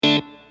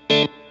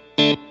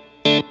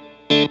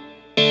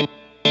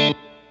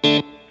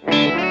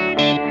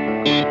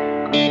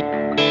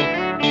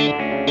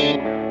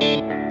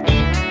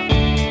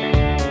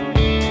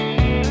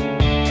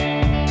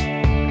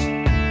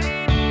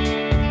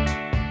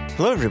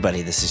Hello,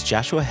 everybody. This is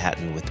Joshua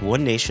Hatton with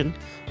One Nation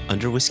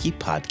Under Whiskey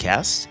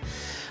podcast.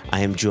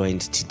 I am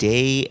joined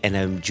today, and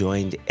I'm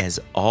joined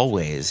as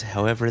always,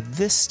 however,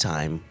 this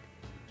time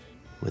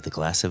with a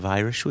glass of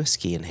Irish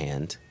whiskey in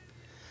hand.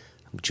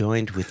 I'm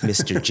joined with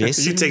Mr.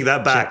 Jason. You take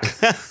that back.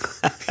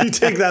 You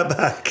take that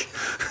back.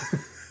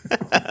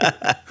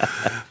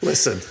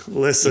 Listen.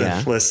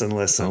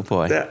 Oh,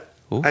 boy.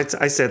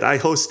 I said I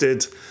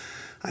hosted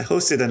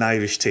an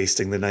Irish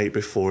tasting the night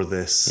before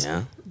this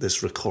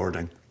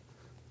recording.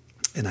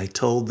 And I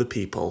told the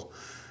people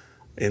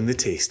in the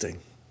tasting,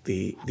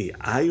 the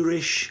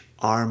Irish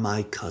are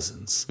my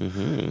cousins.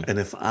 Mm-hmm. And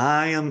if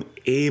I am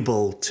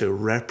able to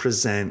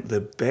represent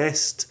the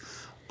best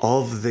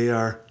of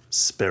their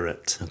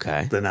spirit,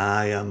 then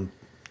I am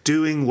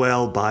doing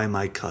well by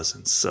my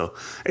cousins. So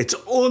it's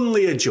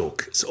only a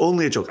joke.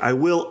 I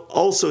will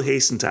also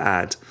hasten to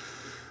add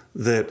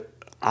that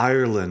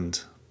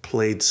Ireland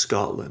played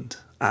Scotland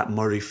at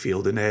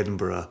Murrayfield in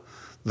Edinburgh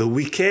the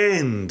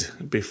weekend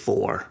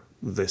before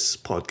this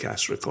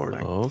podcast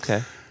recording. Oh,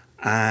 okay.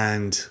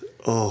 And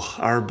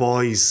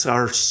our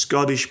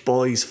Scottish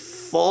boys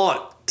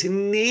fought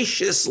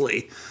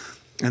tenaciously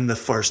in the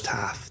first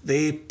half.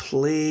 They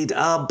played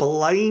a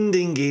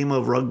blinding game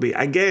of rugby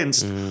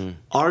against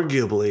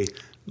arguably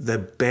the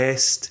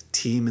best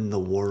team in the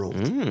world.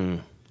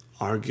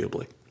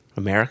 Arguably.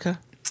 America?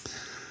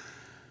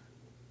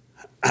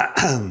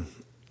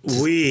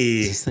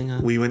 We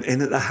went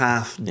in at the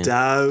half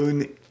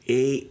down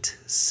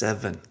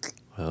 8-7.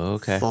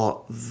 Okay.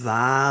 Fought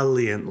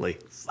valiantly.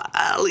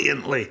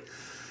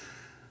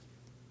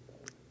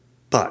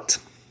 But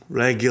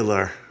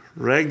regular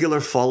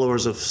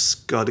followers of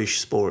Scottish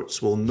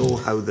sports will know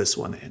how this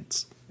one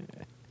ends.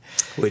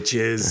 Which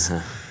is,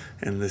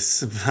 in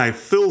this my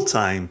full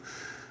time,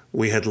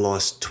 we had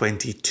lost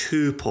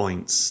 22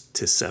 points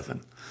to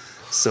 7.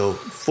 So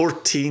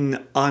 14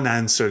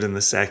 unanswered in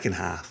the second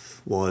half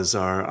was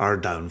our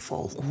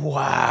downfall.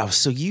 Wow.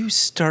 So you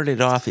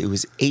started off, it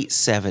was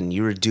 8-7.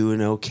 You were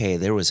doing okay.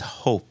 There was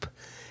hope.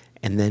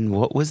 And then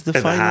what was the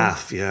final?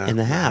 In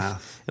the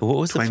half. And what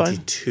was the final?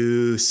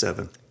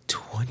 22-7.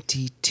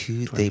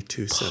 22. They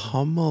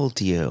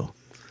pummeled you.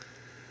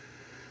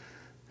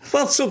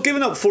 Well, so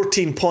giving up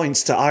 14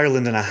 points to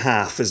Ireland in a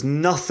half is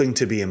nothing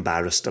to be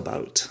embarrassed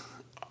about.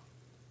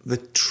 The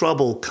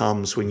trouble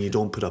comes when you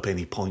don't put up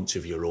any points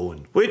of your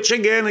own, which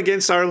again,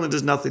 against Ireland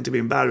is nothing to be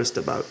embarrassed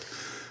about.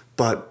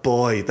 But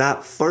boy,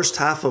 that first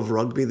half of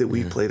rugby that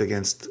we played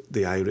against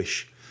the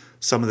Irish,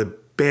 some of the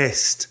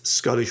best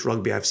Scottish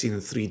rugby I've seen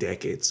in 3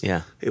 decades.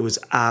 Yeah. It was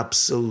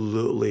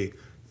absolutely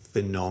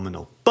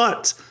phenomenal.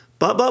 But,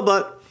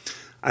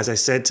 as I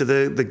said to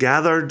the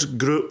gathered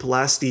group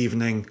last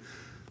evening,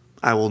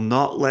 I will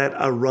not let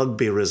a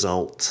rugby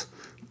result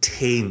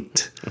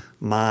taint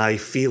my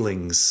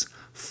feelings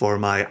for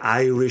my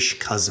Irish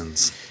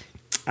cousins.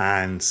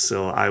 And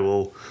so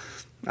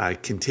I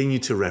continue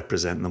to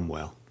represent them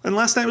well. And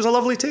last night was a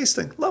lovely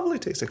tasting. Let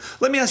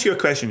me ask you a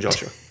question,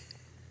 Joshua.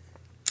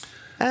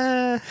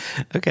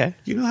 Okay.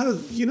 You know how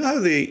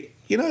the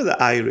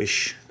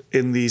Irish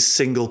in these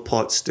single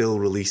pot still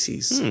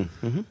releases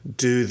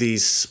do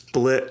these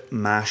split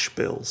mash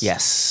bills?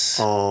 Yes.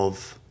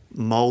 Of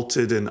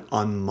malted and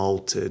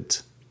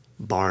unmalted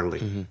barley.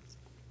 Mm-hmm.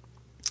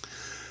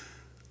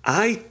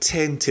 I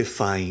tend to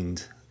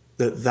find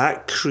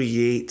that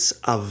creates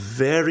a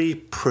very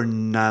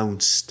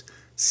pronounced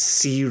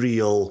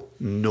cereal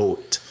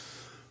note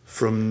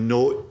from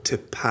note to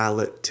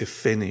palate to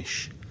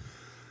finish,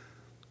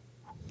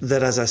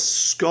 that as a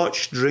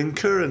Scotch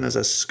drinker and as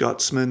a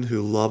Scotsman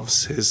who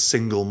loves his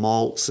single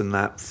malts and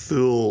that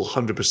full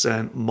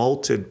 100%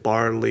 malted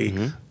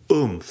barley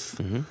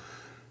oomph,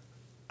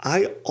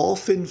 I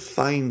often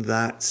find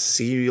that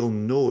cereal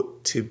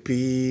note to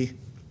be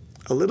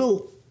a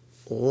little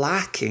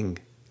lacking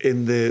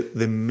in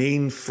the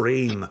main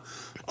frame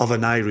of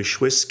an Irish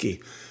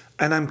whiskey.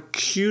 And I'm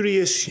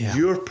curious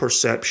your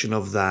perception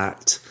of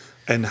that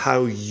and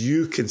how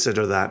you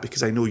consider that,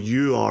 because I know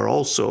you are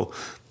also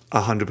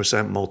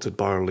 100% malted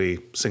barley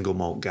single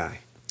malt guy.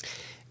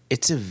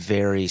 It's a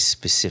very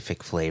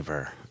specific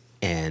flavor,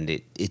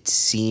 and it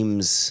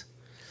seems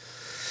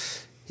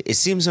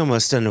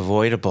almost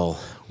unavoidable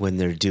when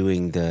they're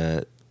doing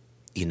the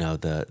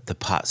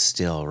pot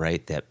still,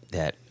 right?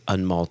 That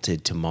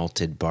unmalted to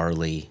malted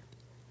barley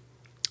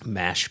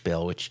mash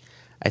bill, which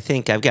I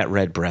think I've got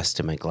red breast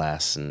in my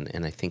glass,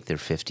 and I think they're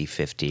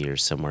 50-50 or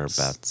somewhere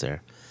about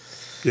there.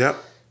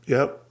 Yep.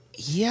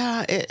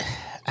 Yeah,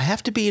 I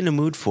have to be in a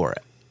mood for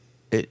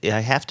it. I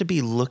have to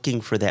be looking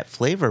for that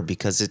flavor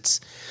because it's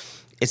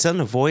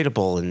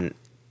unavoidable, and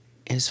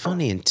it's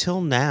funny,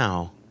 until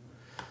now,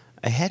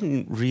 I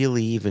hadn't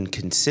really even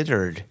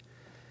considered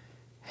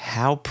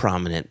how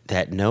prominent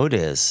that note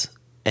is.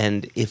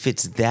 And if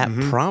it's that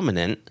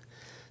prominent,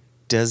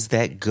 does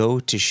that go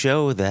to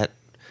show that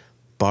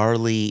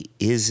barley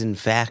is in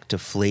fact a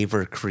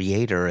flavor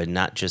creator and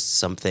not just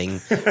something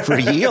for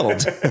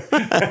yield.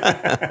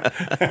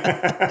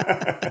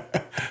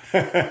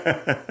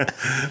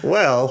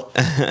 Well,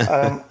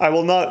 I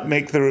will not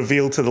make the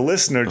reveal to the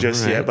listener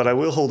just yet, but I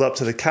will hold up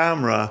to the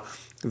camera.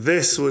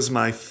 This was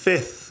my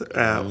fifth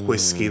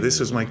whiskey. This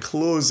was my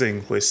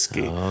closing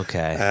whiskey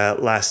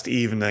last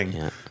evening.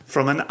 Yeah.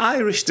 From an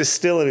Irish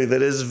distillery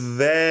that is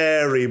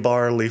very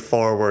barley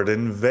forward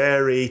and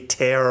very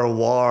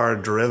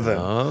terroir driven.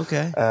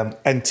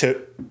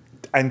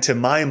 And to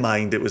my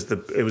mind, it was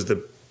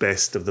the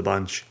best of the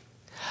bunch.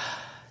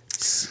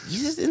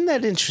 Isn't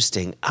that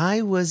interesting?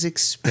 I was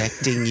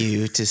expecting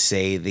you to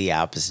say the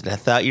opposite. I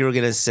thought you were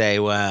going to say,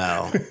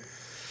 well,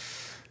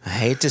 I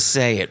hate to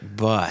say it,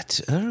 but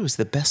it was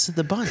the best of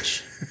the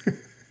bunch.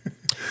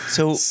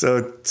 So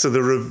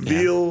the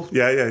reveal,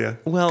 yeah.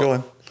 Well, go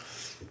on.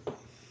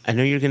 I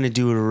know you're going to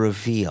do a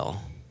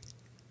reveal.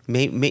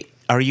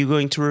 Are you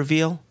going to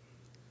reveal?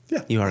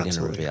 Yeah, you are going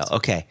to reveal.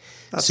 Okay.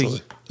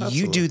 Absolutely. So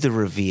you do the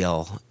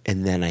reveal,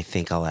 and then I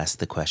think I'll ask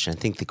the question. I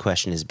think the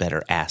question is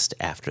better asked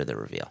after the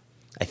reveal.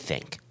 I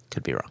think.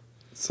 Could be wrong.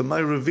 So my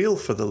reveal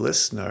for the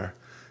listener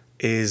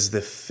is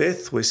the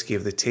fifth whiskey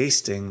of the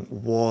tasting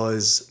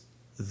was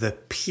the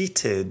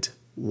peated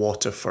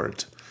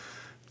Waterford.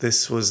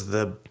 This was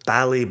the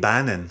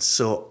Ballybannon,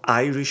 so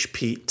Irish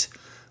peat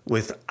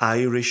with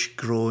Irish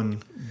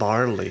grown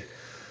barley.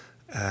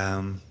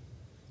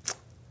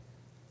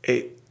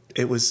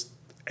 It was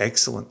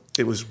excellent.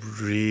 It was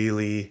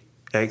really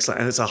excellent,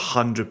 and it's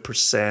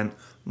 100%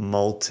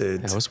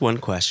 malted. That was one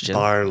question.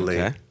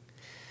 Barley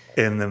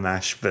in the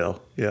mash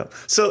bill. Yeah.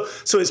 So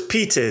it's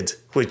peated,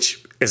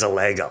 which is a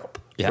leg up,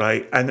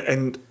 right?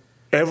 And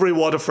every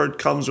Waterford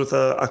comes with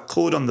a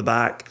code on the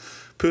back.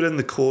 Put in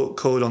the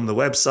code on the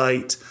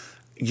website.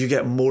 You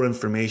get more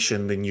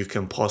information than you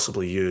can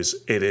possibly use.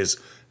 It is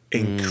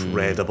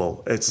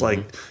incredible. It's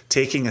like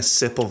taking a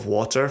sip of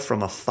water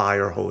from a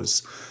fire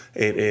hose.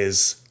 It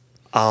is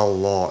a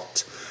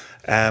lot.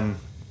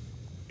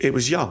 It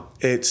was young.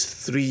 It's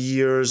 3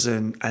 years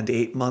and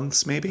 8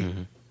 months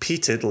maybe.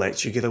 Peated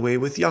lets you get away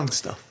with young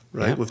stuff,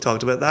 right? Yep. We've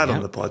talked about that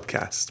on the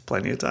podcast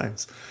plenty of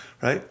times,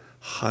 right?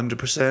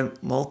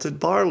 100% malted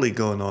barley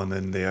going on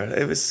in there.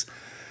 It was,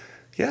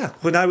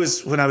 When I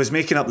was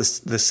making up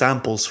the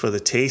samples for the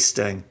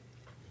tasting,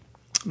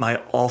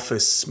 my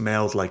office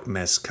smelled like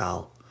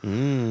mezcal.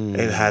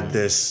 It had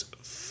this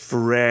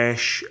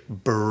fresh,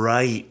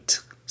 bright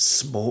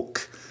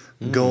smoke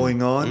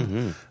going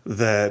on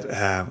that,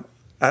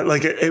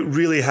 it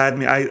really had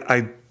me.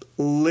 I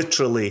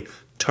literally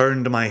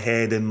turned my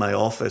head in my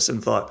office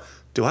and thought,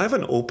 do I have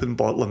an open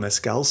bottle of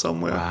mezcal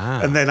somewhere?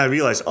 Wow. And then I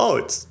realized,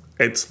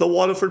 it's the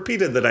Waterford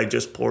Peated that I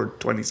just poured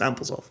 20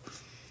 samples of.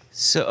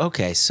 So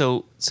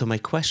my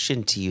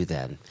question to you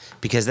then,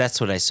 because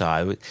that's what I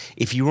saw.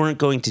 If you weren't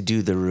going to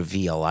do the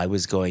reveal, I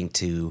was going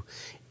to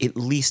at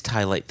least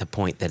highlight the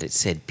point that it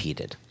said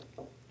peated.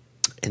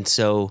 And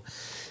so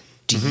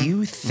do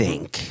you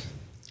think,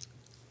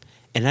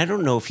 and I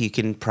don't know if you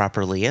can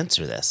properly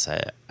answer this,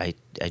 I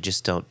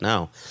just don't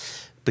know,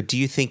 but do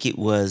you think it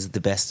was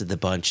the best of the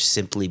bunch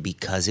simply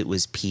because it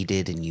was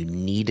peated and you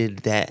needed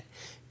that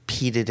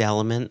peated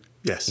element?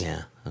 Yes.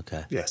 Yeah,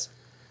 okay. Yes.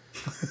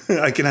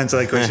 I can answer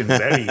that question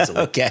very easily.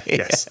 Okay.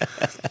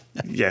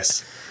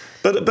 Yes.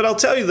 But I'll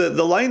tell you that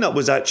the lineup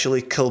was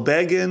actually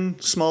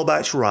Kilbeggan small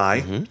batch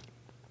rye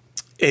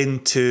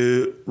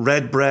into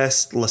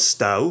Redbreast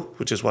Lastau,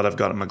 which is what I've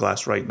got in my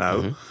glass right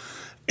now,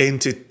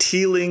 into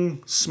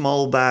Teeling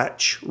small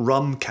batch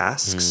rum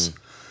casks,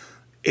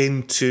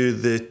 into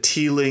the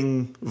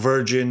Teeling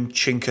Virgin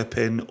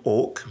Chinkapin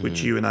Oak,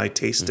 which you and I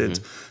tasted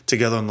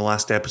together on the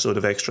last episode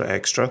of Extra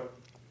Extra,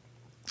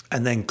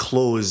 and then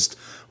closed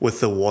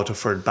with the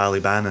Waterford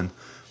Ballybannon,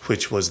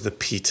 which was the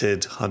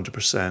peated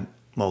 100%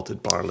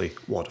 malted barley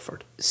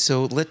Waterford.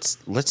 So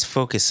let's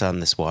focus on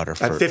this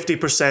Waterford. At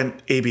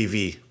 50%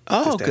 ABV.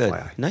 Oh, good.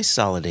 FYI. Nice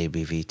solid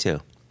ABV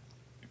too.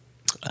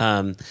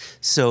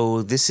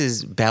 So this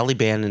is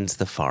Ballybannon's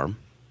the farm,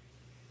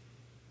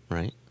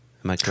 right?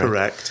 Am I correct?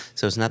 Correct.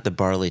 So it's not the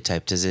barley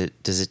type. Does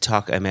it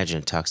talk? I imagine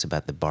it talks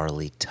about the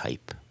barley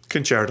type.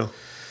 Concerto.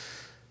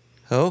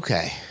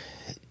 Okay.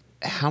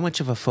 How much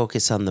of a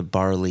focus on the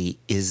barley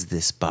is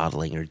this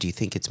bottling, or do you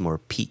think it's more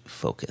peat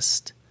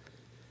focused?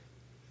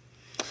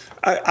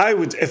 I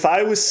would, if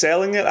I was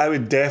selling it, I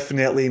would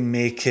definitely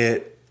make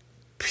it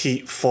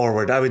peat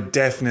forward. I would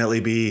definitely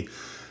be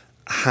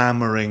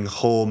hammering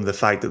home the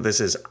fact that this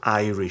is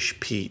Irish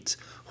peat,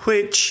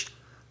 which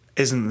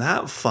isn't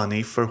that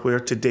funny for where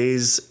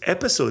today's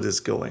episode is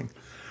going,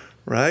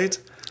 right?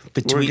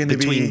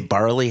 Between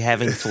barley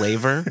having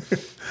flavor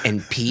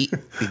and peat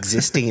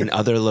existing in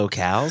other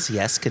locales.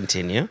 Yes,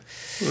 continue.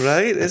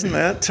 Right, isn't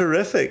that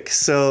terrific?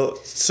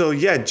 So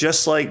yeah,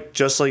 just like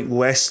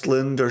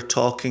Westland are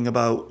talking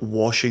about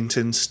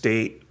Washington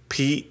State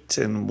peat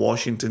and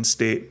Washington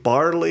State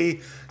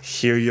barley,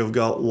 here you've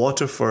got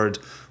Waterford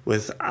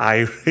with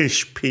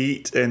Irish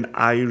peat and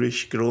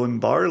Irish grown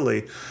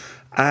barley.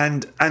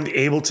 and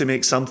able to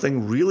make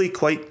something really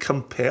quite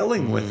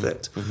compelling with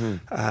it.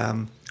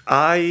 Mm-hmm.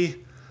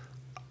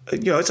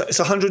 It's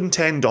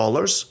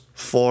 $110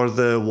 for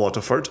the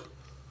Waterford.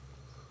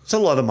 It's a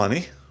lot of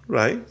money,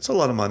 right? It's a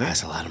lot of money.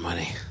 That's a lot of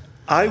money.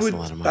 I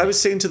was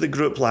saying to the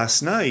group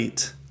last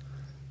night,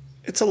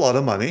 it's a lot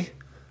of money,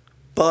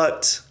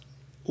 but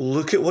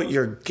look at what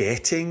you're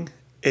getting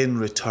in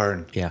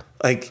return. Yeah.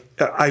 Like,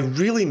 I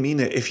really mean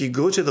it. If you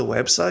go to the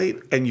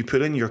website and you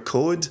put in your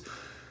code,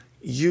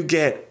 you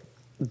get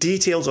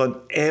details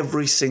on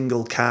every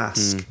single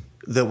cask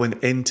that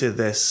went into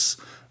this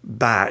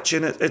batch.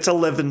 And it's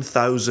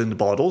 11,000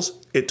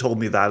 bottles. It told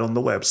me that on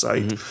the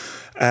website.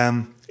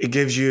 Mm-hmm. It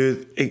gives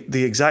you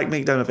the exact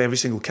breakdown of every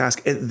single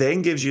cask. It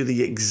then gives you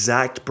the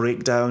exact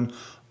breakdown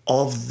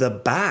of the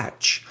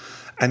batch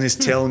and is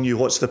telling you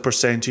what's the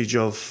percentage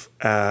of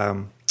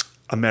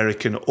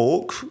American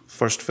oak,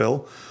 first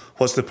fill,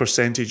 what's the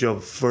percentage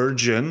of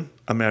virgin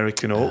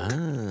American oak,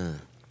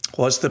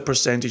 what's the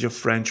percentage of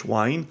French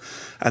wine,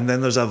 and then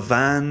there's a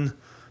Van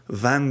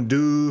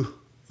Du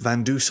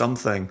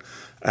something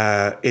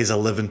is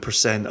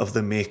 11% of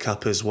the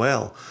makeup as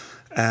well.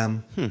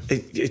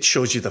 It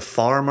shows you the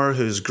farmer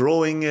who's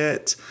growing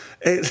it.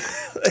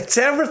 It's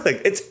everything.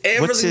 It's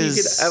everything you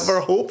could ever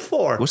hope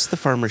for. What's the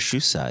farmer's shoe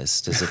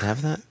size? Does it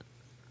have that?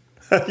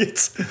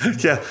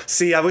 Yeah.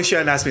 See, I wish you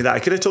hadn't asked me that. I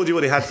could have told you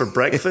what he had for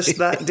breakfast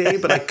that day,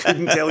 but I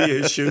couldn't tell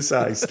you his shoe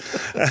size.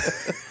 I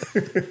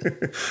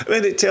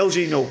mean, it tells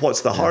you,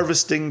 what's the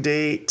harvesting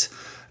date,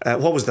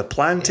 what was the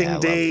planting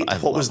date,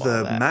 what was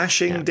the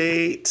mashing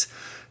date.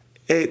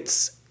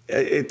 It's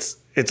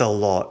a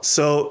lot.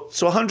 So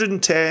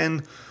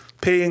 110,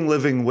 paying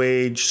living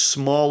wage,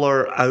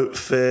 smaller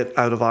outfit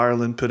out of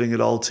Ireland, putting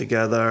it all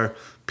together,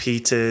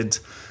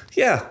 peated.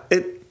 Yeah,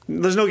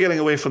 there's no getting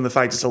away from the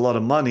fact it's a lot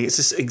of money.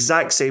 It's the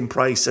exact same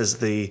price as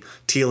the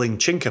Teeling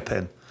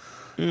Chinkapin.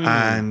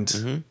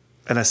 And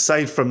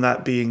aside from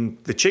that being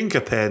the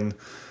Chinkapin,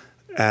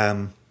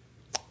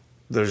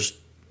 there's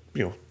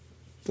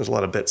a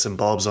lot of bits and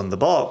bobs on the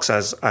box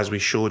as we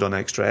showed on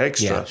Extra.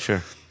 Yeah,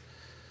 sure.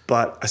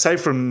 But aside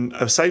from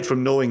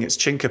knowing it's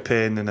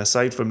Chinkapin and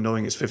aside from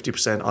knowing it's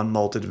 50%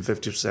 unmalted and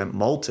 50%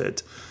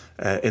 malted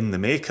in the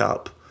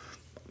makeup,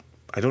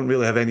 I don't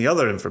really have any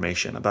other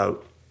information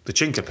about the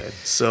Chinkapin.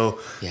 So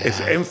if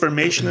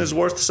information is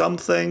worth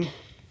something,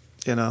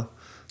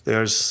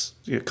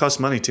 it costs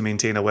money to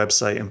maintain a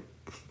website and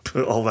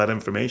put all that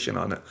information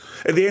on it.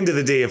 At the end of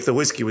the day, if the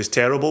whiskey was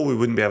terrible, we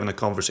wouldn't be having a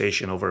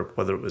conversation over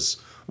whether it was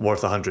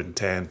worth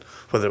 110,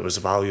 whether it was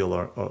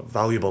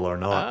valuable or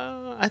not.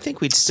 I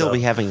think we'd still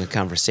be having a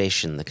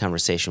conversation. The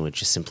conversation would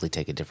just simply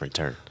take a different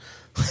turn.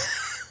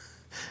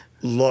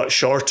 Lot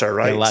shorter,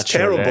 right? It's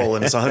terrible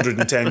and it's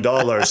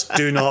 $110.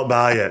 Do not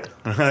buy it,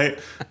 right?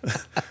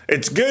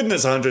 It's good and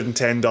it's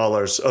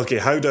 $110. Okay,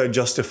 how do I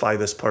justify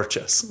this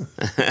purchase?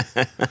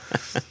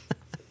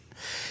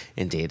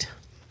 Indeed.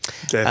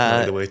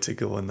 Definitely the way to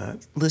go on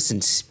that.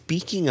 Listen,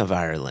 speaking of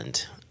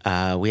Ireland,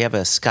 we have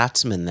a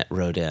Scotsman that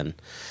wrote in.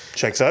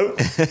 Checks out.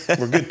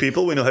 We're good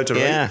people. We know how to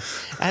write. Yeah.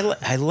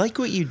 I like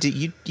what you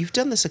did. You've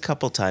done this a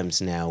couple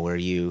times now where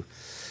you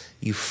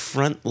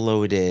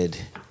front-loaded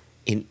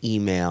an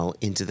email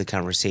into the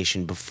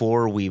conversation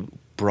before we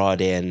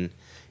brought in,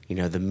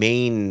 the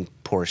main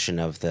portion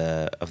of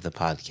the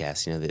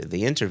podcast,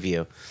 the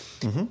interview.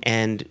 Mm-hmm.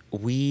 And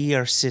we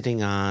are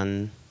sitting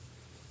on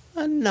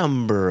a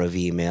number of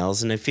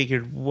emails, and I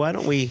figured, why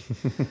don't we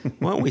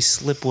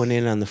slip one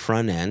in on the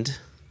front end,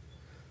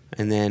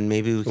 and then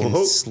maybe we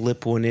can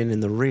slip one in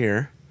the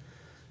rear,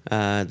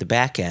 the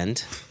back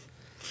end,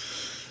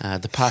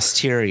 the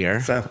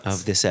posterior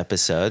of this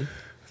episode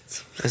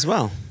as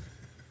well.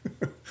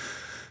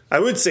 I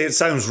would say it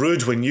sounds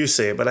rude when you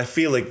say it, but I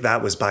feel like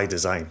that was by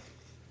design.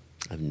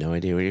 I have no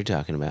idea what you're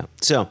talking about.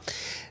 So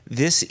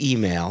this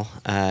email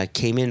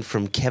came in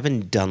from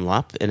Kevin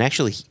Dunlop, and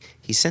actually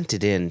he sent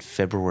it in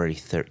February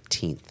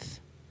 13th.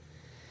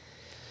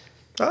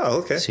 Oh,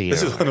 okay. So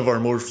this is one of our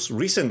most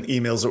recent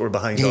emails that we're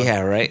behind on. Yeah,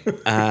 right.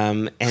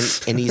 And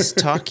he's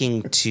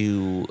talking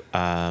to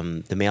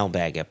the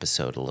mailbag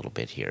episode a little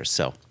bit here.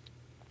 So,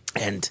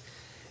 and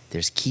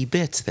there's key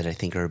bits that I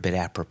think are a bit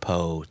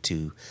apropos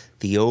to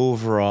the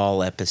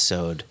overall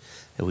episode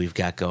that we've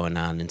got going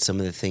on and some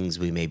of the things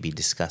we may be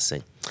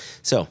discussing.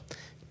 So,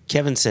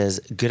 Kevin says,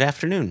 "Good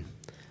afternoon.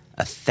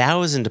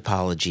 1,000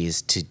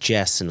 apologies to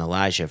Jess and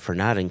Elijah for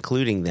not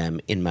including them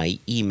in my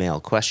email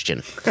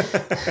question."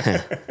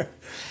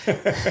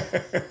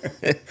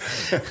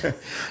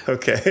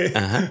 Okay.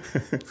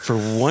 For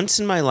once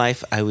in my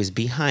life, I was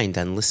behind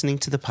on listening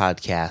to the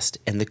podcast,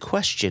 and the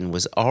question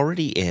was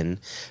already in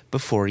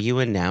before you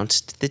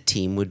announced the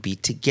team would be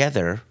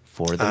together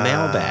for the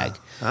mailbag.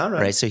 All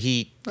right. Right. So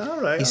he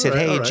said,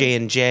 "Hey,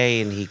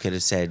 J&J," and he could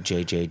have said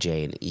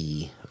JJJ and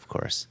E, of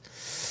course.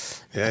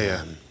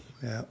 Yeah.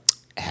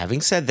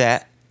 Having said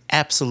that,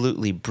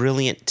 absolutely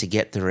brilliant to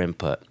get their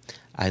input.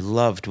 I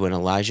loved when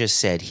Elijah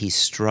said he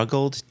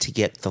struggled to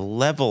get the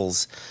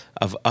levels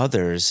of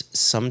others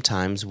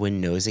sometimes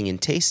when nosing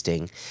and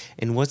tasting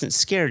and wasn't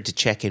scared to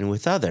check in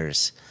with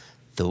others.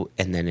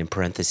 and then in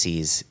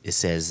parentheses it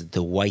says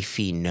the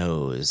wifey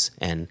knows,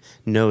 and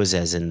knows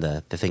as in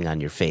the thing on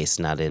your face,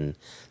 not in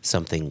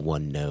something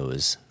one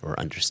knows or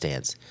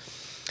understands.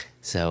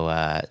 So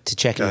to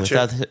check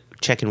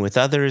in with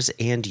others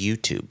and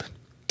YouTube.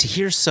 To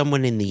hear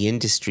someone in the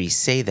industry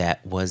say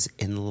that was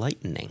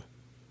enlightening.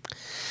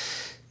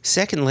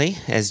 Secondly,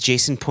 as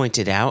Jason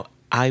pointed out,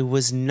 I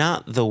was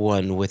not the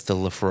one with the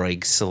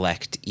Lefroy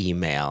Select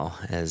email,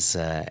 as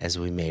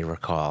we may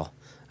recall.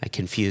 I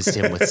confused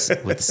him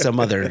with some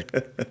other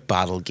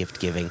bottle gift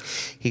giving.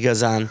 He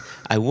goes on,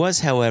 I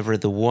was, however,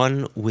 the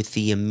one with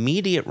the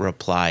immediate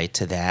reply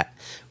to that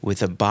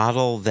with a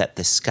bottle that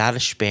the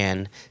Scottish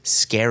band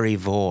Scary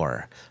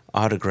Vor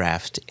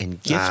autographed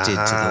and gifted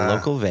to the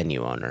local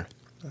venue owner.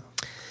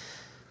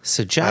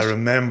 So Josh, I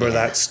remember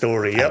that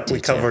story. Yep, we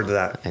covered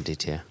that. I do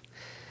too. It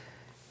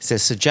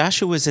says, so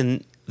Joshua was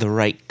in the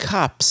right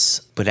cups,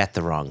 but at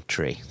the wrong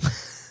tree.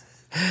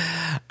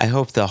 I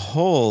hope the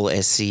whole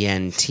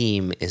SCN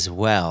team is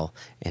well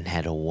and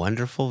had a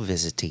wonderful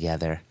visit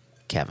together.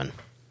 Kevin.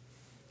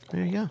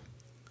 There you go.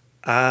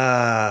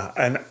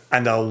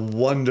 And a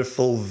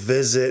wonderful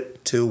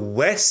visit to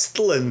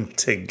Westland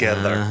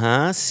together.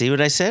 Uh-huh. See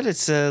what I said?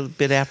 It's a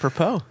bit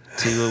apropos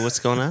to what's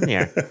going on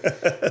here.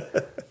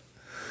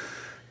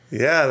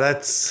 Yeah,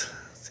 that's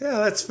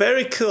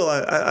very cool.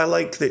 I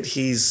like that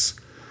he's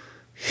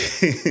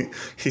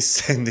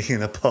sending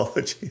in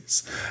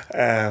apologies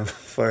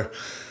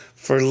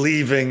for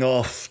leaving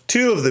off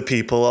two of the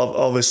people.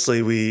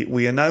 Obviously,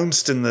 we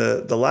announced in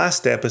the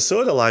last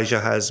episode Elijah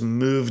has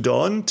moved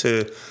on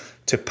to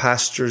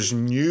pastures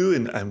new,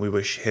 and we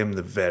wish him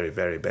the very,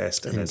 very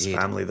best and his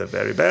family the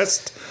very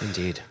best.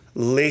 Indeed.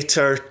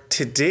 Later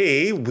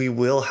today, we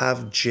will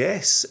have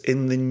Jess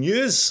in the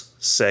news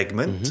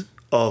segment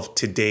of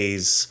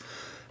today's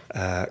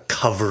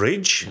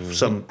coverage.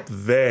 Some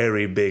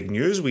very big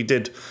news. We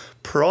did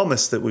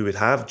promise that we would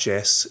have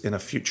Jess in a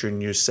future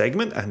news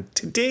segment, and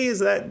today is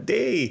that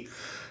day.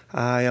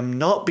 I am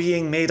not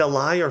being made a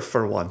liar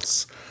for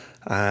once.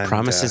 And,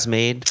 promises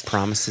made,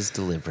 promises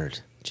delivered,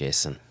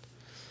 Jason.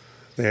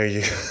 There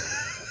you go.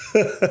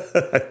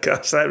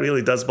 Gosh, that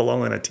really does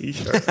belong on a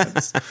t-shirt.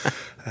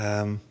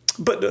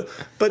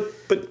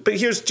 But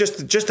here's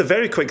just a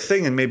very quick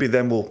thing, and maybe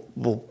then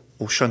we'll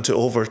shunt it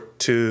over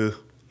to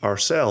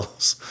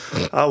ourselves.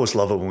 I always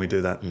love it when we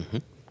do that.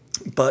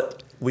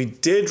 But we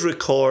did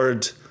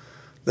record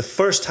the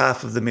first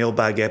half of the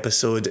mailbag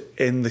episode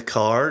in the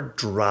car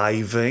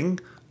driving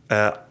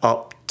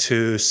up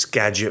to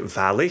Skagit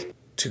Valley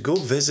to go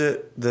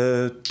visit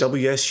the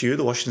WSU,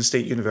 the Washington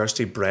State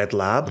University Bread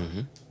Lab,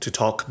 to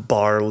talk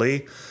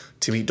barley,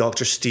 to meet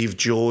Dr. Steve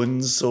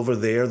Jones over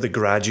there, the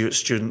graduate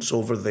students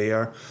over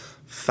there.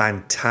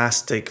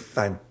 Fantastic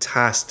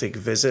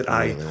visit.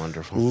 Really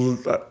wonderful.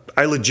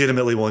 I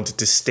legitimately wanted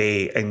to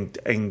stay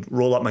and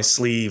roll up my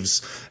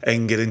sleeves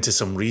and get into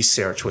some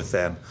research with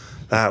them.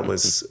 That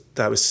was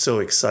so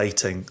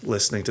exciting,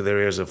 listening to their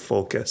areas of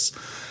focus.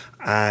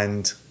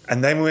 And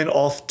then we went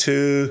off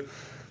to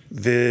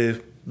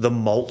the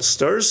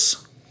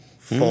maltsters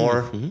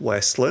for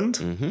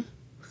Westland.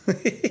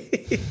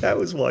 That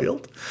was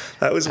wild.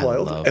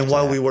 And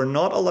while we were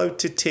not allowed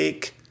to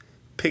take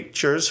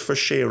pictures for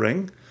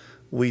sharing,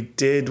 we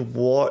did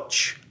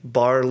watch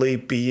barley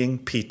being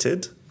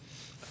peated.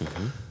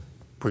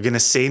 We're going to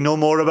say no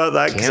more about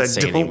that because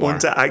I don't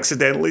want to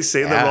accidentally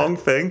say the wrong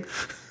thing.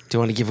 Do you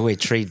want to give away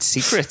trade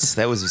secrets?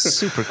 That was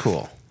super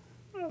cool.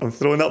 I'm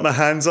throwing up my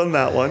hands on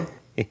that one.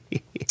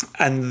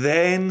 And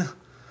then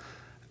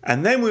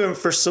we went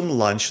for some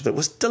lunch that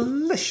was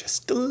delicious.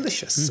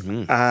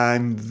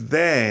 And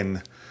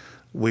then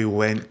we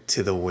went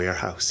to the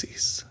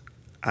warehouses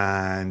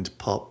and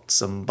popped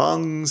some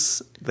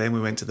bungs. Then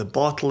we went to the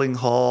bottling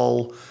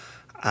hall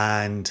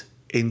and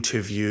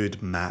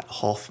interviewed Matt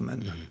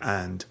Hofmann.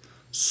 And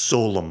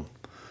Solum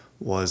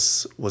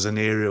was an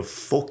area of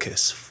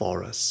focus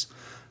for us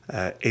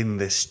in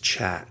this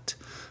chat.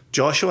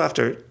 Joshua,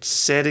 after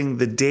setting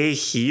the day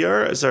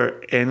here, is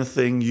there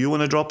anything you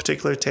want to draw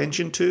particular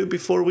attention to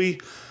before we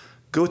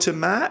go to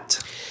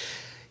Matt?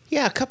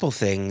 Yeah, a couple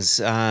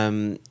things.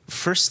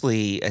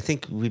 Firstly, I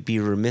think we'd be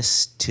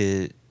remiss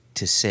to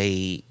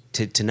say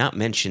to not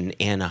mention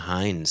Anna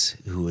Hines,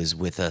 who was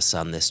with us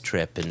on this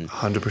trip, and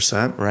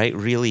 100%, right,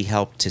 really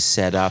helped to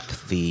set up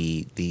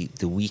the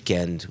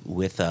weekend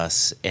with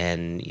us.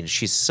 And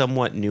she's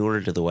somewhat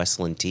newer to the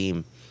Westland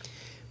team,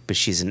 but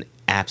she's an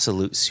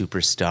absolute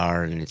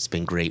superstar, and it's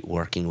been great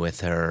working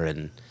with her.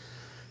 And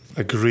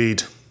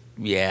agreed.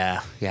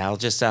 Yeah.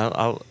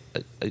 I'll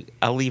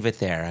leave it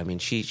there. I mean,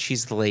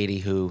 she's the lady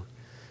who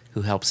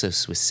helps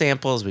us with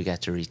samples. We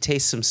got to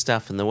retaste some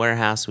stuff in the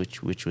warehouse,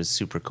 which was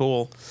super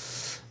cool.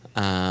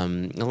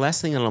 The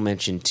last thing that I'll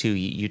mention too,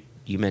 you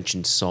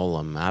mentioned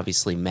Solum.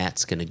 Obviously,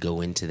 Matt's going to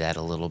go into that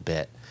a little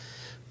bit,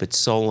 but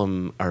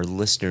Solum, our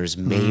listeners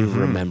may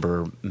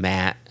remember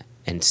Matt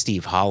and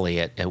Steve Hawley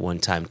at one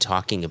time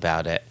talking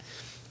about it,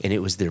 and it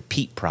was their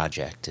peat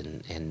project,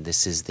 and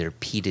this is their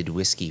peated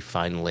whiskey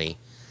finally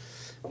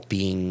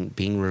being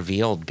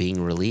revealed,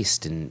 being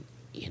released. And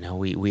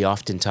we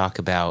often talk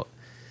about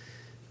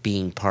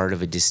being part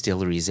of a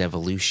distillery's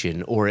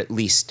evolution, or at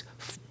least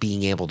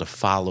being able to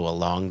follow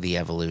along the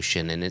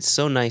evolution. And it's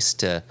so nice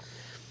to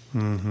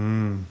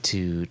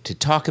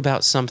talk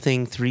about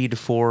something 3 to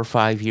 4 or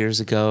 5 years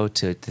ago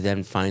to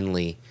then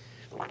finally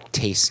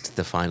taste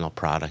the final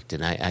product.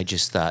 And I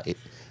just thought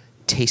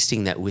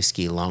tasting that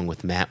whiskey along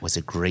with Matt was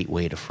a great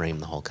way to frame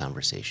the whole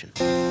conversation.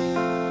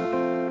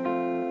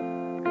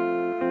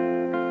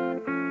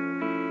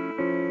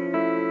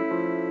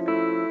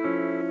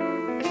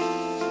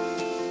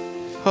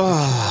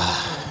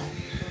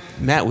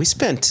 Matt, we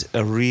spent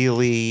a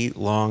really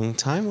long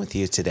time with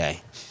you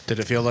today. Did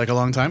it feel like a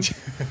long time?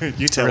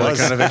 You tell really us.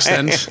 kind of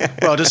extend?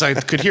 Well, just I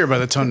could hear by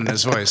the tone in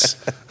his voice.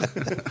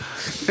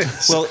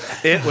 Well,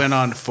 it went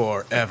on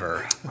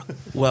forever.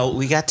 Well,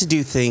 we got to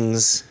do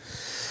things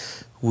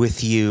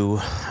with you.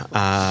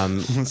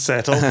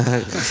 Settle.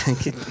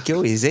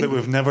 Go easy. That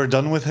we've never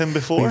done with him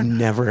before. We've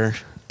never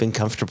been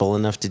comfortable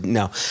enough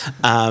to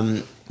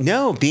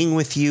no, being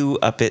with you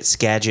up at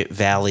Skagit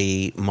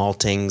Valley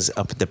Maltings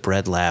up at the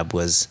Bread Lab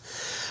was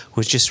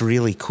just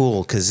really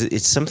cool because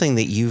it's something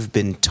that you've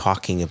been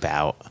talking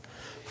about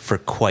for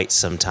quite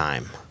some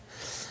time.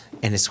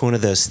 And it's one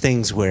of those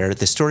things where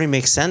the story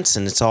makes sense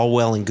and it's all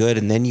well and good,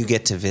 and then you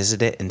get to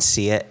visit it and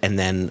see it, and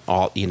then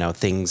all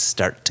things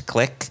start to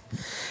click.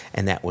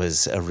 And that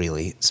was a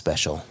really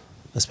special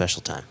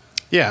time.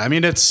 Yeah, I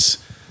mean,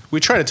 we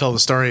try to tell the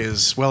story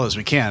as well as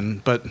we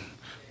can, but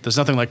there's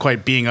nothing like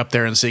quite being up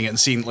there and seeing it and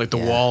seeing like the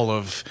wall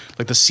of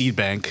like the seed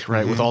bank,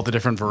 right, with all the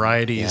different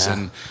varieties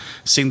and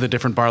seeing the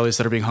different barleys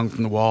that are being hung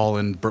from the wall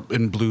in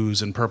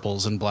blues and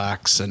purples and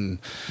blacks, and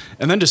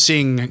then just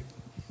seeing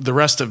the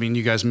rest of,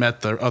 you guys met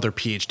the other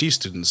PhD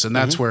students, and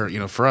that's where,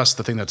 for us,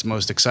 the thing that's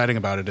most exciting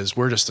about it is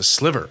we're just a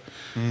sliver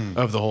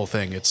of the whole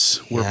thing.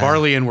 We're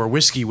barley and we're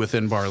whiskey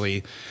within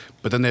barley,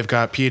 but then they've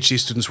got PhD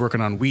students working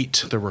on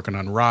wheat, they're working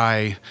on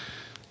rye,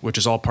 which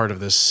is all part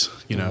of this,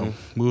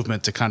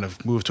 movement to kind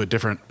of move to a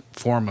different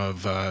form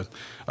of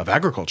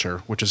agriculture,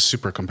 which is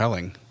super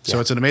compelling. So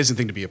it's an amazing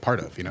thing to be a part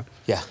of,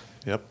 Yeah.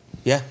 Yep.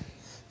 Yeah.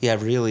 Yeah,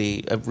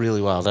 really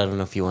wild. I don't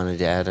know if you wanted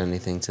to add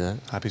anything to that.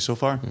 Happy so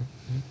far.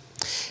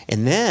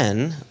 And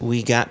then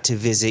we got to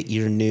visit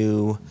your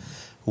new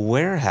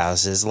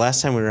warehouses.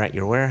 Last time we were at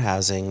your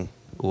warehousing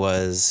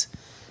was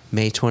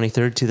May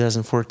 23rd,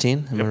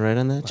 2014. Am I right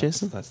on that,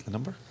 Jason? That's the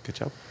number. Good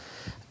job.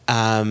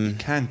 You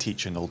can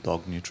teach an old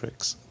dog new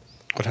tricks.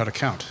 But how to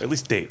count? At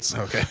least dates.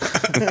 Okay.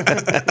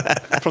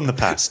 From the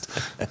past.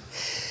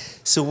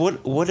 So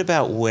what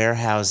about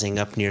warehousing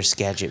up near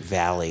Skagit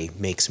Valley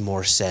makes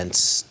more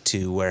sense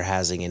to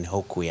warehousing in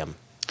Hoquiam?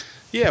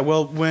 Yeah,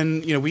 well,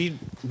 when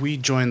we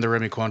joined the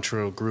Remy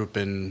Cointreau group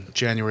in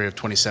January of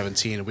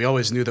 2017, we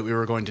always knew that we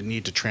were going to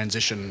need to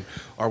transition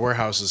our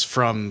warehouses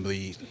from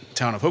the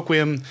town of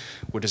Hoquiam,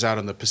 which is out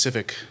on the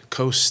Pacific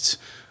coast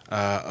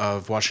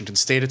of Washington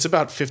State. It's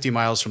about 50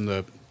 miles from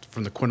the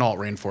Quinault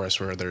rainforest,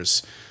 where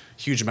there's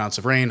huge amounts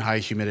of rain, high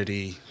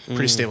humidity,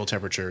 pretty stable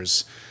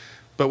temperatures.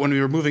 But when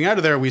we were moving out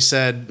of there, we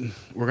said,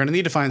 we're going to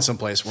need to find some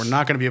place. We're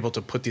not going to be able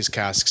to put these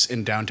casks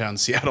in downtown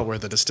Seattle where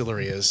the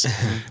distillery is.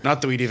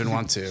 Not that we'd even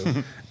want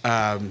to.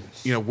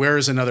 Where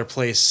is another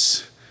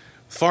place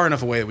far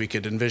enough away that we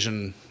could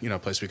envision, a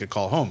place we could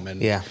call home?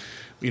 And,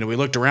 we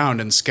looked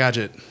around, and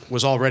Skagit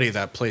was already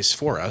that place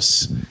for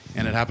us.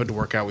 And it happened to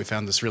work out. We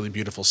found this really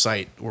beautiful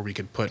site where we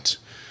could put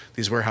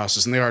these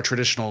warehouses. And they are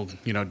traditional,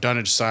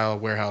 dunnage-style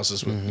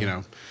warehouses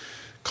with,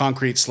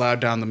 concrete slab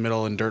down the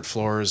middle and dirt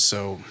floors.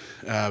 So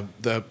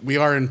we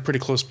are in pretty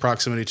close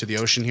proximity to the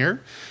ocean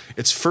here.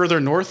 It's further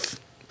north,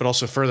 but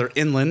also further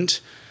inland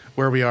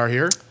where we are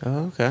here.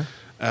 Oh, okay.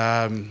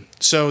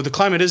 So the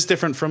climate is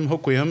different from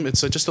Hoquiam.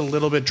 It's just a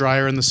little bit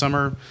drier in the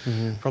summer,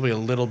 probably a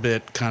little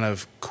bit kind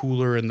of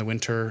cooler in the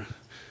winter.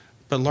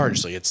 But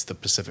largely, it's the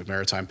Pacific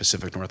Maritime,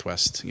 Pacific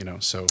Northwest,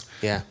 So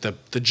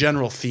the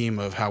general theme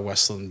of how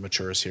Westland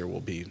matures here will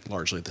be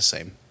largely the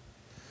same.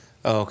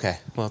 Oh, okay.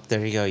 Well,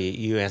 there you go.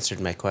 You answered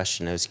my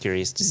question. I was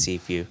curious to see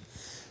if you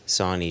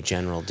saw any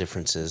general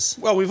differences.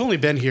 Well, we've only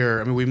been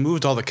here. We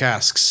moved all the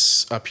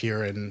casks up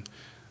here in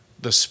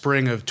the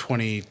spring of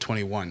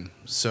 2021.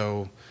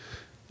 So,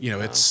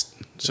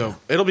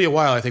 it'll be a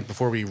while, I think,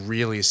 before we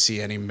really see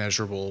any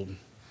measurable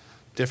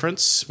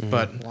difference.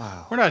 But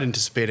we're not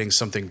anticipating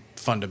something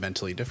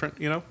fundamentally different,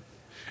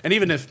 And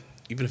even if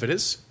it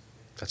is,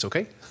 that's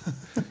okay.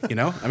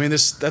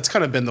 That's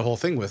kind of been the whole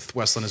thing with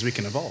Westland, is we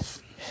can evolve.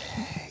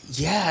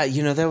 Yeah,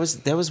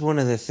 that was one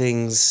of the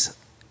things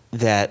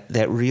that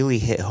really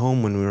hit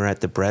home when we were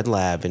at the Bread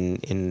Lab,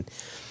 and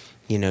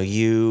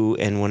you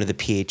and one of the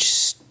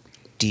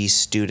PhD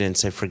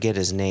students, I forget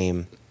his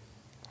name,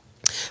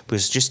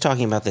 was just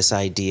talking about this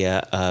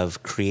idea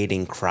of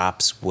creating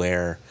crops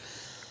where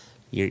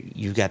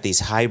you've got these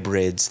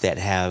hybrids that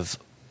have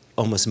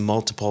almost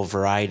multiple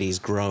varieties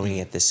growing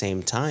at the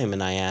same time,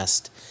 and I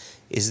asked,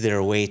 is there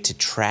a way to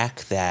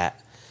track that?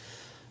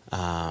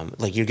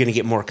 You're going to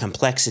get more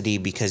complexity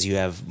because you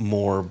have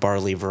more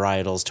barley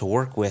varietals to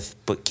work with,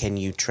 but can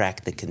you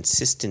track the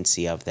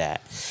consistency of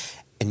that?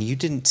 And you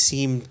didn't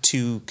seem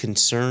too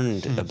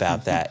concerned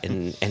about that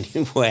in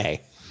any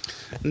way.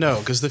 No,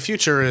 because the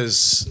future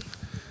is,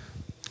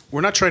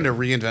 we're not trying to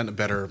reinvent a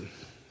better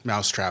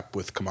mousetrap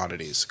with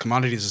commodities.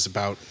 Commodities is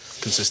about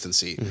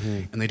consistency,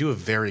 and they do a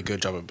very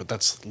good job of it, but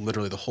that's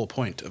literally the whole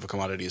point of a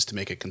commodity, is to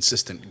make a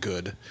consistent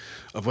good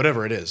of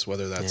whatever it is,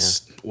 whether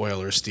that's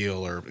oil or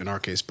steel or, in our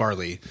case,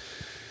 barley.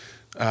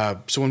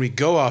 So when we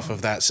go off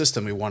of that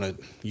system, we want to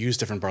use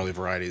different barley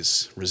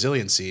varieties.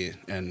 Resiliency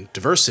and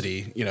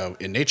diversity,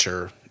 in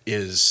nature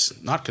is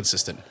not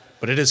consistent,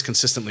 but it is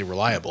consistently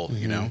reliable,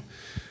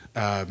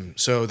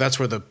 So that's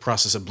where the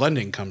process of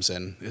blending comes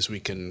in, is we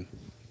can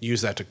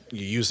use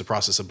the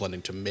process of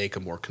blending to make a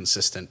more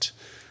consistent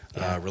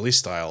release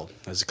style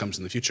as it comes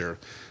in the future.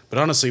 But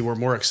honestly, we're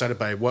more excited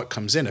by what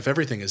comes in. If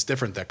everything is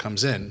different that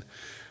comes in,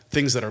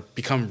 things that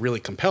become really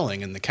compelling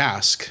in the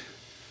cask,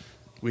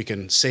 we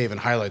can save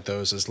and highlight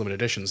those as limited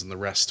editions, and the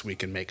rest we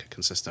can make a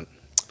consistent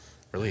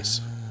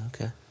release.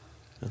 Okay.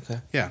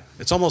 Yeah,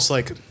 it's almost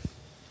like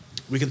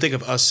we can think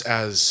of us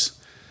as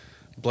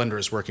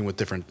blenders working with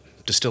different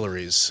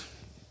distilleries,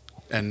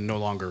 and no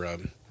longer a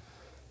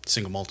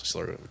single malt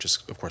distillery, which is,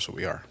 of course, what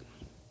we are.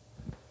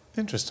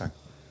 Interesting.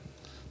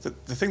 The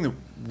thing that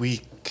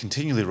we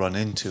continually run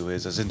into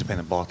is, as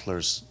independent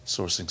bottlers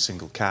sourcing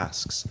single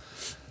casks,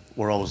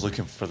 we're always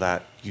looking for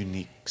that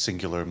unique,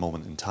 singular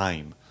moment in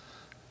time.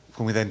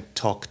 When we then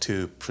talk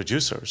to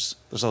producers,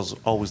 there's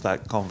always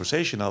that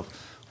conversation of,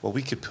 well,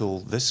 we could pull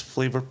this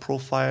flavor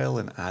profile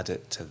and add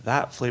it to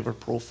that flavor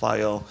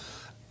profile.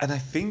 And I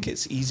think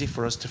it's easy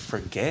for us to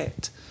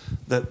forget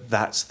that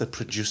that's the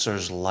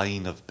producer's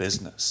line of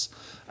business.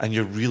 And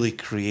you're really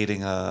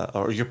creating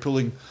or you're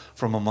pulling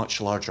from a much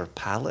larger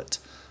palette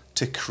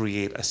to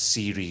create a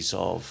series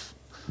of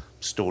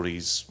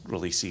stories,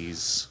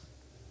 releases,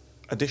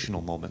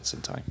 additional moments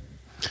in time.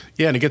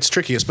 Yeah, and it gets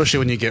tricky, especially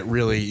when you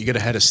get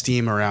a head of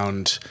steam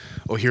around,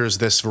 here's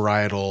this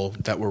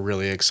varietal that we're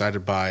really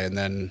excited by, and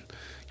then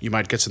you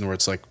might get something where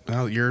it's like,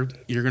 well, you're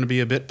going to be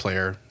a bit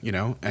player,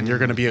 and you're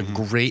going to be a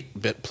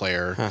great bit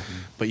player,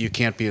 but you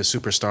can't be a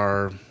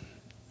superstar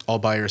all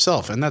by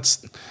yourself.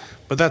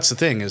 But that's the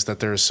thing, is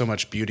that there's so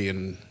much beauty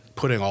in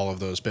putting all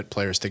of those bit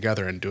players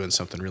together and doing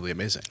something really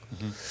amazing.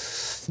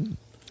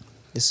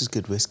 This is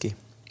good whiskey.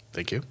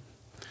 Thank you.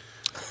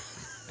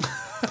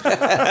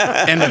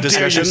 End of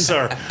discussion.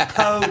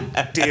 How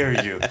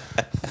dare you?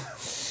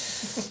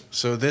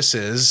 So this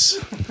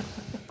is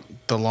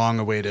the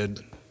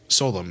long-awaited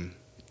Solum.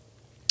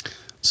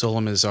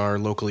 Solum is our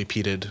locally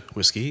peated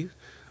whiskey,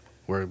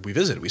 where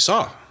we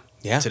saw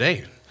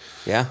today.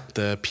 Yeah.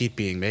 The peat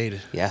being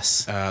made.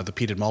 Yes. The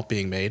peated malt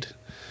being made.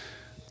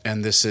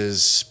 And this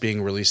is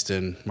being released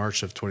in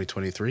March of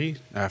 2023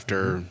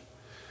 after,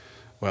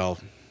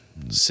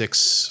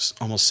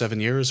 almost 7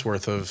 years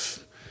worth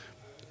of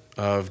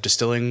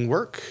distilling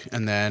work.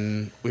 And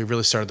then we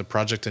really started the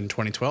project in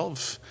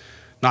 2012.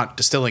 Not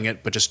distilling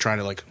it, but just trying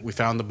to, we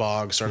found the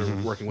bog,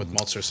 started working with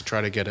maltsters to try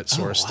to get it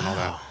sourced and all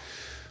that.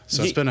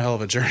 So it's been a hell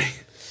of a journey.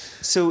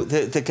 So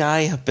the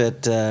guy up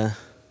at the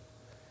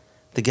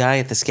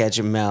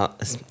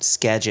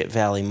Skagit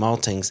Valley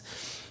Maltings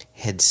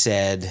had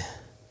said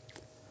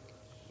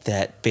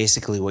that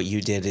basically what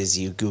you did is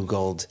you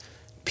Googled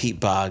peat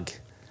bog,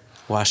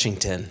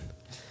 Washington.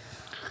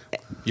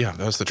 Yeah,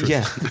 that was the truth.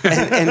 Yeah,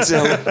 and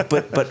so,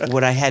 but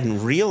what I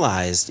hadn't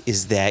realized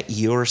is that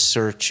your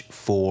search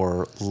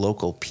for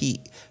local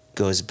peat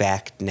goes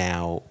back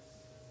now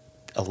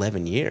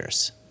 11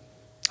 years.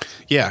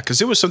 Yeah,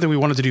 because it was something we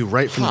wanted to do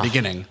right from the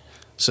beginning.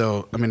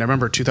 So, I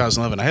remember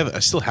 2011. I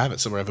still have it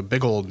somewhere. I have a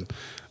big old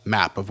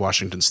map of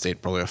Washington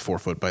State, probably a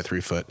 4-foot by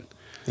 3-foot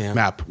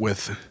map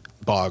with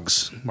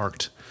bogs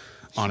marked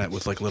on it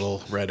with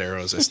little red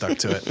arrows I stuck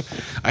to it.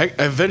 I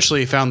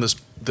eventually found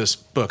this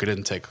book. It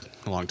didn't take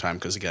a long time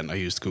because, again, I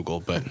used Google.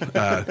 But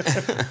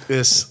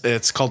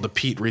it's called The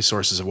Peat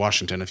Resources of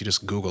Washington. If you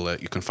just Google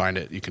it, you can find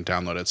it. You can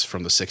download it. It's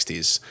from the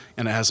 60s.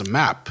 And it has a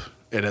map.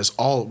 It has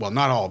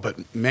not all,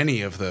 but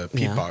many of the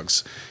peat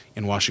bogs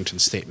in Washington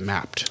State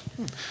mapped,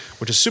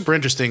 which is super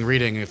interesting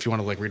reading if you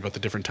want to read about the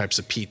different types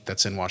of peat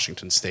that's in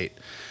Washington State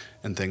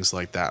and things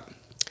like that.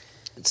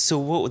 So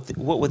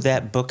what would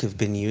that book have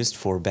been used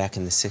for back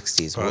in the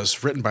 60s? Well, it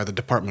was written by the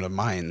Department of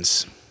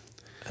Mines.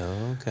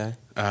 Oh, okay.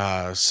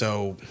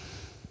 So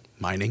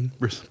mining,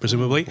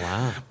 presumably.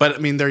 Wow.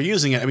 But, they're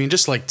using it.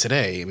 Just like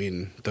today,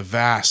 the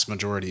vast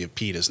majority of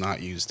peat is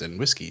not used in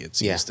whiskey. It's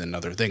used in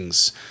other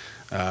things.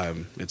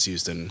 It's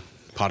used in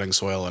potting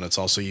soil, and it's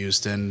also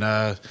used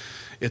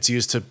it's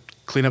used to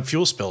clean up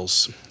fuel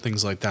spills,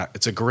 things like that.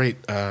 It's a great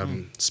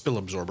spill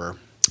absorber,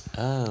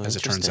 as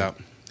it turns out.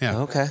 Yeah.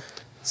 Okay.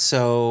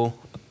 So,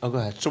 go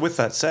ahead. So with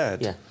that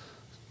said,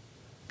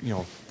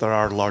 there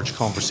are large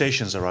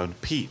conversations around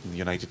peat in the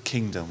United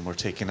Kingdom. We're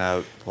taking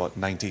out,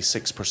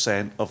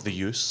 96% of the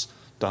use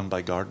done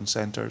by garden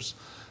centres.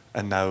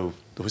 And now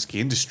the whiskey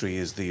industry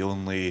is the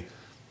only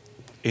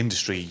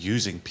industry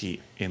using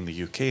peat in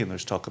the UK. And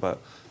there's talk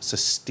about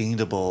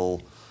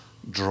sustainable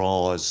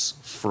draws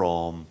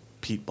from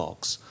peat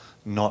bogs,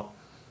 not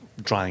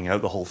drying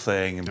out the whole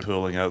thing and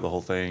pulling out the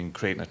whole thing,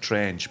 creating a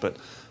trench, but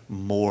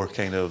more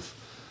kind of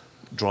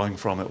drawing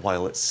from it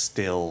while it's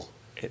still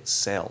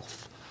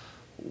itself.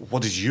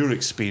 What does your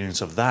experience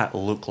of that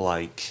look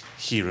like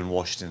here in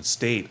Washington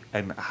State,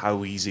 and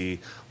how easy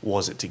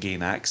was it to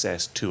gain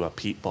access to a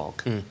peat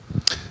bog?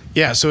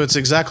 Yeah, so it's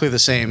exactly the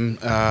same.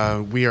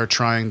 We are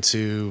trying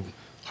to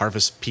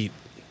harvest peat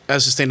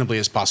as sustainably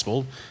as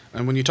possible.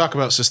 And when you talk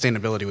about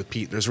sustainability with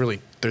peat,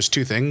 there's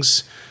two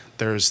things.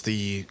 There's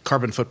the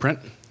carbon footprint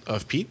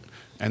of peat,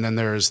 and then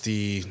there's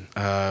the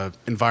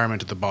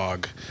environment of the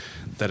bog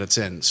that it's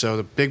in. So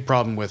the big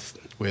problem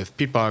with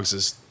peat bogs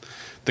is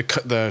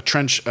the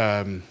trench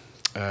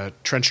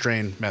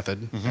drain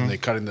method, and they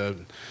cut in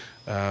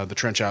the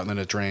trench out and then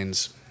it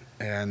drains.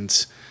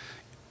 And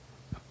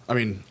I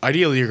mean,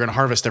 ideally, you're going to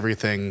harvest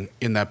everything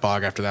in that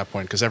bog after that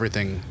point, because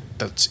everything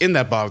that's in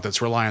that bog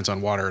that's reliant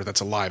on water that's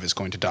alive is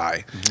going to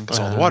die, because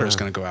all the water is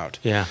going to go out.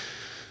 Yeah.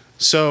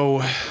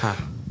 So,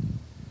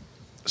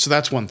 so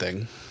that's one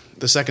thing.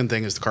 The second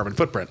thing is the carbon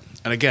footprint.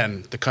 And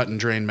again, the cut and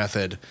drain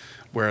method,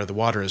 where the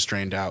water is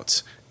drained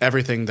out,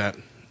 everything that,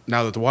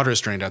 now that the water is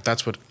drained out,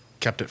 that's what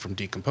kept it from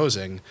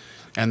decomposing.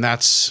 And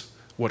that's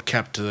what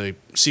kept the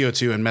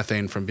CO2 and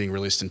methane from being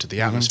released into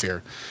the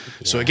atmosphere.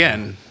 Yeah. So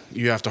again,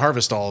 you have to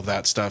harvest all of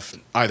that stuff.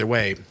 Either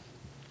way,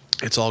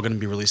 it's all going to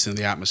be released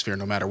into the atmosphere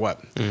no matter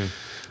what.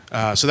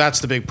 So that's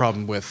the big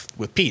problem with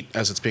peat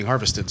as it's being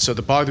harvested. So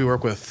the bog we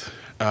work with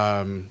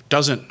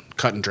doesn't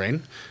cut and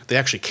drain. They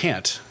actually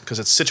can't, because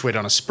it's situated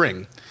on a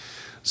spring.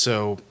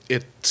 So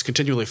it's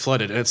continually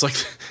flooded, and it's like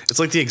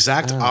the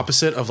exact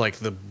opposite of like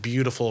the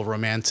beautiful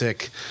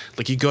romantic.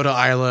 Like you go to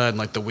Isla and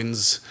like the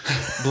wind's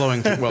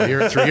blowing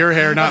through your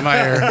hair, not my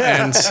hair,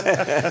 and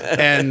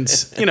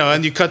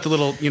and you cut the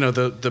little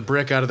the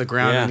brick out of the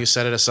ground and you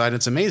set it aside.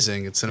 It's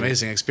amazing. It's an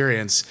amazing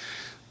experience.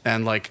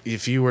 And like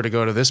if you were to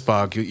go to this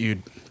bog,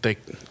 they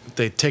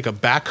take a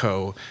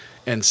backhoe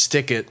and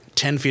stick it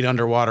 10 feet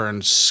underwater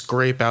and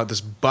scrape out this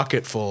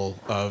bucket full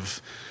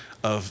of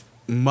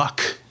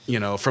muck.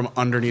 From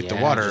underneath the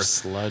water.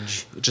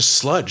 Just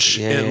sludge.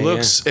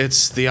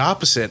 It's the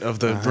opposite of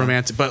the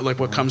romantic. But like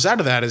what comes out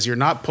of that is you're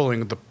not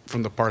pulling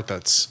from the part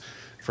that's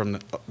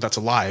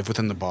alive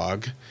within the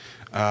bog.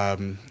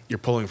 You're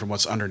pulling from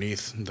what's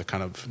underneath the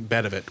kind of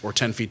bed of it, or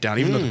 10 feet down,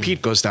 even though the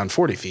peat goes down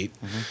 40 feet.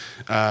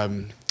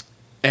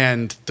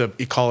 And the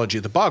ecology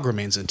of the bog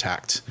remains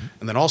intact.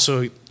 And then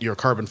also your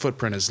carbon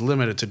footprint is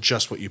limited to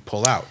just what you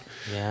pull out.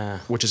 Yeah.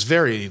 Which is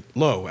very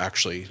low,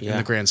 actually, in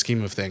the grand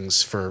scheme of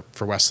things for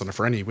Westland or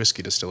for any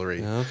whiskey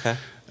distillery. Okay.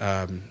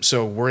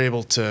 So we're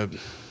able to,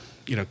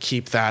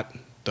 keep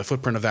the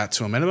footprint of that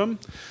to a minimum.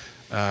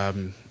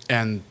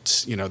 And,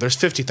 there's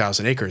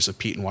 50,000 acres of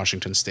peat in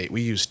Washington State.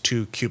 We use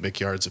 2 cubic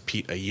yards of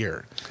peat a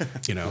year.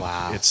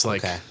 Wow. It's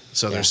like,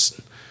 so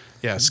there's,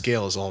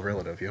 scale is all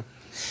relative. Yeah.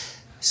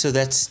 So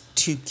that's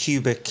 2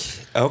 cubic.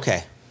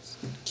 Okay.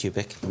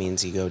 Cubic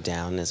means you go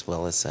down as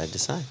well as side to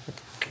side.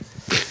 Okay.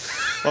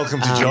 Welcome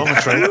to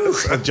geometry.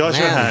 Josh,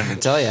 your hand. I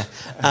tell you.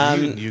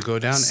 You go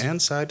down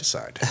and side to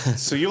side.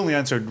 So you only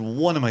answered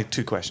one of my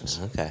 2 questions.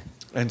 Okay.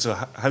 And so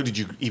how did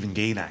you even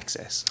gain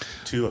access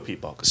to a peat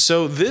bog?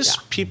 So this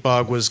peat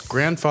bog was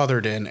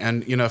grandfathered in,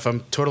 and if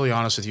I'm totally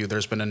honest with you,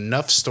 there's been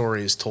enough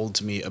stories told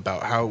to me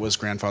about how it was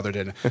grandfathered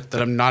in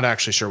that I'm not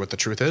actually sure what the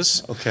truth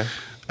is. Okay.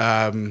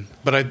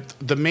 But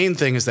the main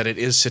thing is that it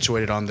is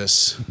situated on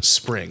this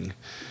spring,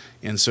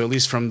 and so at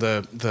least from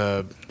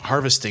the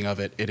harvesting of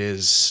it, it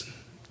is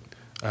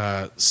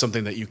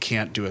something that you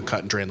can't do a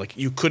cut and drain. Like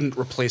you couldn't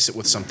replace it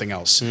with something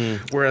else.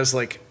 Whereas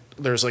like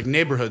there's like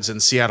neighborhoods in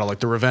Seattle, like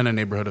the Ravenna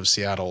neighborhood of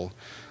Seattle,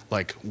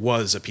 like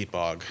was a peat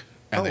bog,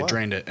 and they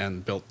drained it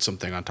and built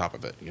something on top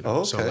of it.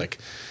 So like,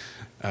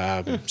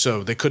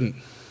 so they couldn't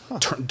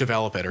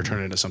develop it or turn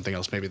it into something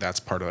else. Maybe that's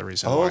part of the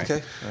reason why.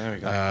 Okay. There we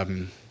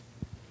go.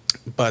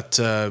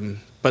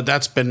 But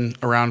that's been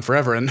around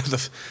forever. And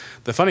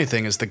the funny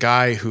thing is the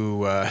guy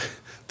who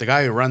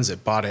runs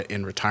it bought it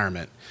in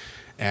retirement,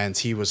 and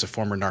he was a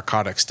former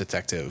narcotics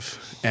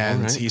detective.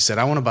 And he said,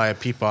 "I want to buy a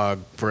peat bog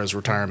for his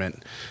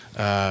retirement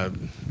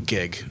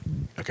gig."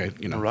 Okay,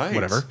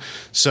 whatever.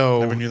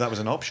 So never knew that was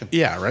an option.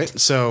 Yeah, right.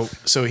 So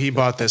he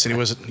bought this, and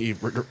he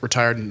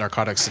retired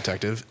narcotics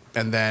detective,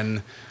 and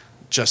then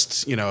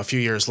just a few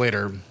years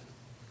later,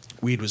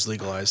 weed was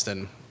legalized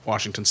in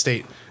Washington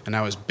State, and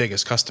now his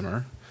biggest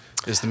customer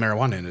is the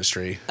marijuana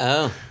industry.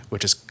 Oh.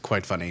 Which is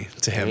quite funny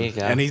to him. There you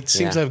go. And he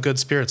seems to have good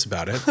spirits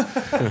about it.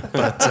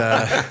 But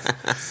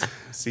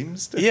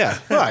seems to. Yeah.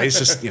 Well, he's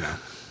just,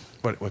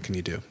 what can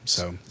you do?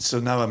 So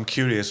now I'm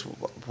curious,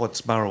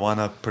 what's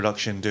marijuana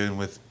production doing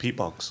with peat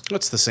bogs?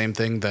 It's the same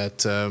thing that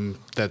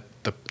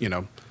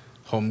the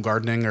home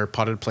gardening or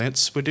potted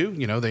plants would do.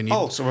 They need.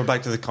 Oh, so we're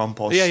back to the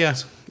compost. Yeah.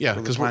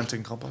 Because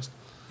planting compost.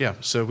 Yeah.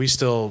 So we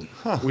still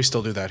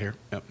do that here.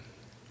 Yep.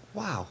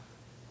 Wow.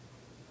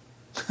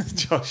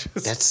 Josh.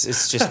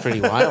 It's just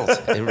pretty wild.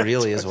 It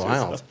really is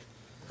wild.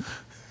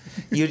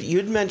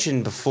 You'd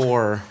mentioned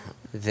before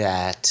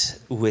that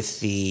with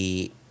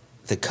the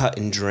cut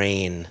and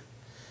drain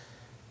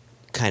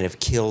kind of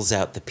kills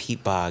out the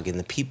peat bog, and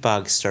the peat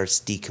bog starts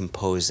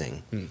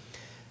decomposing.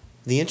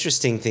 The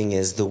interesting thing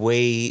is the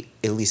way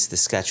at least the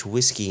Scotch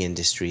whiskey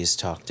industry has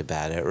talked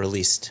about it, or at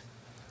least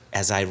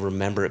as I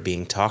remember it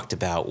being talked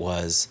about,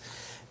 was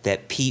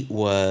that peat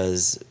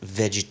was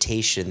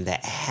vegetation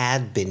that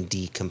had been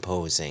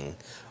decomposing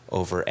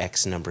over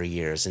X number of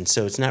years. And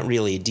so it's not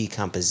really a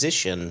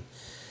decomposition.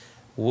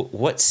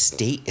 What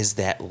state is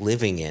that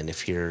living in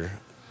if you're...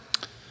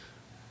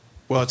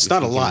 Well, it's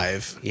not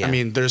alive. Yeah. I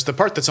mean, there's the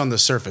part that's on the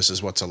surface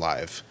is what's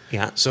alive.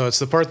 Yeah. So it's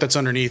the part that's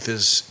underneath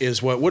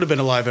is what would have been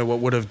alive and what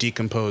would have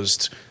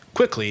decomposed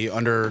quickly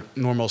under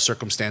normal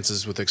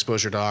circumstances with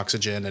exposure to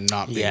oxygen and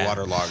not being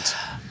waterlogged.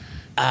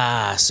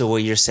 So what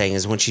you're saying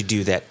is once you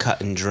do that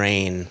cut and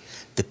drain,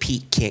 the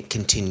peat can't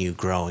continue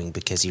growing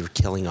because you're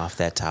killing off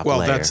that top layer.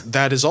 Well,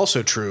 that is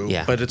also true.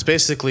 Yeah. But it's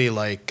basically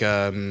like,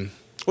 you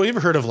ever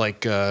heard of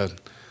like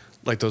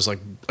those like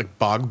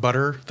bog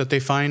butter that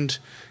they find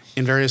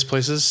in various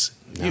places?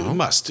 No. You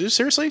must.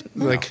 Seriously?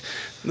 No.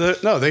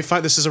 They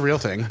find this is a real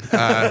thing.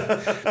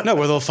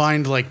 Where they'll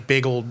find like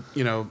big old,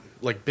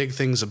 like big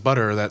things of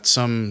butter that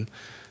some,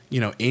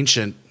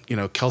 ancient,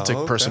 Celtic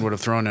person would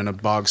have thrown in a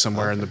bog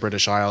somewhere in the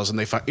British Isles, and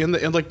they find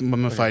and like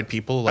mummified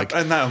people. Like,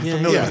 and now I'm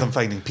familiar with them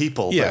finding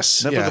people.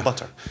 Yes, but never the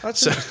butter. But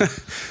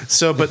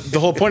the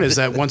whole point is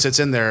that once it's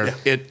in there,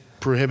 it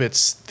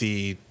prohibits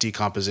the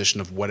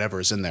decomposition of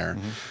whatever's in there.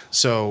 Mm-hmm.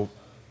 So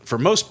for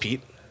most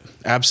peat,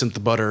 absent the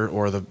butter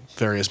or the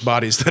various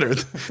bodies that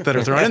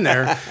are thrown in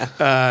there,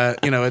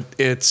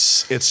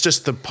 it's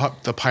just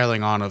the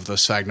piling on of the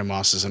sphagnum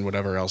mosses and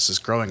whatever else is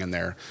growing in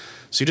there.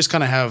 So you just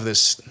kind of have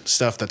this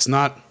stuff that's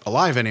not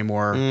alive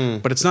anymore,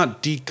 but it's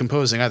not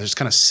decomposing either. It's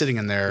kind of sitting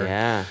in there.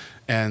 Yeah.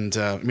 And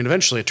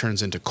eventually it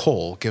turns into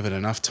coal, given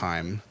enough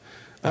time.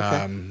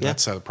 Okay.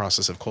 That's how the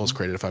process of coal is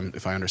created,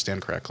 if I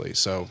understand correctly.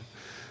 So,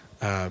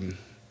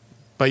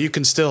 but you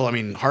can still,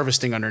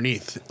 harvesting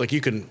underneath, like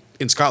you can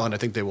in Scotland. I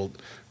think they'll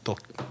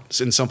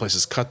in some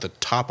places cut the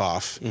top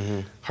off,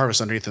 harvest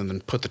underneath, and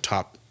then put the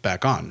top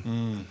back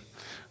on.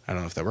 I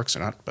don't know if that works or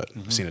not, but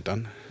I've seen it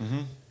done.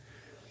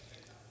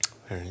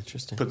 Very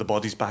interesting. Put the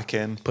bodies back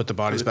in. Put the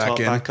bodies top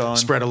back in. on.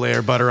 Spread a layer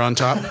of butter on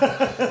top.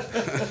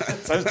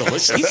 Sounds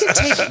delicious. You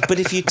could but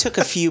if you took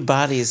a few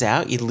bodies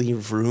out, you'd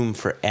leave room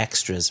for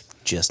extras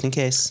just in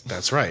case.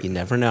 That's right. You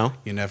never know.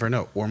 You never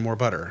know. Or more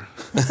butter.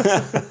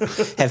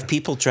 Have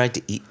people tried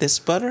to eat this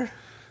butter?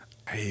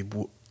 I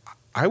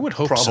would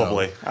hope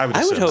Probably. so. I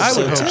would hope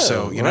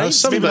so. Right?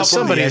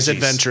 Somebody is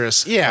edges.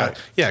 adventurous. Yeah. Right.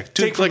 Yeah.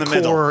 Take from the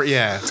middle.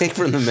 Yeah. Take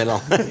from the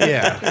middle.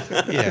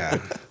 Yeah.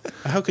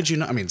 How could you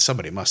not?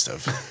 Somebody must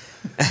have.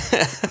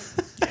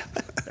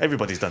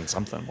 Everybody's done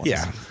something once.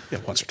 Yeah,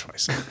 once or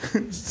twice.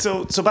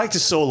 So back to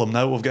Solum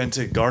now. We've got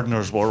into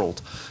Gardener's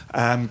World.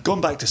 Going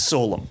back to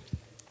Solum.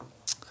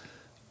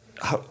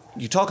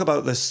 You talk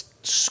about this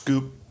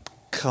scoop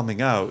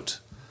coming out.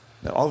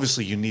 Now,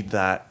 obviously, you need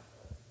that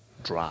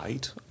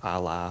dried, a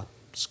la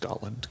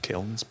Scotland,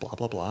 kilns, blah,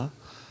 blah, blah.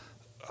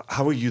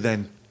 How are you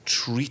then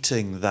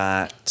treating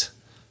that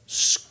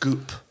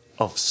scoop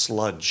of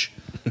sludge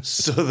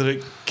so that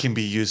it can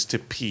be used to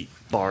peat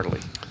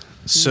barley?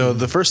 So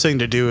the first thing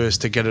to do is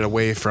to get it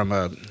away from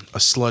a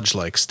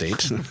sludge-like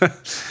state,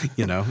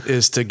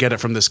 is to get it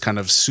from this kind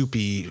of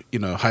soupy,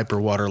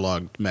 hyper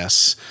waterlogged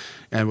mess.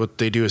 And what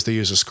they do is they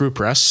use a screw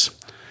press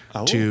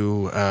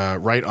to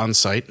right on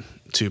site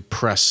to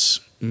press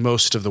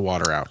most of the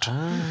water out.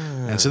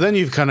 And so then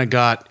you've kind of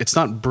got, it's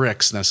not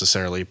bricks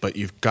necessarily, but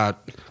you've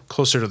got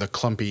closer to the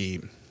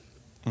clumpy,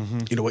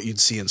 what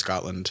you'd see in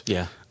Scotland.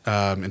 Yeah.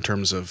 In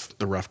terms of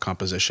the rough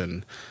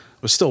composition.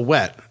 It was still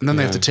wet. And then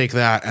they have to take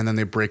that and then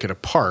they break it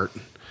apart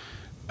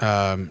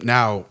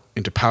now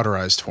into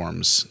powderized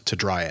forms to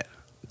dry it,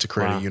 to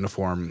create a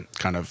uniform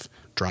kind of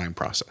drying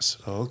process.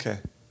 Oh, okay.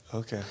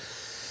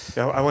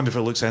 Yeah, I wonder if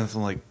it looks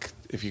anything like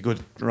if you go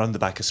around the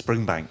back of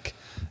Springbank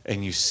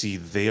and you see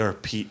their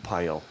peat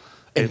pile.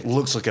 It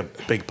looks like a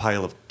big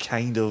pile of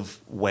kind of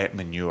wet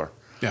manure.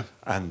 Yeah.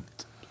 And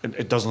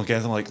it doesn't look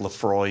anything like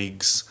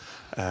Lefroy's,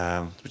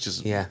 which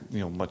is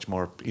much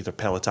more either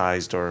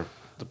pelletized or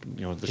the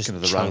Just kind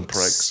of the chunks, round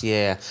bricks.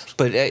 Yeah,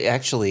 but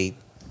actually,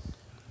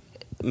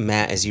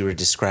 Matt, as you were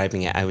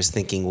describing it, I was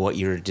thinking what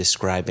you're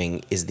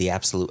describing is the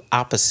absolute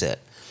opposite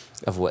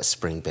of what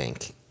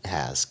Springbank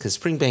has, because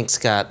Springbank's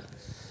got.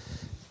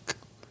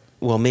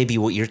 Well, maybe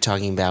what you're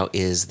talking about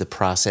is the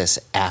process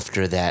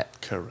after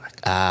that.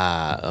 Correct.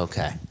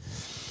 Okay.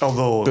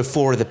 Although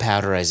before the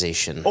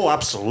powderization. Oh,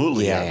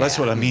 absolutely. Yeah. That's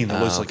what I mean. It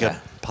looks like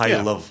a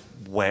pile of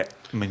wet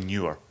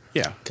manure.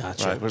 Yeah.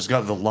 Gotcha. Right, where it's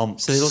got the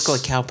lumps. So they look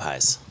like cow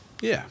pies.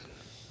 Yeah.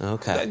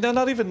 Okay. No,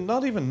 not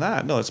even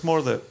that. No, it's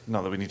more that.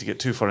 Not that we need to get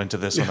too far into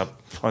this on a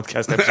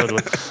podcast episode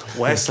with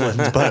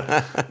Westland,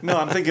 but no,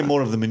 I'm thinking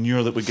more of the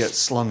manure that would get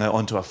slung out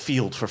onto a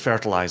field for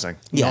fertilizing.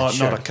 Yeah,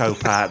 not a cow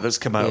pat that's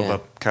come out of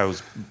a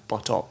cow's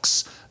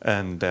buttocks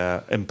and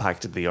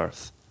impacted the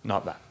earth.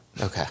 Not that.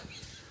 Okay.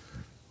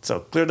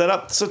 So clear that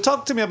up. So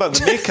talk to me about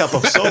the makeup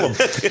of Solum.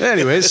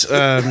 Anyways,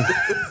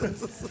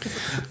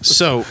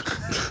 so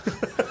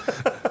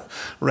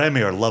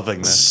Remy are loving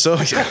this. So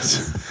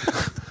yes.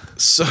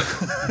 So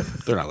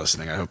they're not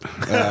listening, I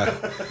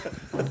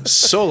hope.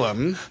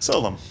 Solum.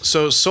 Solum.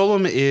 So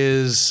Solum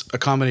is a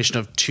combination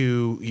of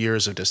 2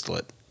 years of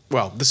distillate.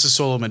 this is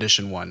Solum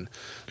Edition 1.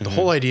 The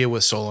whole idea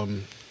with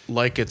Solum,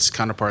 like its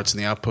counterparts in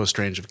the Outpost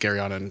range of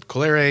Gariana and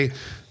Colere,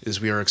 is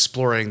we are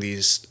exploring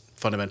these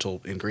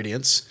fundamental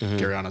ingredients.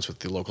 Gariana's with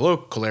the local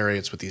oak, Colere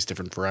it's with these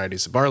different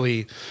varieties of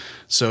barley.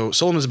 So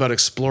Solum is about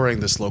exploring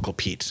this local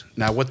peat.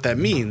 Now what that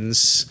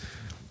means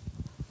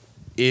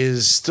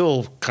is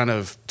still kind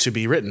of to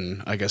be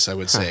written, I guess I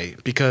would say,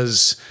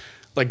 because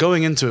like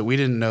going into it, we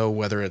didn't know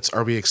whether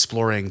are we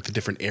exploring the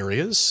different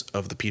areas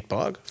of the peat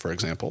bog, for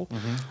example,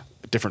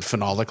 different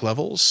phenolic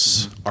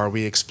levels? Are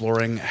we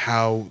exploring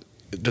how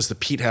does the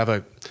peat have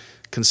a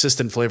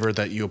consistent flavor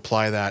that you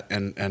apply that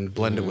and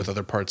blend it with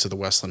other parts of the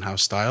Westland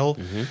house style?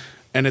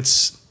 And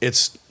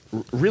it's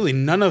really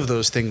none of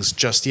those things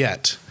just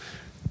yet.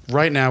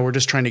 Right now, we're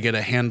just trying to get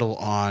a handle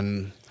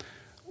on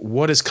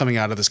what is coming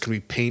out of this. Can we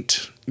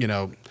paint,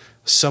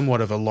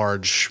 somewhat of a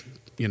large,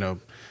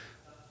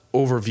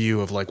 overview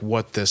of like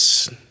what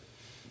this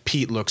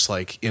peat looks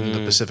like in the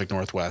Pacific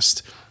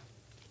Northwest?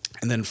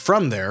 And then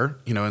from there,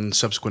 in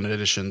subsequent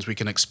editions, we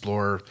can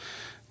explore,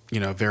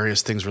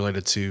 various things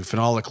related to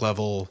phenolic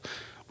level.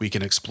 We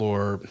can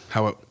explore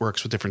how it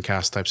works with different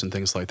cast types and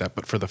things like that.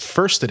 But for the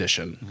first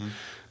edition,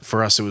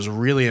 for us, it was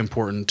really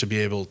important to be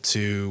able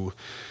to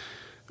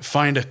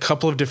find a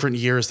couple of different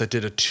years that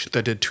did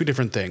two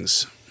different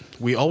things.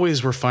 We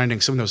always were finding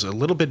something that was a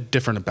little bit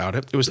different about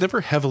it. It was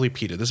never heavily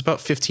peated. There's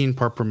about 15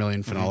 part per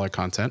million phenolic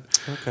content.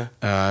 Okay.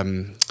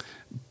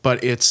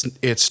 But it's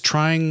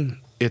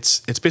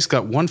basically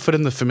got 1 foot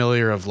in the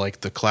familiar of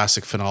like the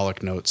classic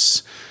phenolic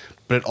notes,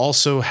 but it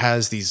also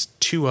has these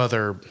 2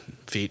 other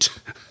feet.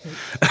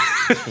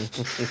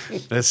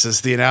 This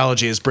is the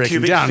analogy is breaking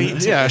Cubic down.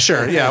 feet? Yeah,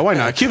 sure. Yeah, why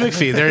not? Cubic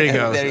feet. There you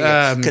go.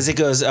 Because it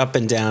goes up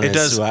and down. It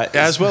does,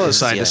 as well as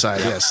side to side.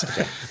 Yes.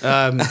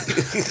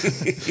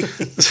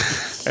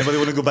 Anybody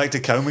want to go back to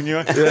cow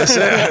manure?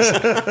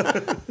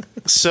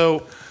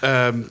 So,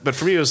 but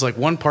for me, it was like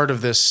one part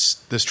of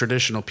this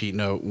traditional peat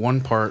note,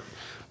 one part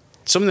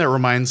something that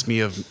reminds me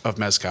of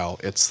mezcal.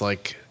 It's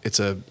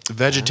a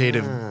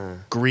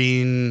vegetative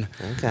green,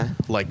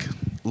 like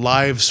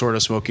live sort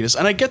of smokiness,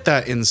 and I get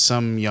that in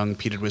some young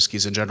peated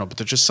whiskeys in general. But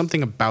there's just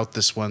something about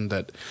this one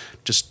that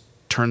just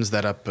turns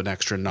that up an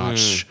extra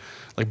notch,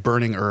 like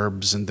burning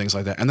herbs and things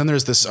like that. And then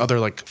there's this other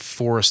like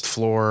forest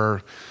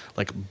floor,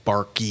 like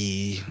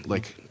barky,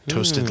 like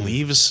toasted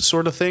leaves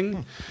sort of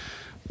thing,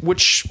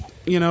 which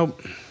we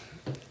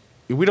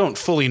don't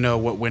fully know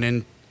what went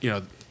in,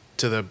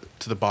 to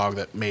the bog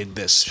that made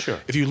this. Sure.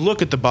 If you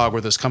look at the bog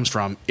where this comes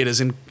from, it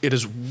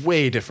is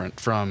way different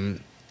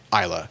from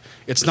Isla.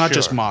 It's not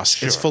just moss.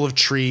 Sure. It's full of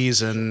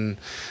trees and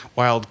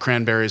wild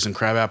cranberries and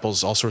crab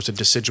apples, all sorts of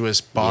deciduous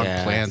bog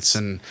plants,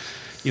 and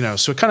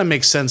so it kind of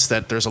makes sense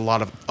that there's a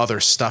lot of other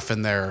stuff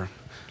in there,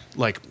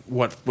 like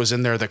what was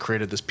in there that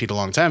created this peat a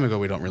long time ago.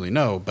 We don't really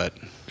know, but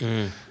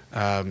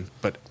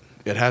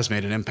it has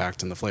made an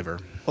impact in the flavor.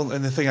 Well,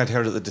 and the thing I'd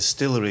heard at the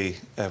distillery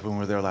when we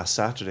were there last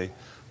Saturday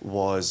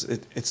was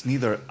it's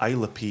neither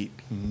Isla peat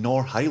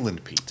nor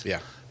Highland peat. Yeah.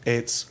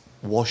 It's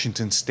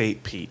Washington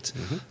State peat.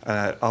 And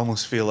I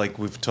almost feel like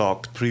we've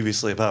talked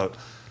previously about,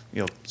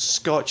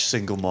 Scotch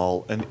single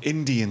malt and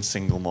Indian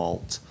single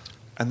malt.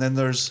 And then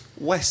there's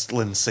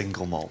Westland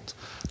single malt,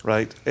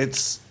 right?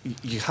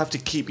 You have to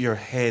keep your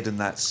head in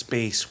that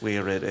space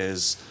where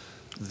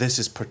this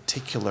is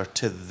particular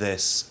to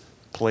this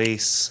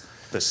place,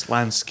 this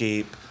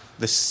landscape,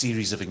 this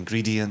series of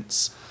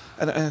ingredients.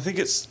 And I think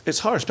it's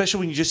hard, especially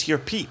when you just hear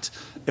peat,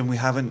 and we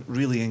haven't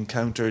really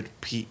encountered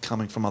peat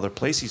coming from other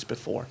places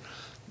before.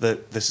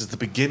 That this is the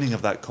beginning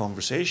of that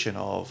conversation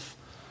of,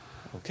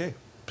 okay,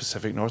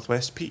 Pacific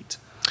Northwest peat.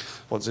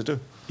 What does it do?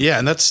 Yeah,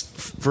 and that's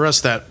for us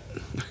that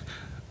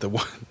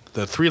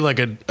the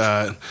three-legged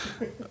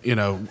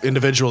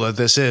individual that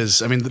this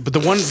is. I mean, but the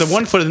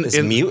one foot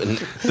in mutant,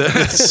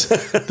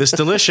 this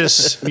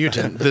delicious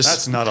mutant.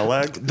 That's not a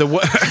leg. It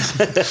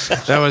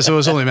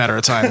was only a matter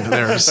of time.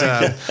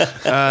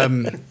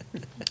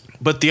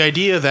 But the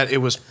idea that it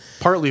was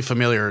partly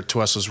familiar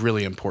to us was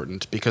really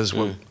important because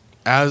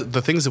as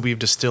the things that we've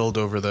distilled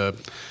over the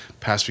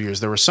past few years,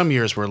 there were some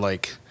years where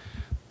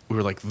we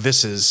were like,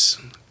 this is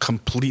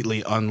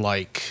completely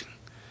unlike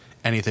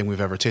anything we've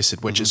ever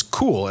tasted, which is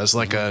cool as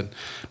like a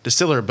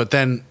distiller. But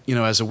then,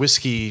 as a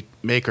whiskey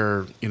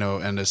maker,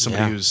 and as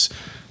somebody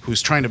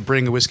who's trying to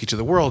bring a whiskey to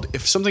the world,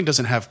 if something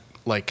doesn't have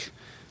like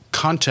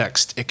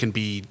context, it can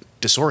be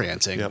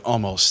disorienting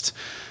almost.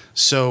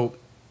 So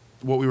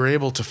what we were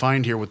able to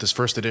find here with this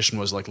first edition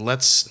was like,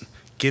 let's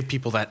give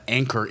people that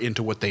anchor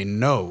into what they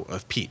know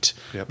of peat.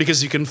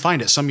 Because you can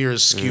find it. Some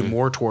years skew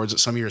more towards it,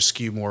 some years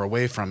skew more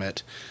away from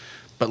it.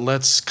 But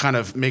let's kind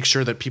of make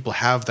sure that people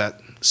have that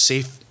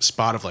safe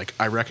spot of like,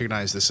 I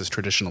recognize this as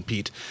traditional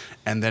peat,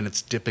 and then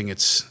it's dipping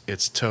its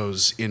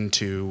toes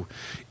into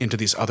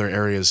these other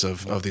areas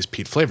of these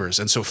peat flavors.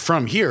 And so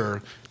from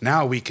here,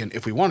 now we can,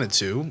 if we wanted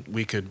to,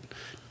 we could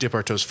dip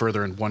our toes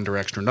further in one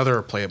direction or another,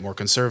 or play it more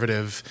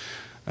conservative,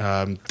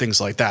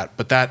 things like that.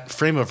 But that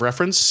frame of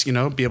reference,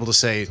 be able to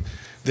say,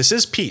 this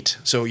is peat.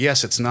 So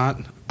yes, it's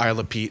not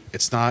Isla peat,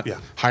 it's not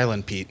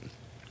Highland peat,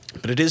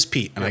 but it is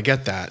peat, and I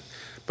get that.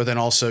 but then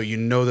also you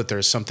know that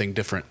there's something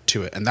different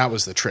to it, and that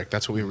was the trick.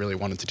 That's what we really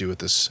wanted to do with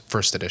this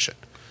first edition.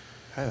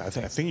 I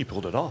think you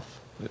pulled it off.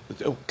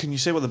 Can you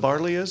say what the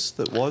barley is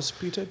that was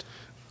peated?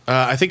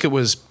 I think it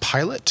was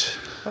Pilot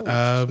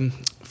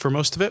for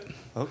most of it.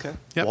 Okay.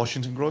 Yep.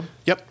 Washington grown?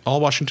 Yep,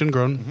 all Washington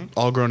grown,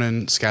 all grown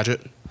in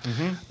Skagit.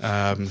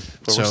 Where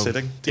we're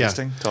sitting,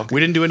 tasting, talking.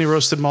 We didn't do any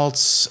roasted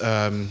malts.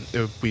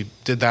 We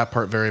did that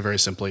part very, very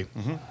simply.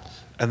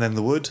 And then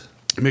the wood?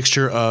 A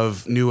mixture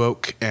of new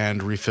oak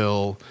and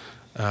refill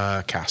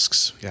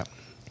casks. Yeah.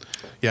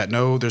 Yeah,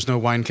 no, there's no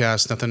wine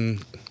cask,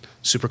 nothing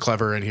super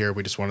clever in here.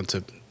 We just wanted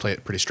to play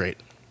it pretty straight.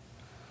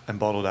 And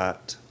bottled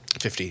at?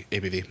 50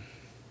 ABV.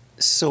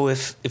 So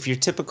if you're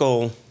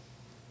typical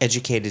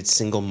educated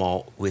single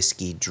malt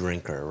whiskey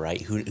drinker,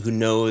 right, who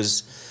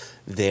knows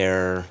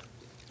their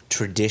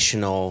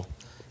traditional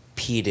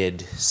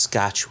peated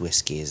Scotch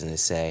whiskeys, and they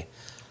say,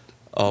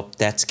 oh,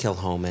 that's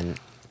Kilchoman,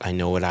 I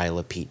know what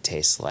Isla peat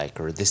tastes like,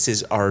 or this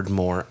is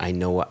Ardmore, I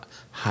know what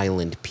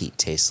Highland peat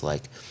tastes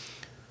like.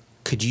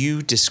 Could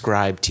you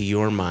describe to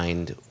your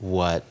mind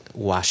what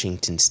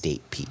Washington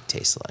State peat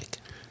tastes like?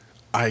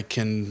 I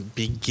can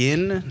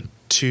begin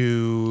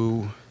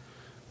to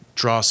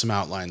draw some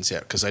outlines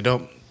yet, because I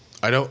don't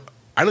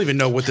even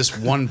know what this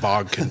one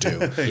bog can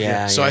do.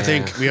 So I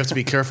think we have to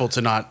be careful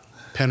to not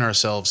pin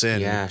ourselves in.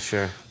 Yeah,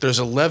 sure. There's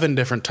 11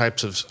 different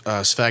types of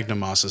sphagnum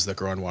mosses that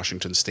grow in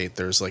Washington State.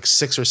 There's like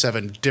 6 or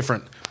 7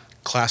 different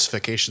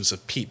classifications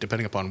of peat,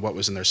 depending upon what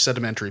was in their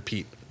sedimentary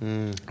peat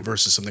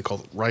versus something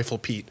called rifle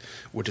peat,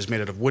 which is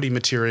made out of woody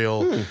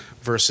material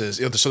versus,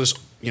 so there's,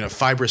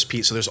 fibrous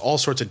peat. So there's all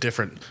sorts of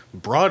different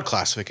broad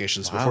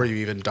classifications before you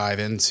even dive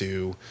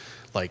into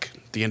like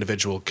the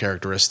individual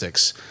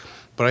characteristics.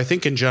 But I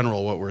think in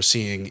general, what we're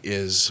seeing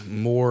is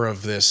more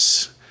of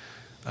this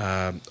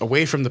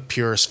away from the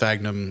pure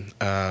sphagnum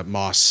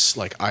moss,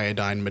 like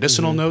iodine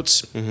medicinal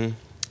notes,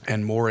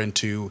 and more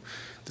into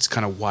this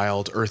kind of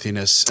wild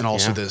earthiness, and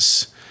also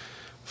this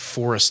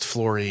forest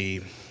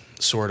flory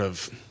sort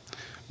of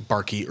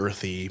barky,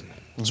 earthy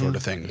sort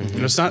of thing.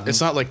 It's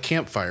not like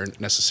campfire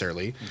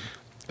necessarily.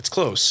 It's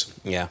close.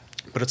 Yeah.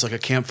 But it's like a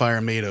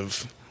campfire made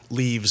of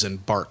leaves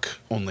and bark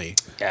only.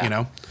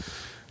 Yeah.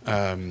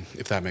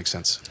 If that makes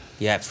sense.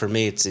 Yeah, for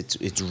me,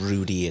 it's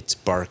rooty, it's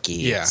barky.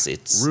 Yeah,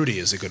 it's rooty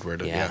is a good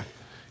word. Yeah.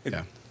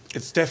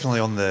 It's definitely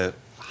on the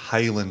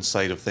Highland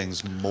side of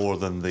things more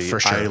than the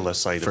Isla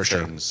side of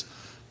things,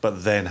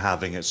 but then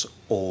having its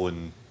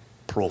own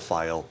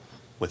profile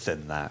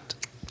within that.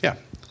 Yeah.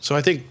 So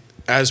I think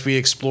as we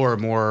explore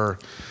more,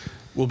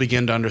 we'll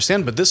begin to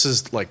understand. But this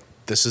is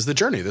the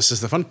journey. This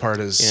is the fun part.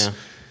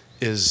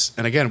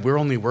 And again, we're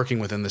only working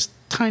within this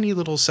tiny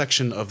little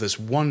section of this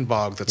one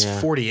bog that's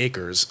 40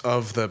 acres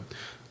of the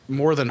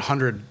more than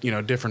 100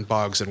 different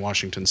bogs in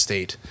Washington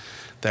State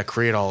that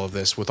create all of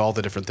this with all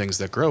the different things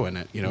that grow in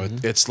it.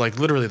 It's like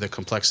literally the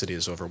complexity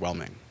is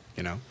overwhelming.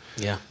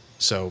 Yeah.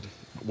 So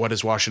what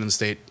does Washington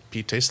State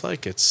peat taste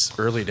like? It's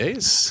early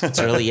days. It's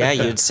early. Yeah,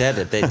 you had said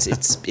it.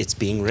 It's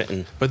being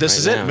written. But this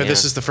is now, it. But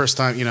this is the first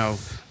time,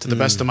 to the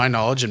best of my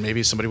knowledge, and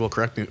maybe somebody will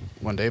correct me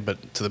one day,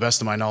 but to the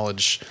best of my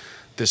knowledge,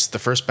 the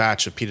first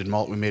batch of peated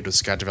malt we made with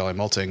Skagit Valley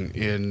Malting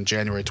in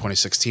January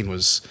 2016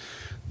 was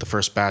the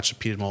first batch of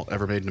peated malt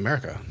ever made in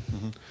America.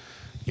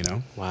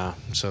 Wow.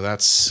 So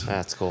that's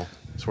cool.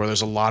 It's where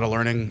there's a lot of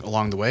learning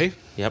along the way.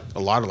 Yep. A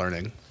lot of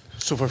learning.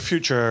 So for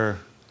future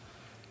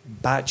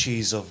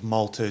batches of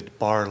malted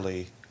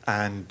barley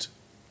and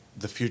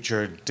the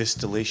future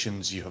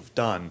distillations you have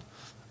done,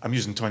 I'm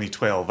using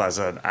 2012 as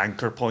an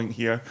anchor point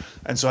here.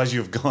 And so as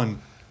you've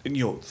gone,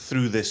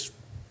 through this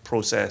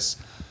process,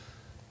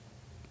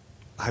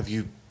 have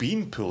you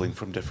been pulling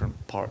from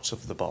different parts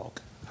of the bog?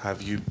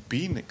 Have you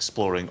been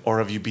exploring, or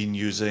have you been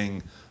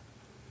using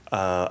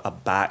a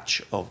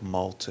batch of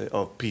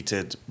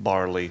peated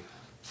barley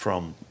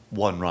from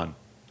one run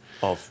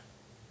of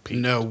peat?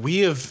 No, we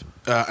have.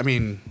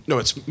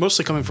 It's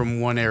mostly coming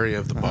from one area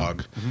of the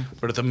bog,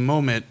 but at the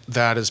moment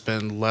that has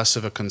been less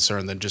of a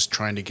concern than just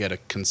trying to get a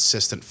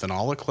consistent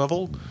phenolic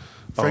level.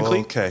 Frankly,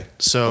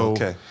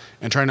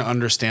 and trying to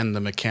understand the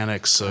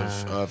mechanics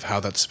of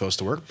how that's supposed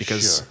to work,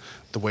 because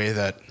the way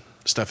that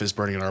stuff is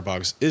burning in our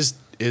bogs is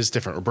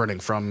different, or burning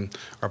from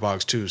our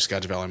bogs to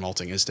Skagit Valley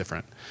Malting is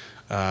different.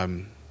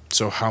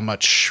 So how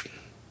much,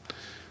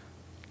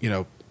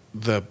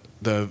 the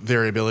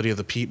variability of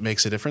the peat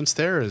makes a difference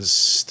there is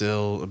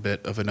still a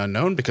bit of an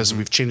unknown, because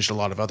we've changed a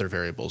lot of other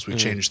variables. We've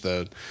changed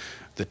the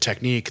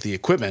technique, the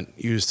equipment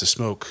used to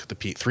smoke the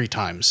peat 3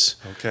 times.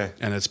 Okay.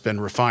 And it's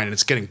been refined, and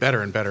it's getting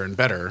better and better and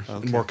better,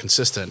 and more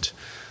consistent.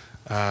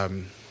 But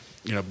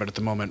at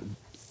the moment,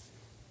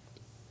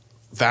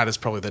 that is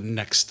probably the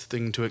next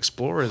thing to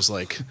explore, is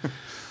like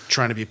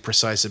trying to be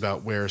precise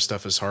about where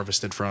stuff is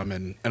harvested from,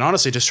 and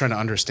honestly just trying to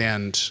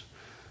understand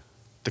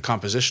the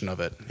composition of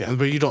it. Yeah.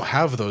 But you don't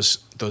have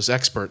those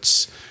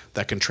experts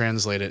that can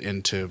translate it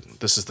into,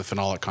 this is the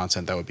phenolic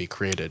content that would be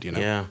created,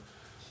 Yeah.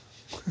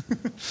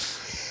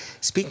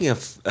 Speaking of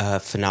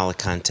phenolic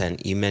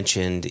content, you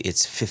mentioned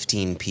it's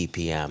 15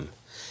 ppm.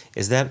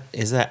 Is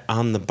that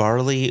on the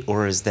barley,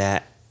 or is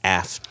that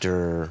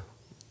after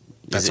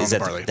That's on the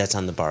barley. That's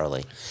on the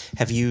barley.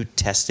 Have you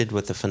tested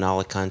what the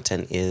phenolic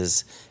content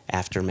is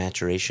after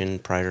maturation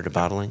prior to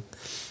bottling?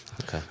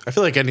 Okay. I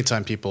feel like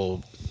anytime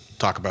people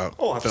talk about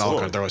Oh, absolutely.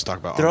 phenolic, they're always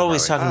talking about. They're on the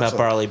always barley. talking about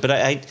barley, but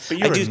But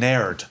you're I do a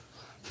nerd,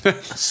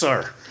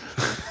 sir.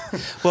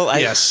 well.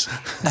 Yes.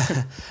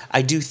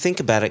 I do think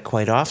about it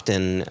quite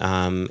often,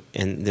 and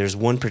there's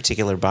one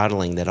particular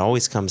bottling that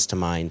always comes to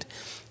mind,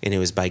 and it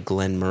was by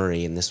Glenn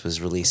Murray, and this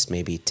was released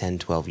maybe 10,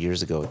 12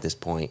 years ago at this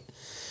point.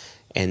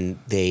 And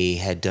they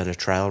had done a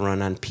trial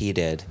run on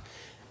peated,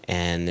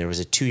 and there was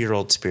a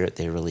 2-year-old spirit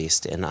they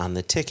released, and on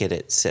the ticket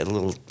it said, a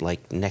little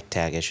like neck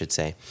tag I should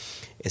say,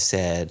 it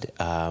said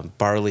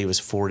barley was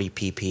 40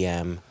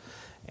 ppm,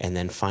 and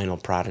then final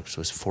product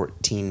was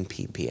 14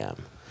 ppm.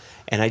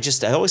 And I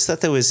always thought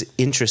that was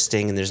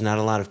interesting, and there's not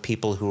a lot of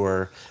people who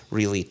are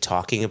really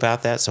talking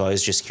about that, so I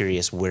was just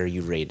curious where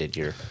you rated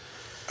your...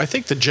 I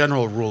think the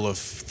general rule of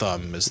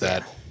thumb is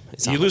that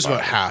it's on you the lose about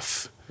barley.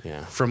 half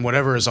Yeah. from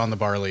whatever is on the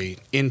barley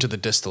into the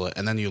distillate,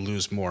 and then you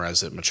lose more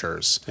as it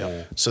matures.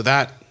 Yeah. So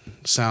that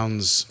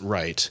sounds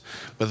right.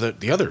 But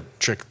the other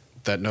trick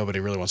that nobody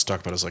really wants to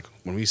talk about is like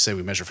when we say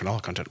we measure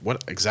phenolic content,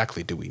 what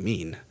exactly do we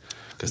mean?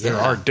 Because there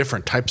are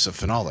different types of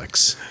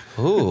phenolics.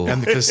 Ooh.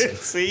 And because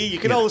See, you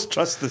can always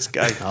trust this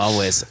guy.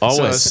 Always.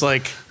 so it's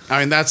like, I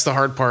mean, that's the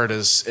hard part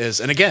is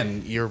and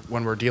again,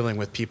 when we're dealing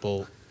with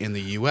people in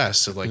the U.S.,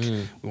 so like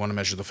we want to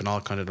measure the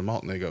phenolic content of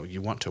malt, and they go,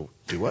 "You want to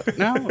do what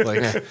now?"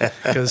 Like,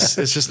 because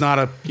it's just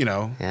not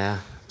Yeah.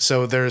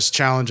 So there's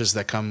challenges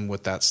that come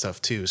with that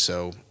stuff too.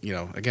 So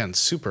again,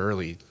 super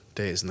early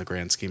days in the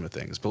grand scheme of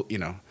things, but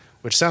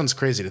which sounds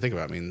crazy to think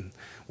about. I mean,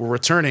 we're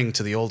returning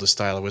to the oldest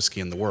style of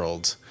whiskey in the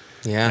world,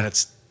 Yeah. and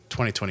it's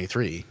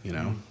 2023.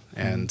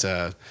 And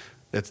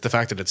it's the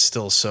fact that it's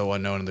still so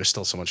unknown and there's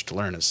still so much to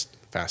learn is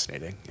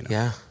fascinating.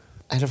 Yeah.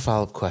 I had a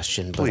follow-up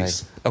question.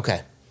 Please.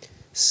 Okay.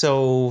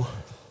 So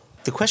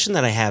the question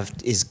that I have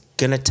is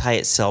going to tie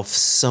itself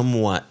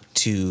somewhat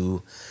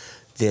to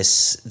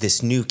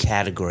this new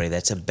category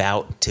that's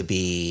about to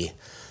be,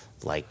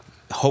 like,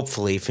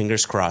 hopefully,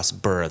 fingers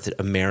crossed, birthed,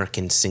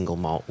 American single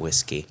malt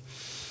whiskey.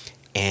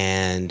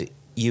 And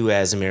you,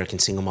 as American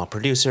single malt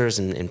producers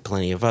and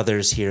plenty of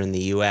others here in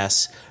the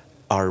U.S.,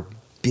 are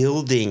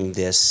building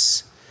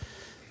this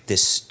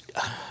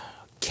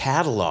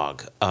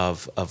catalog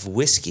of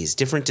whiskeys,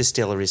 different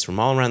distilleries from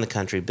all around the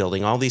country,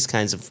 building all these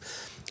kinds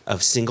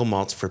of single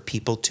malts for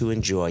people to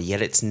enjoy,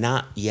 yet it's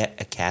not yet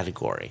a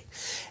category.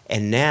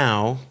 And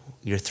now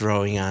you're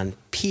throwing on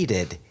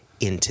peated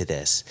into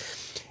this.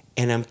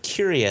 And I'm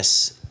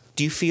curious,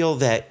 do you feel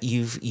that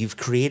you've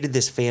created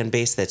this fan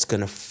base that's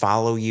going to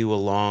follow you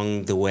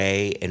along the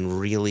way and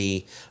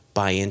really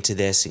buy into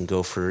this and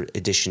go for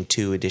edition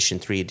 2, edition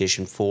 3,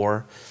 edition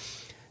 4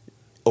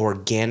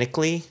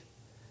 organically?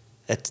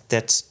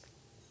 That's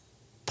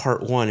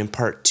part one. And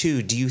part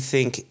two, do you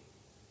think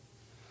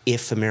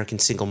if American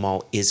single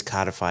malt is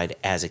codified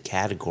as a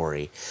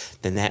category,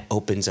 then that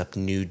opens up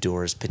new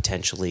doors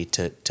potentially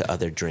to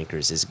other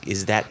drinkers?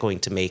 Is that going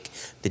to make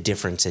the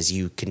difference as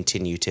you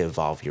continue to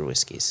evolve your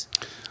whiskeys?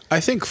 I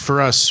think for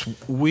us,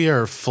 we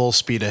are full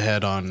speed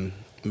ahead on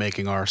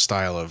making our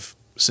style of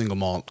single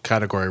malt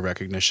category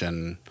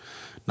recognition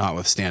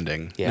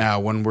notwithstanding. Yeah. Now,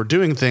 when we're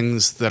doing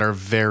things that are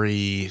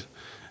very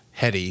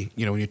heady,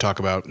 when you talk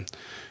about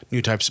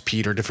new types of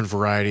peat or different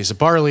varieties of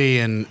barley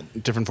and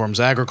different forms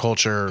of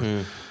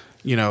agriculture,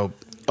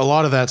 a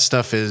lot of that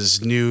stuff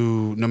is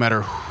new no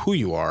matter who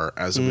you are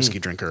as a whiskey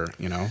drinker,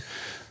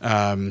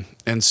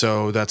 and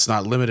so that's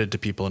not limited to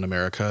people in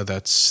America.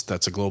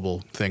 That's a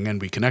global thing,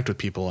 and we connect with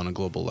people on a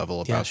global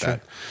level about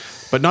that.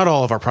 But not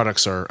all of our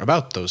products are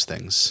about those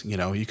things.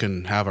 You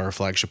can have our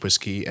flagship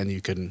whiskey and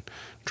you can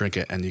drink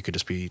it and you could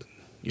just be,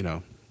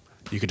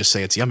 you could just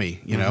say it's yummy,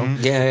 Yeah.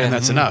 and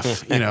that's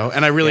enough, and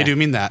I really Yeah. do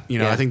mean that,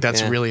 Yeah. I think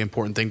that's Yeah. a really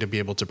important thing to be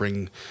able to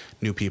bring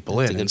new people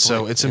That's a in. good And so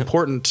point. it's Yep.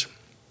 important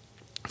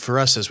for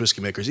us as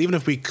whiskey makers, even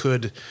if we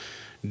could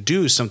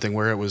do something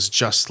where it was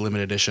just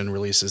limited edition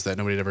releases that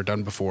nobody had ever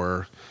done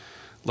before,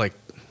 like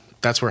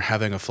that's where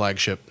having a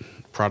flagship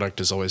product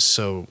is always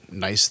so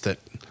nice that,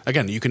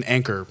 again, you can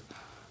anchor.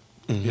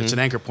 It's an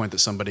anchor point that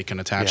somebody can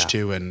attach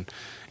to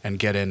and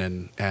get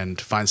in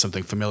and find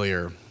something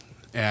familiar.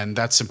 And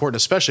that's important,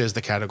 especially as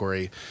the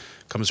category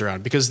comes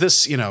around. Because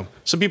this,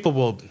 some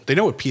people they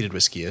know what peated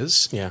whiskey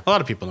is. Yeah. A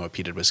lot of people know what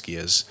peated whiskey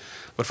is.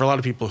 But for a lot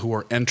of people who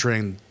are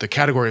entering the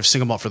category of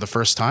single malt for the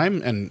first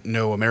time and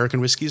no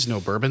American whiskeys, no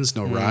bourbons,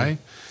 no rye,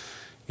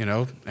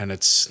 and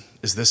is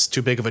this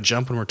too big of a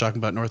jump when we're talking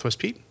about Northwest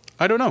Peat?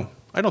 I don't know.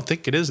 I don't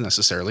think it is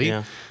necessarily.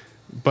 Yeah.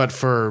 But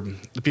for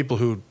the people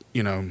who,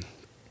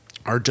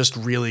 are just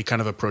really kind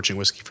of approaching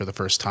whiskey for the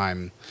first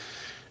time,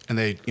 and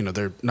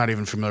they're not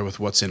even familiar with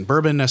what's in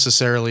bourbon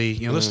necessarily.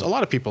 There's a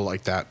lot of people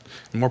like that.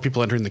 And more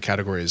people entering the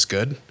category is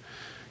good.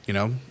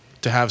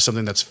 To have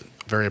something that's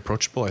very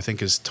approachable, I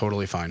think is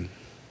totally fine.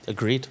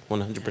 Agreed,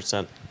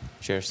 100%.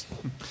 Cheers.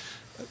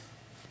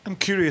 I'm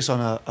curious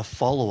on a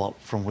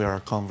follow-up from where our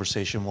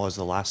conversation was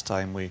the last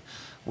time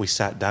we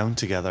sat down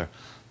together.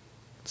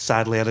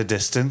 sadly at a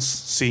distance.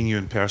 Seeing you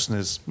in person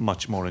is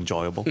much more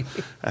enjoyable.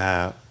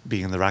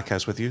 Being in the rack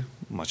house with you,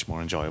 much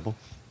more enjoyable.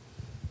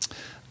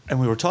 And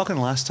we were talking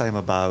last time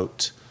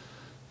about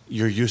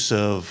your use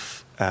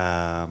of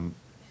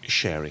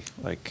sherry,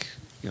 like,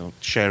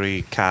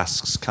 sherry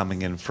casks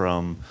coming in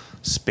from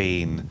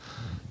Spain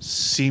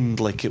seemed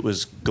like it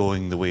was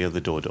going the way of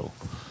the dodo.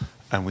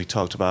 And we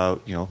talked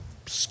about,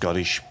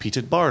 Scottish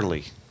peated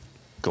barley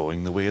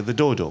going the way of the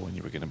dodo, and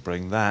you were going to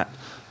bring that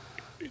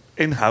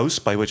in-house,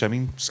 by which I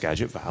mean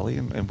Skagit Valley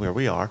and where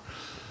we are.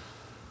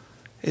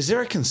 Is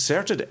there a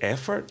concerted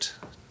effort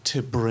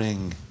to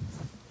bring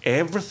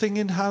everything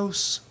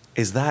in-house?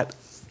 Is that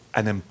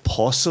an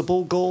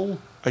impossible goal?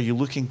 Are you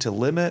looking to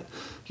limit?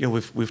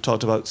 We've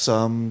talked about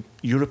some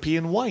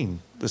European wine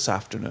this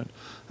afternoon,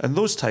 and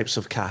those types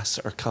of casks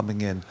are coming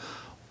in.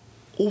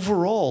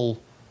 Overall,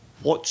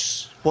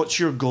 what's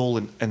your goal,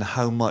 and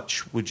how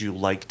much would you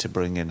like to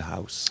bring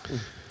in-house?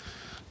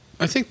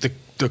 I think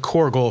the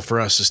core goal for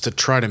us is to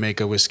try to make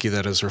a whiskey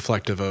that is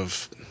reflective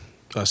of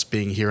us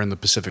being here in the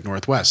Pacific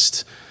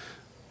Northwest,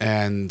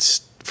 and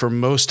for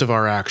most of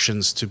our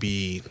actions to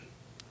be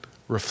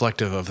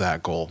reflective of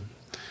that goal.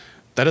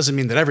 That doesn't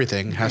mean that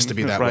everything has to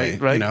be that way.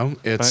 Right.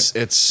 It's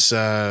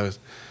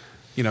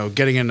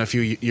getting in a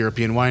few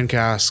European wine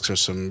casks or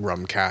some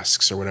rum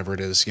casks or whatever it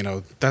is.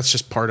 That's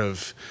just part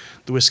of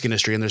the whiskey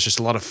industry, and there's just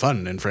a lot of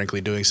fun in,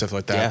 frankly, doing stuff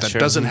like that. Yeah, that sure.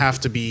 doesn't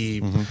have to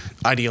be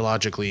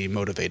ideologically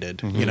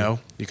motivated.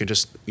 You could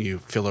just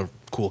fill a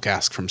cool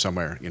cask from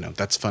somewhere.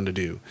 That's fun to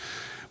do.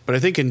 But I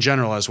think in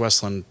general, as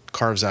Westland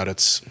carves out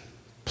its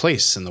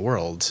place in the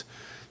world,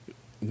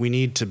 we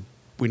need to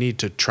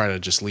try to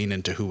just lean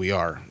into who we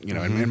are.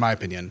 In my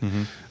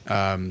opinion,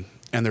 and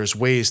there's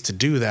ways to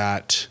do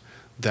that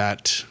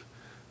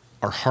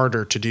are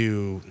harder to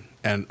do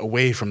and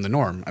away from the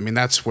norm. I mean,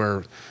 that's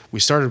where we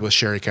started with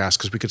sherry casks,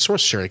 because we could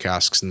source sherry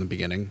casks in the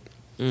beginning.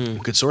 We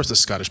could source the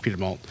Scottish peated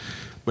malt.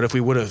 But if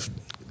we would have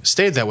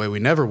stayed that way, we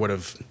never would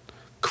have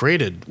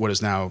created what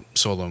is now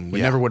Solum.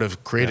 We never would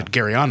have created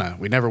Gariana.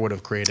 We never would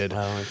have created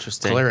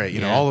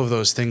Calere. All of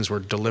those things were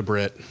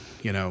deliberate,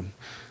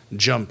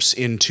 jumps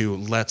into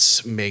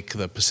let's make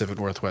the Pacific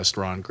Northwest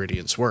raw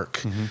ingredients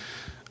work.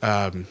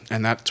 And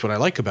that's what I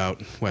like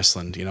about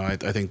Westland. I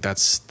think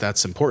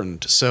that's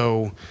important.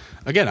 So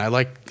again, I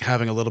like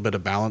having a little bit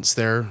of balance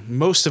there.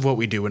 Most of what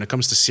we do when it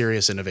comes to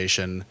serious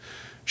innovation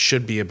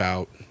should be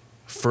about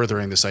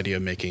furthering this idea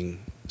of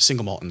making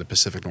single malt in the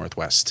Pacific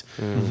Northwest.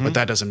 But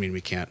that doesn't mean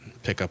we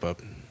can't pick up a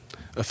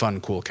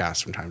fun, cool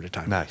cast from time to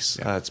time. Nice.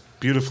 Yeah. That's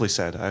beautifully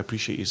said. I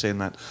appreciate you saying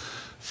that.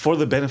 For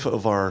the benefit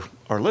of our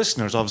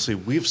listeners, obviously,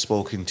 we've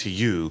spoken to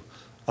you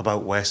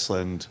about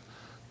Westland,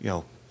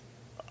 a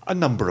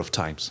number of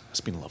times.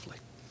 It's been lovely.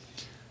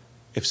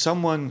 If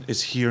someone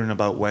is hearing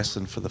about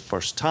Westland for the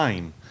first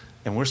time,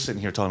 and we're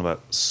sitting here talking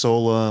about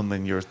Solum,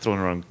 and you're throwing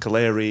around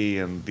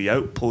Calere and the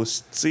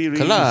Outpost series.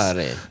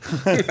 Calare.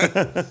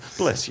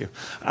 Bless you.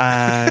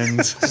 And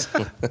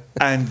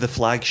the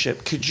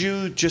flagship. Could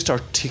you just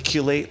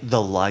articulate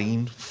the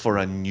line for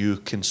a new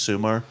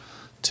consumer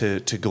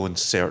to go in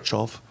search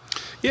of?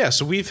 Yeah,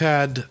 so we've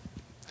had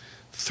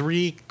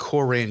 3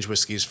 core range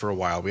whiskeys for a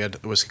while. We had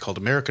a whiskey called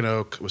American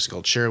Oak, a whiskey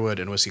called Sherrywood,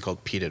 and a whiskey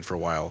called Peated for a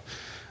while.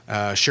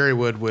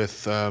 Sherrywood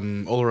with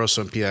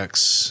Oloroso and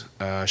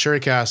PX sherry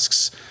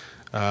casks,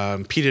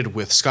 peated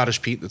with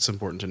Scottish peat, that's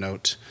important to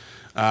note.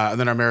 And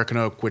then our American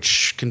Oak,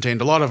 which contained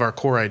a lot of our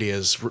core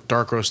ideas,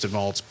 dark roasted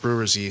malts,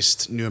 brewer's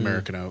yeast, new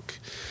American Oak.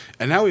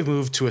 And now we've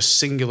moved to a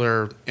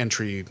singular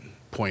entry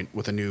point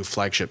with a new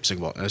flagship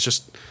single malt. And it's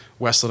just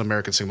Westland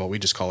American single malt. We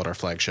just call it our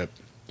flagship.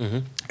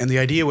 And the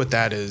idea with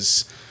that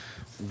is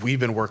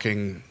we've been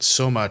working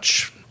so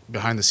much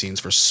behind the scenes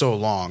for so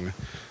long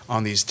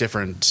on these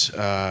different,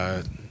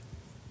 all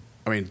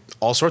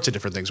sorts of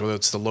different things, whether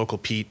it's the local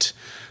peat,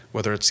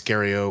 whether it's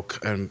Gary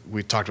Oak, and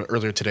we talked about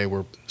earlier today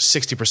where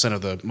 60%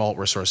 of the malt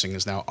we're sourcing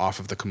is now off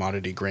of the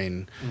commodity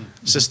grain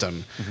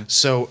system.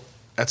 So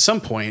at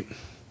some point,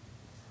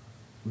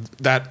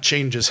 that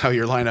changes how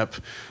your lineup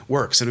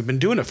works. And we've been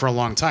doing it for a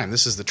long time.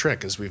 This is the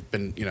trick, is we've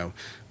been,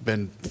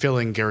 been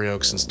filling Gary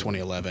Oak since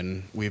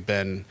 2011. We've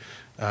been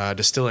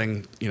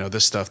distilling,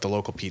 this stuff, the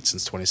local peat,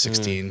 since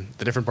 2016,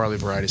 the different barley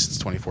varieties since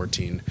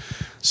 2014.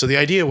 So the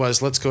idea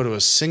was, let's go to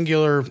a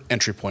singular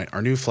entry point,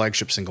 our new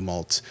flagship single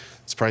malt.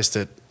 It's priced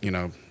at,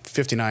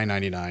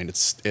 $59.99.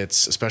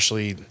 It's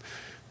especially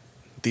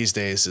these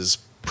days is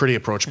pretty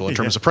approachable in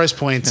terms of price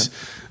points.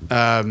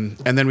 And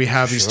then we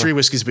have these 3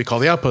 whiskeys we call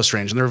the Outpost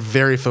range, and they're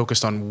very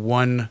focused on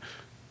one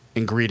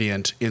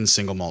ingredient in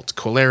single malt.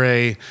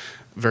 Calere,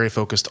 very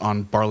focused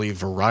on barley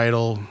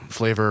varietal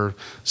flavor.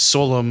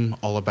 Solum,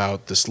 all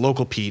about this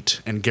local peat,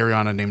 and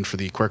Gariana, named for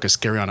the Quercus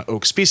Gariana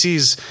oak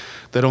species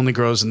that only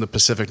grows in the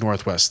Pacific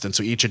Northwest. And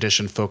so each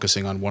edition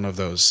focusing on one of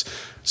those.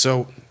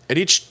 So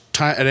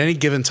at any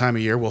given time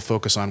of year, we'll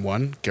focus on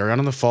one. Gariana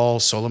in the fall,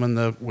 Solum in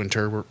the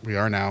winter, where we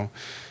are now,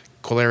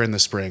 Calere in the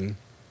spring.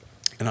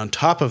 And on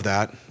top of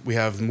that, we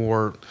have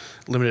more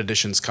limited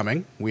editions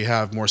coming. We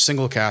have more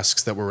single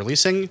casks that we're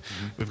releasing.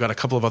 We've got a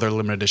couple of other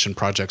limited edition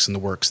projects in the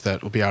works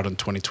that will be out in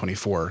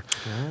 2024.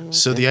 Okay.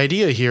 So the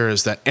idea here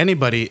is that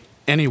anybody,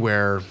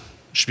 anywhere,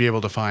 should be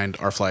able to find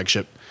our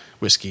flagship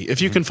whiskey.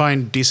 If you can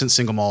find decent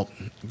single malt,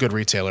 good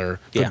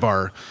retailer, good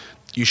bar,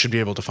 you should be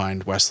able to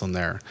find Westland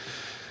there.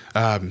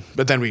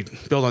 But then we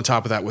build on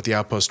top of that with the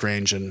Outpost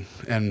range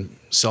and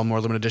sell more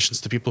limited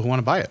editions to people who want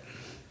to buy it,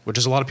 which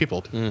is a lot of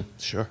people.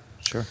 Sure.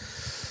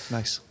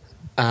 Nice.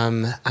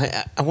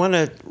 I want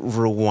to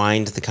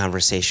rewind the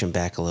conversation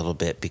back a little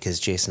bit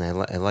because, Jason,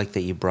 I like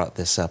that you brought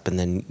this up and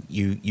then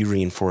you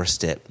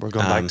reinforced it. We're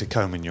going back to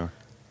cow manure.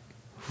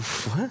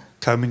 What?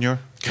 Cow manure?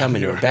 Cow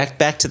manure.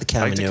 Back to the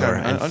cow manure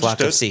and flock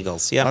of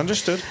seagulls. Yeah.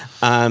 Understood.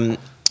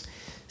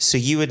 So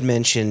you had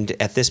mentioned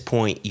at this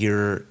point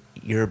you're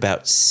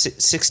about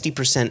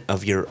 60%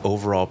 of your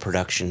overall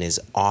production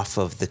is off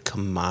of the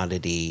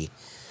commodity.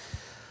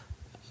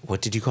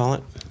 What did you call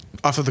it?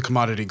 Off of the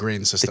commodity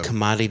grain system. The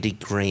commodity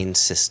grain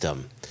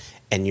system.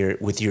 And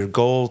with your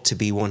goal to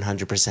be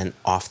 100%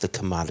 off the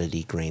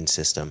commodity grain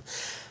system.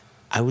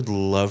 I would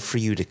love for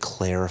you to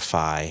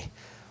clarify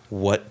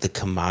what the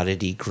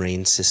commodity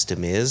grain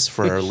system is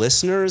for our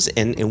listeners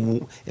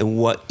and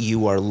what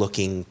you are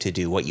looking to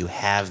do, what you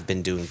have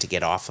been doing to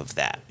get off of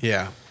that.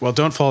 Yeah. Well,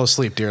 don't fall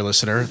asleep, dear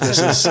listener. This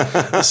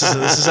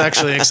is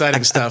actually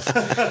exciting stuff.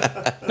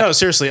 No,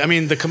 seriously. I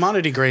mean, the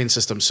commodity grain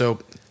system. So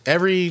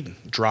every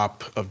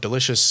drop of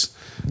delicious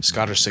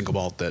Scottish single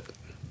malt that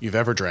you've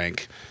ever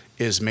drank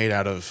is made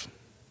out of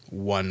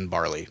one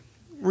barley.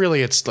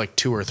 Really, it's like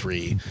 2 or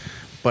 3,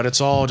 but it's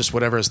all just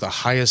whatever is the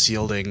highest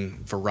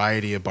yielding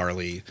variety of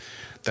barley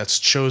that's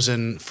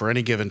chosen for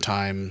any given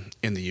time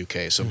in the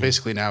UK. So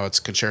basically now it's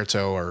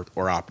Concerto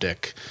or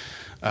Optic.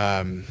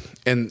 And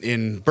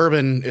in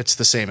bourbon, it's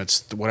the same.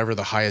 It's whatever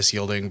the highest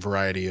yielding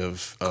variety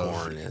of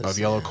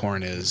yellow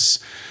corn is.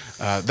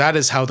 That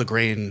is how the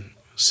grain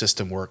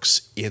system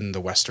works in the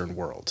Western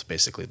world.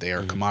 Basically, they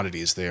are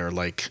commodities. They are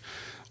like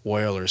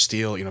oil or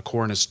steel.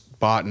 Corn is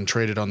bought and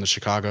traded on the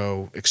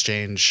Chicago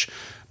exchange.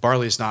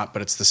 Barley's not,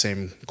 but it's the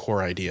same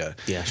core idea.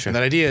 Yeah, sure. And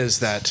that idea is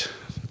that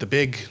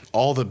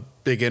all the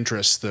big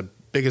interests, the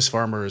biggest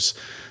farmers,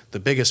 the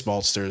biggest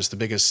maltsters, the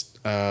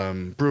biggest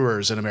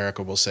brewers in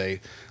America will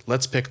say,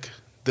 let's pick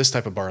this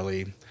type of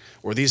barley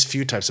or these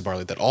few types of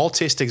barley that all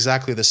taste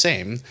exactly the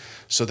same,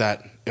 so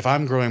that if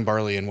I'm growing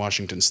barley in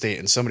Washington State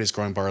and somebody's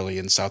growing barley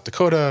in South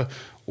Dakota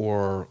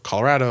or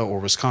Colorado or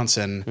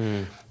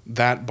Wisconsin,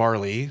 that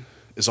barley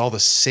is all the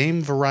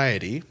same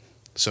variety.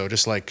 So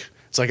just like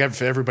it's like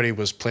if everybody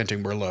was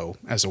planting Merlot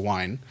as a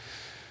wine,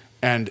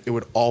 and it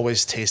would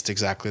always taste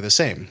exactly the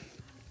same.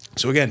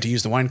 So again, to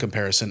use the wine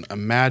comparison,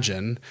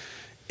 imagine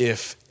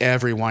if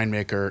every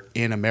winemaker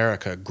in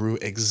America grew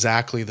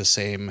exactly the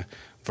same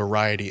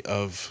variety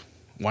of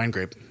wine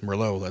grape,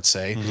 Merlot, let's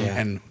say,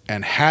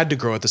 and had to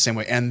grow it the same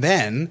way. And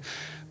then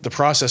the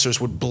processors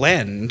would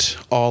blend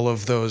all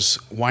of those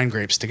wine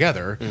grapes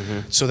together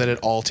so that it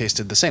all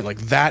tasted the same. Like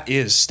that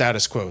is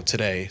status quo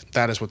today.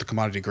 That is what the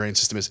commodity grain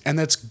system is. And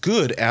that's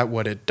good at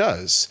what it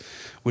does,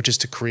 which is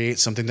to create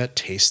something that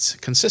tastes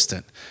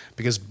consistent,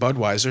 because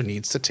Budweiser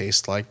needs to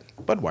taste like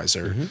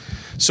Budweiser.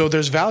 So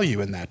there's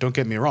value in that. Don't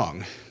get me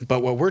wrong.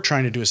 But what we're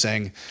trying to do is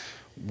saying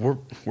we're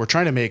not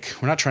trying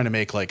to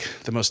make like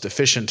the most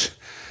efficient,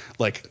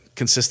 like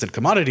consistent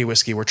commodity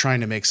whiskey. We're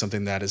trying to make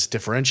something that is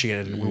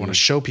differentiated, and we want to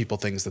show people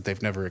things that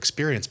they've never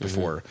experienced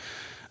before.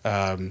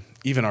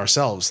 Even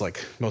ourselves,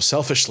 like most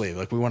selfishly,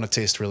 like we want to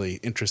taste really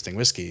interesting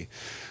whiskey.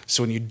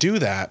 So when you do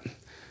that,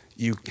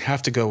 you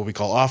have to go what we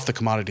call off the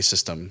commodity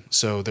system.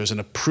 So there's an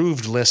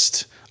approved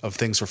list of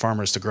things for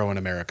farmers to grow in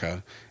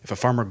America. If a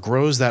farmer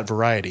grows that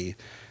variety,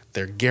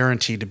 they're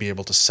guaranteed to be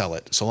able to sell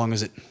it, so long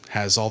as it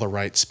has all the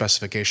right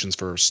specifications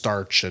for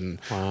starch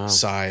and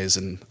size.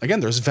 And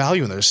again, there's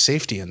value and there's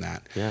safety in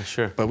that. Yeah,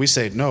 sure. But we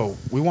say, no,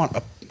 we want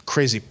a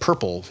crazy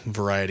purple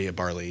variety of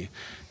barley.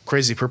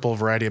 Crazy purple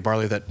variety of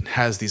barley that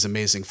has these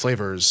amazing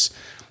flavors.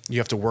 You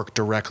have to work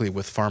directly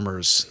with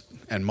farmers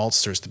and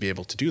maltsters to be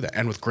able to do that,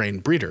 and with grain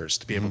breeders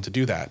to be able to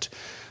do that.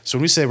 So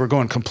when we say we're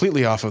going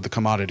completely off of the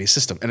commodity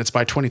system, and it's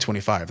by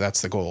 2025, that's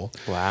the goal.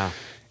 Wow.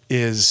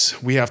 Is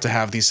we have to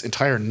have these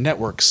entire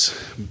networks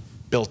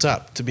built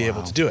up to be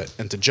able to do it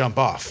and to jump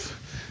off.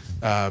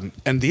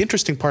 And the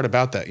interesting part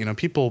about that,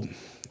 people,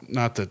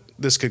 not that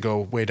this could go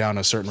way down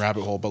a certain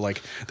rabbit hole, but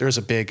like there's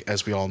a big,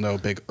 as we all know,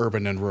 big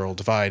urban and rural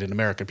divide in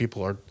America.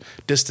 People are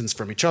distanced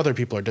from each other.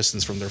 People are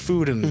distanced from their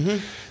food.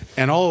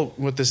 And all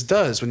what this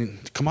does, when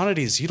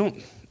commodities,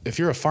 if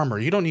you're a farmer,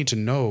 you don't need to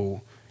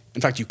know,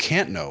 in fact, you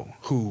can't know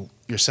who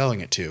you're selling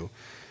it to,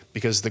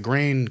 because the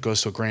grain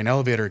goes to a grain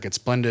elevator, it gets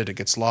blended, it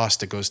gets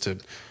lost, it goes to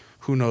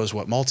who knows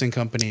what malting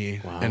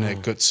company, and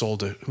it gets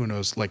sold to who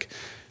knows. Like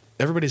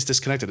everybody's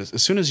disconnected.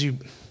 As soon as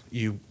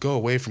you go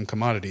away from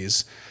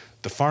commodities,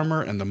 the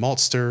farmer and the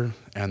maltster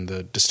and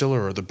the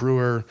distiller or the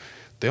brewer,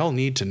 they all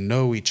need to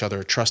know each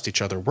other, trust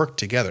each other, work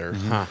together.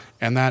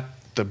 And that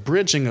the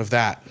bridging of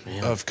that,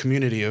 of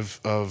community, of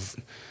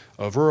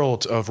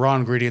of raw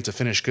ingredient to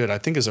finished good, I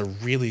think is a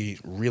really,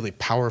 really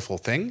powerful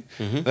thing.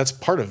 That's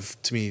part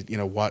of, to me,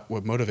 what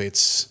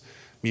motivates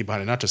me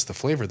behind it, not just the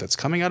flavor that's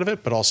coming out of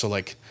it, but also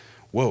like,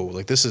 whoa,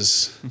 like this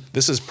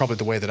is probably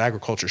the way that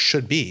agriculture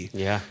should be.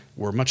 Yeah.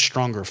 We're much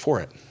stronger for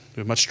it.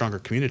 We have a much stronger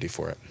community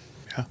for it.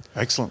 Yeah,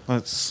 excellent.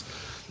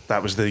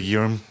 That was the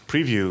Urim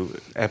preview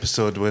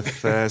episode with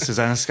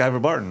Susanna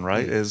Skyver Barton,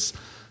 right? Is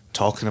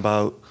talking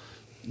about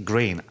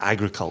grain,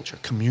 agriculture,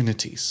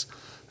 communities,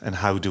 and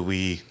how do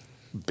we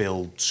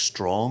build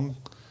strong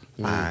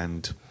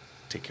and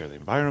take care of the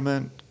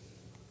environment,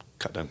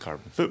 cut down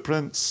carbon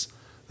footprints.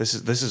 This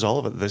is all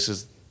of it. This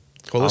is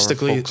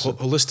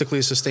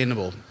holistically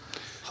sustainable.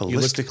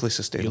 Holistically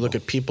sustainable. You look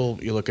at people,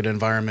 you look at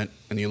environment,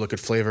 and you look at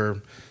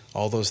flavor.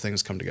 All those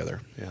things come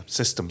together. Yeah,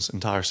 systems,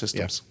 entire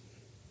systems.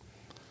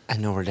 I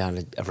know we're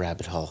down a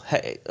rabbit hole.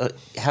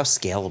 How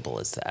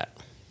scalable is that?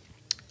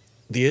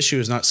 The issue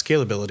is not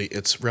scalability,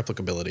 it's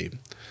replicability.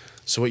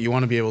 So what you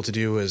want to be able to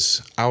do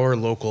is our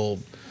local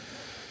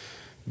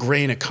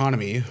grain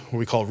economy, what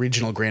we call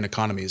regional grain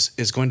economies,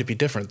 is going to be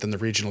different than the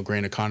regional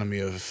grain economy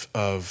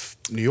of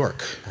New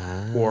York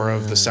or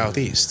of the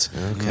Southeast.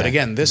 Okay. But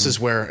again, this is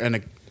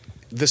where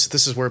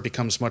this is where it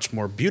becomes much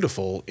more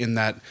beautiful in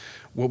that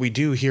what we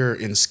do here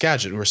in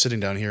Skagit, we're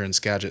sitting down here in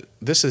Skagit,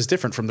 this is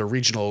different from the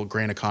regional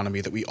grain economy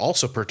that we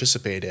also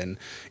participate in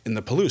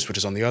the Palouse, which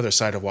is on the other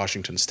side of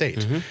Washington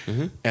State.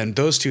 And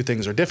those two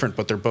things are different,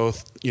 but they're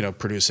both,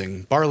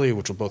 producing barley,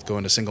 which will both go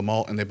into single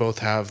malt, and they both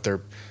have their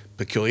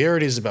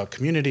peculiarities about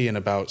community and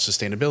about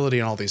sustainability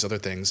and all these other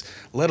things,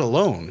 let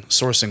alone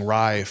sourcing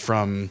rye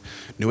from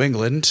New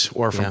England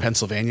or from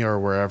Pennsylvania or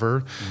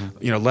wherever,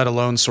 let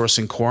alone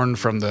sourcing corn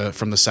from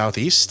the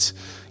Southeast,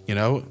 and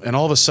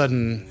all of a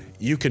sudden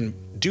you can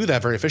do that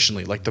very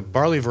efficiently. Like the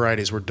barley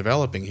varieties we're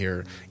developing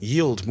here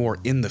yield more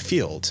in the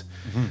field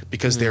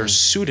because they're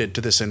suited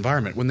to this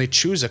environment. When they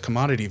choose a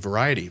commodity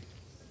variety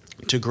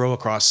to grow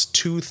across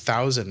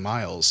 2,000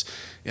 miles,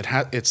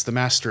 it's the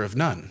master of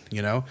none,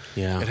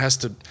 Yeah. It has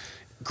to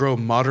grow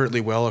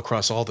moderately well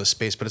across all the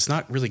space, but it's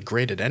not really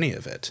great at any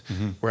of it.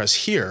 Whereas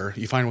here,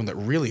 you find one that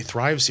really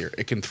thrives here.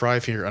 It can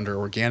thrive here under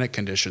organic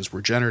conditions,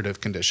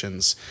 regenerative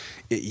conditions.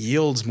 It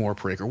yields more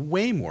per acre,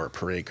 way more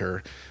per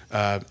acre,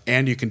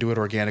 and you can do it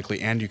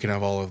organically, and you can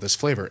have all of this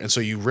flavor. And so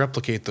you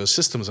replicate those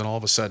systems, and all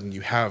of a sudden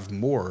you have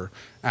more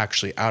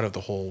actually out of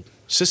the whole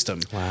system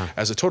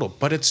as a total.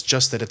 But it's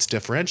just that it's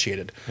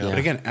differentiated. But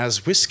again,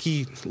 as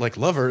whiskey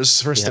lovers,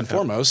 first and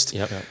foremost,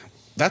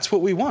 that's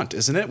what we want,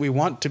 isn't it? We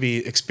want to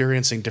be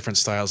experiencing different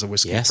styles of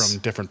whiskey from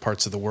different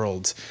parts of the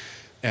world.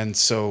 And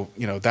so,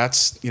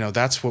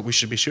 that's what we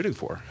should be shooting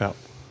for. Yeah.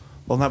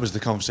 Well, and that was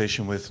the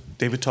conversation with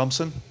David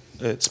Thompson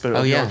at Spirit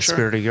of Yorkshire.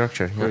 Spirit of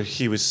Yorkshire. Where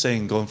he was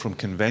saying going from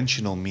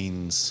conventional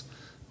means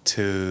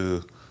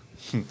to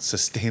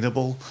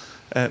sustainable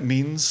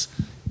means.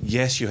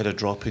 Yes, you had a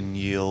drop in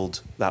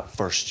yield that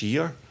first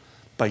year.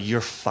 By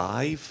year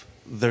 5,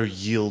 their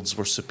yields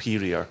were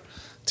superior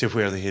to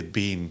where they had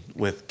been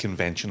with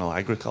conventional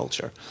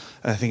agriculture.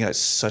 And I think that's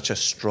such a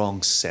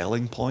strong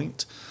selling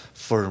point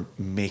for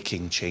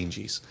making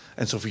changes.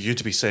 And so for you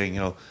to be saying,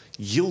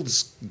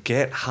 yields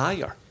get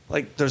higher.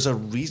 Like there's a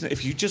reason.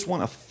 If you just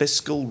want a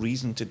fiscal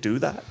reason to do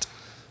that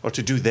or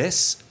to do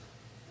this,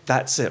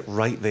 that's it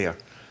right there,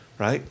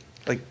 right?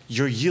 Like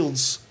your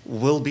yields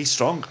will be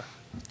stronger.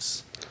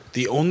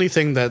 The only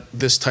thing that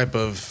this type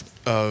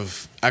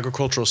of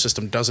agricultural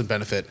system doesn't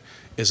benefit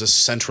is a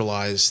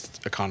centralized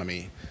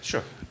economy.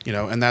 Sure.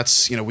 And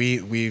that's,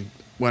 we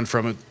went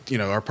from,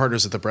 our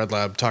partners at the Bread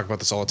Lab talk about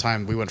this all the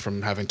time. We went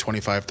from having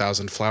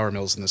 25,000 flour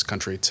mills in this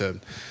country to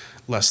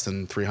less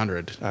than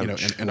 300,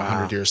 in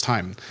 100 years'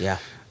 time. Yeah.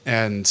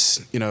 And,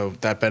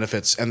 that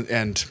benefits,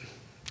 and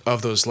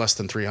of those less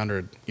than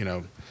 300,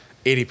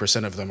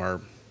 80% of them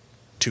are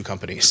 2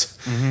 companies,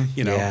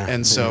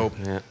 and so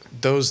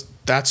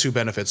that's who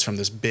benefits from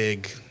this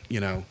big,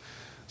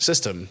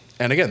 system.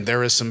 And again,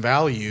 there is some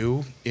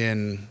value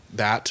in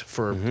that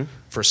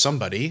for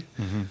somebody,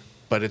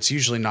 but it's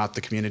usually not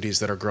the communities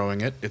that are growing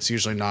it. It's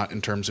usually not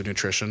in terms of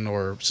nutrition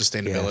or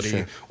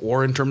sustainability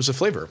or in terms of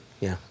flavor.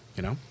 Yeah.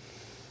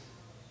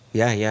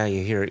 Yeah,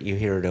 you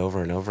hear it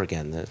over and over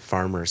again. The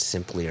farmers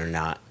simply are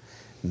not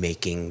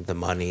making the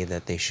money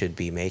that they should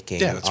be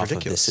making off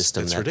ridiculous. Of the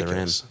system that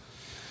ridiculous. They're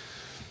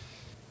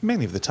in.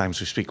 Many of the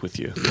times we speak with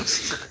you,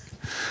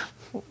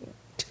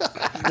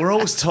 we're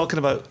always talking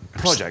about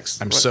projects.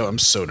 I'm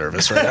so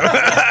nervous right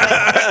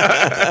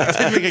now.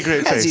 Didn't make a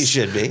great face. As you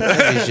should be.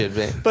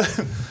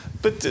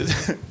 But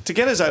to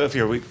get us out of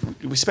here, we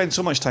spend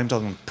so much time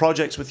talking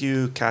projects with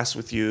you, casts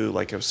with you.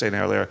 Like I was saying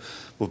earlier,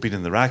 we've been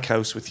in the rack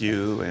house with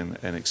you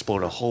and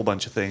explored a whole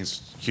bunch of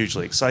things.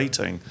 Hugely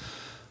exciting.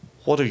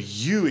 What are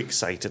you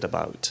excited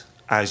about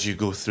as you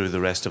go through the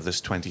rest of this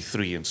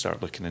 23 and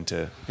start looking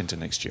into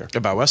next year?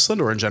 About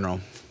Westland or in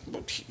general?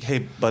 Hey,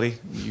 buddy,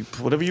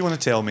 whatever you want to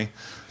tell me.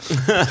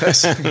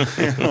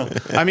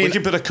 I mean, we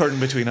can put a curtain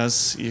between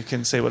us. You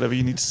can say whatever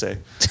you need to say.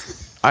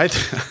 I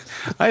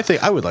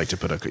think I would like to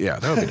put that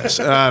would be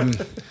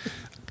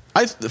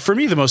nice. For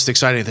me, the most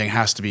exciting thing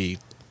has to be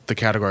the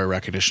category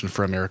recognition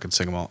for American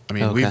single malt. I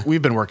mean, Okay.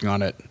 we've been working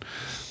on it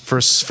for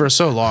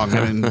so long.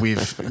 I mean,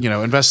 we've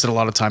invested a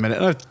lot of time in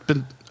it.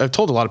 And I've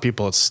told a lot of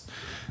people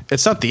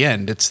it's not the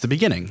end; it's the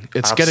beginning.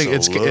 It's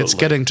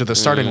getting to the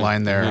starting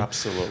line there.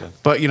 Absolutely.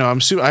 But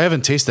I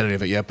haven't tasted any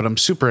of it yet, but I'm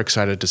super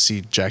excited to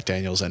see Jack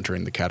Daniel's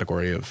entering the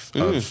category of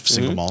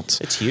single malt.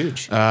 It's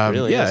huge. It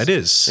really Yeah, is. it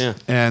is. Yeah.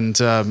 And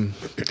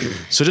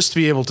so just to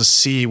be able to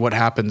see what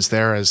happens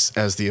there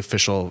as the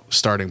official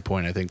starting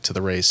point, I think, to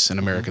the race in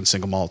American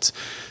single malt.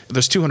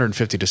 There's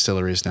 250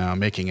 distilleries now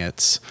making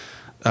it.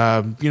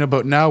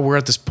 But now we're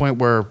at this point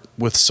where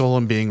with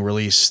Solum being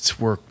released,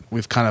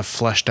 we've kind of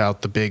fleshed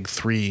out the big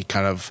three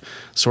kind of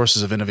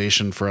sources of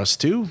innovation for us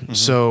too.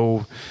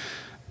 So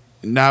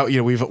now,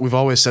 we've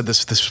always said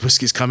this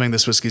whiskey's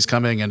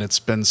coming, and it's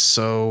been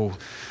so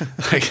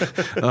like,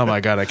 oh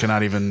my God, I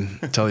cannot even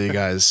tell you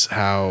guys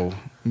how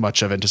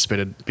much I've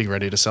anticipated being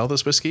ready to sell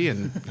this whiskey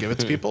and give it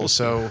to people.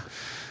 So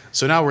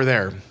now we're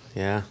there.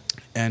 Yeah.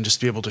 And just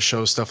to be able to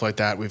show stuff like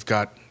that, we've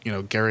got,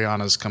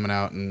 Gariana's coming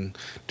out and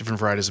different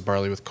varieties of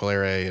barley with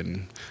Colere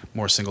and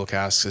more single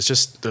casks. It's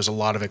just, there's a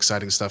lot of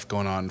exciting stuff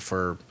going on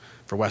for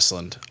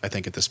Westland, I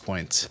think, at this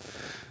point.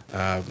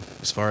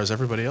 As far as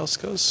everybody else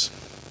goes,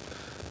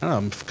 I don't know,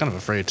 I'm kind of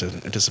afraid to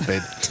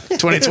anticipate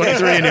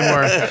 2023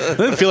 anymore. I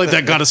didn't feel like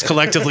that got us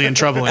collectively in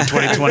trouble in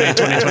 2020,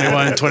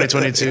 2021,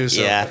 2022.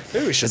 So Yeah.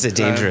 maybe we should, It's a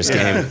dangerous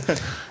game.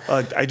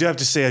 I do have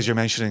to say, as you're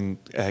mentioning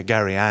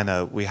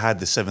Gariana, we had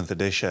the 7th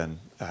edition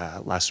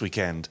last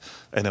weekend,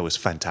 and it was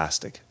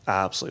fantastic,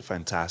 absolutely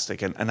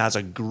fantastic. And as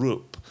a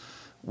group,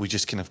 we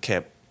just kind of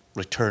kept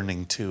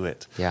returning to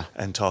it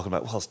and talking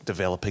about,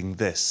 developing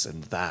this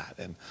and that.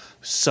 And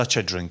such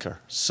a drinker,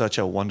 such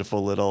a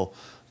wonderful little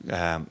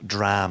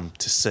dram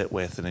to sit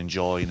with and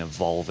enjoy and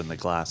evolve in the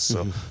glass.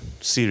 So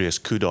serious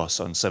kudos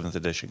on 7th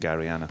edition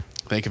Gariana.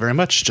 Thank you very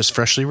much. Just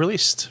freshly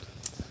released.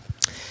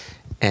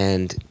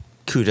 And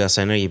kudos,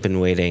 I know you've been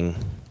waiting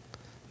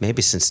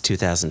maybe since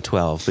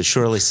 2012, but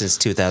surely since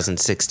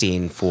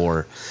 2016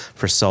 for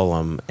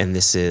Solum, and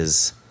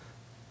it's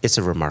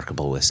a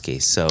remarkable whiskey.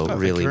 So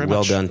really,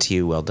 well done to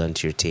you, well done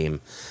to your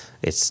team.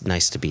 It's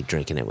nice to be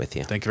drinking it with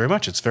you. Thank you very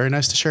much. It's very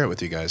nice to share it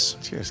with you guys.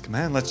 Cheers, come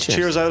on, let's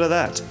cheers out of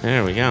that.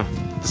 There we go.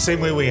 The same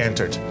way we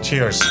entered.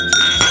 Cheers.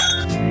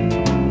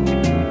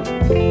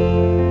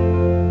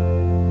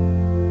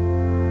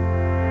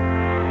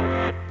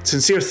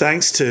 Sincere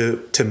thanks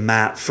to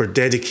Matt for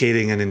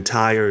dedicating an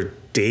entire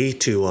day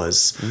to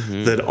us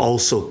that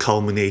also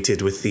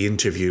culminated with the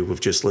interview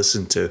we've just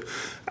listened to.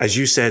 As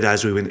you said,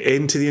 as we went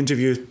into the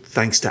interview,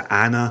 thanks to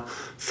Anna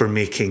for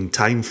making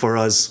time for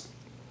us.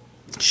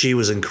 She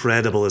was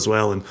incredible as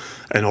well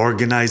and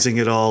organising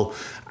it all.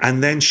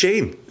 And then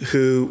Shane,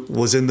 who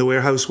was in the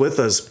warehouse with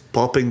us,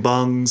 popping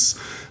bungs,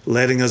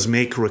 letting us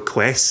make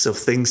requests of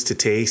things to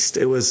taste.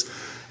 It was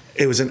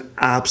an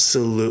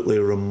absolutely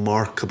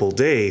remarkable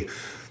day.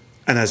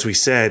 And as we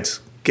said,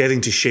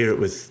 getting to share it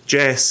with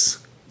Jess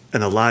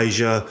and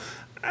Elijah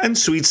and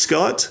Sweet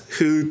Scott,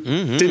 who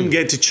didn't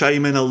get to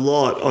chime in a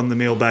lot on the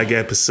mailbag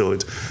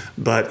episode,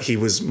 but he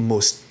was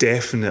most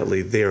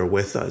definitely there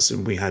with us,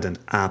 and we had an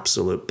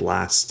absolute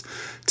blast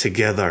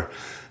together.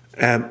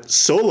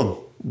 Solum,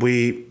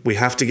 we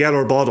have to get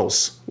our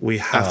bottles. We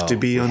have to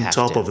be on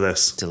top of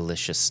this.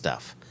 Delicious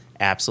stuff.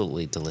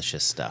 Absolutely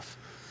delicious stuff.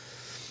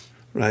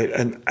 Right,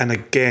 and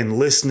again,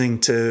 listening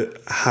to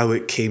how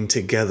it came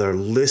together,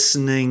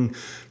 listening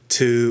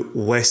to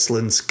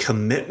Westland's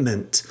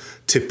commitment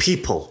to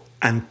people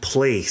and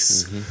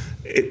place.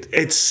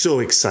 It's so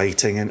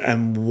exciting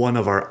and one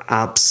of our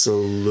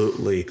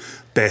absolutely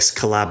best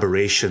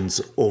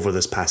collaborations over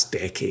this past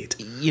decade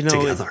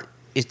together.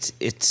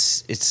 It's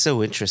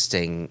so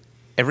interesting.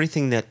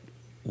 Everything that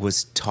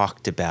was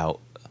talked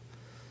about,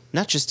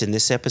 not just in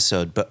this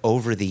episode, but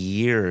over the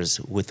years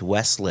with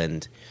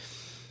Westland.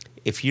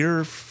 If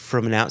you're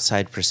from an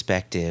outside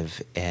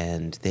perspective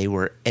and they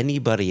were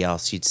anybody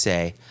else, you'd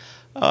say,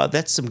 oh,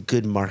 that's some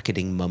good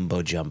marketing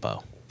mumbo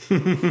jumbo.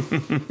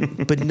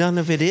 But none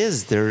of it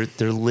is. They're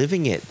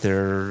living it.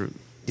 They're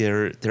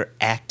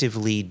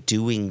actively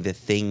doing the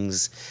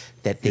things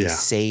that they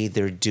say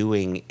they're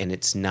doing, and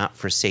it's not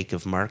for sake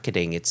of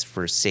marketing. It's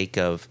for sake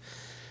of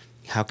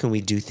how can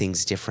we do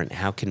things different?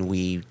 How can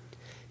we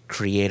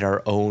create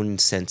our own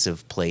sense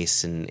of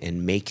place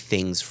and make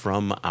things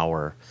from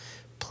our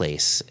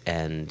place?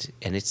 And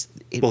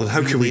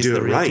how can we do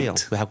it right?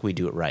 How can we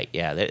do it right?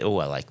 Yeah. I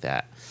like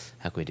that.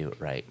 How can we do it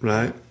right?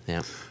 Right.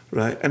 Yeah.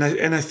 Right. And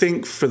I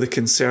think for the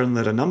concern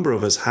that a number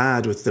of us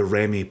had with the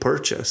Remy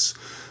purchase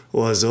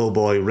was, oh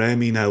boy,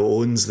 Remy now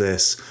owns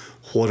this.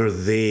 What are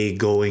they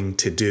going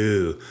to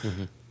do?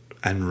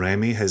 And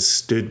Remy has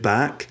stood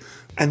back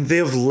and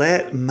they've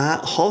let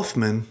Matt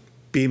Hofmann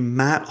be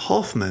Matt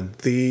Hofmann.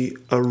 The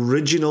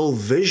original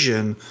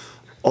vision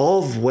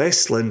of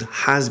Westland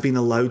has been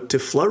allowed to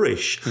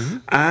flourish.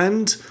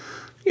 And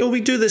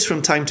we do this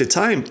from time to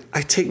time.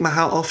 I take my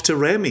hat off to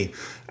Remy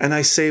and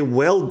I say,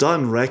 well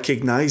done,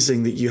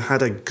 recognizing that you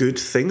had a good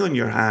thing on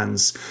your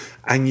hands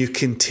and you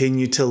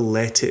continue to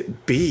let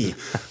it be.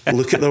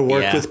 Look at their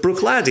work with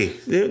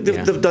Bruichladdich.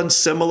 They've done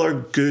similar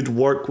good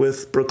work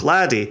with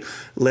Bruichladdich,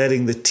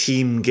 letting the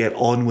team get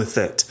on with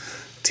it,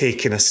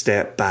 taking a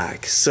step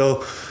back.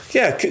 So,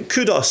 yeah,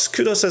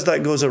 kudos as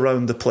that goes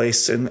around the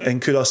place,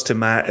 and kudos to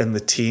Matt and the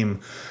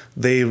team.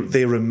 They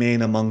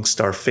remain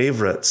amongst our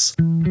favourites.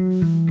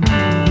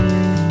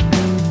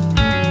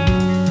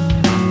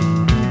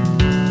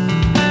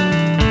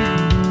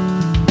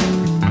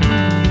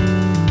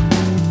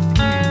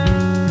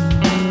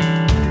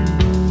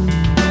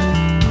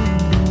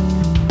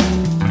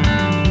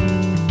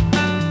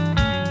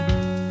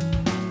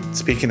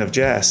 Speaking of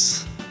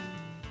Jess,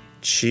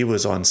 she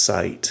was on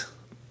site,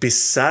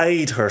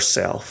 beside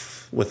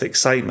herself with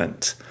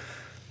excitement.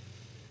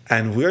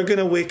 And we're going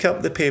to wake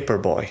up the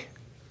paperboy,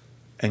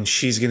 and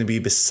she's going to be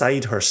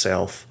beside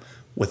herself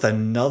with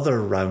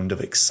another round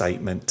of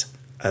excitement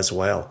as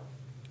well.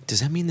 Does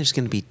that mean there's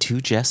going to be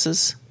two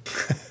Jesses?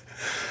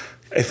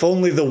 If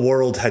only the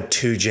world had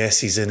two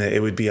Jessies in it, it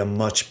would be a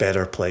much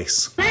better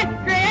place.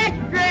 Extra,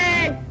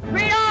 extra!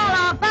 Read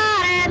all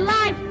about it!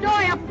 Life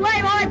story of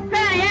Playboy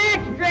Penny!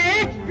 Extra,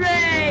 extra!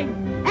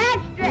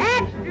 Extra,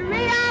 extra!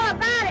 Read all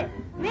about it!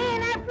 Me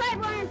and that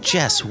Playboy...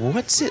 Jess,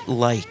 what's it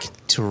like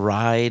to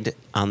ride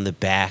on the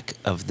back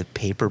of the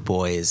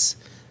Paperboy's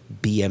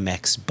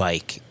BMX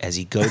bike as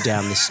you go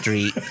down the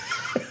street,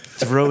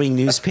 throwing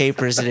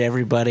newspapers at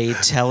everybody,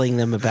 telling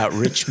them about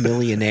rich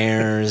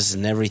millionaires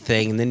and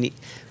everything? And then,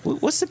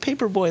 what's the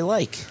Paperboy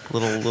like?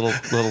 Little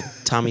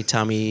Tommy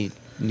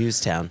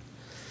Newstown.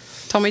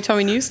 Tommy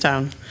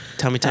Newstown.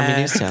 Tommy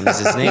Newstown is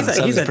his name.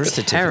 He's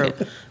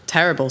a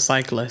terrible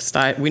cyclist.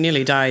 We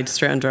nearly died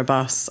straight under a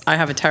bus. I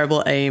have a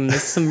terrible aim.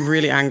 There's some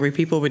really angry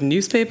people with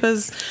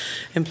newspapers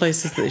in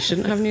places that they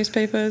shouldn't have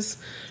newspapers.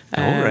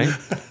 All right.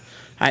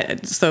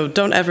 So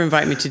don't ever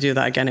invite me to do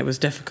that again. It was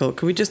difficult.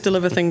 Could we just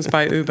deliver things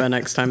by Uber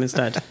next time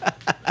instead?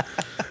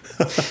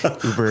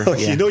 Uber,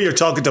 You know you're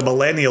talking to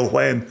millennial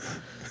when.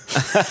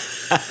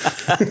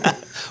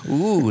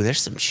 Ooh,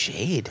 there's some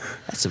shade.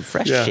 That's some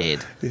fresh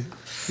shade.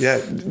 Yeah,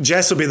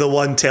 Jess will be the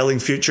one telling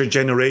future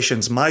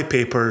generations, my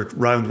paper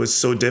round was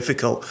so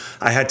difficult,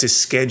 I had to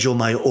schedule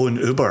my own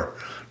Uber.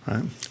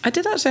 Right? I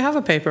did actually have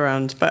a paper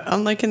round, but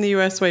unlike in the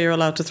US where you're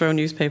allowed to throw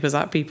newspapers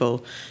at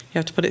people, you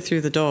have to put it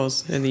through the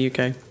doors in the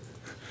UK.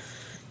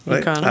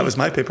 Right, that was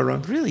my paper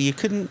round. Really? You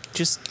couldn't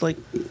just,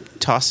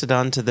 toss it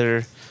onto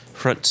their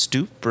front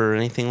stoop or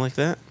anything like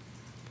that?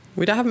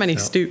 We don't have many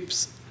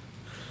stoops.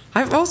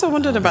 I've also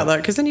wondered about that,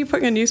 because then you're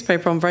putting a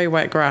newspaper on very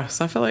wet grass.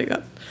 I feel like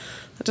that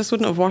just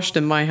wouldn't have washed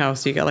in my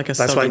house. You get a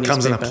That's why it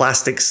comes in a newspaper.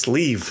 plastic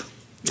sleeve.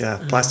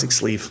 Yeah, plastic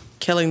sleeve.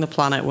 Killing the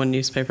planet one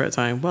newspaper at a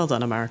time. Well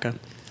done, America.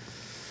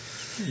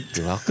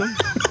 You're welcome.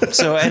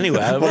 So anyway...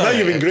 Well, now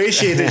you've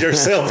ingratiated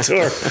yourself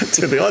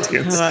to the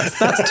audience. That's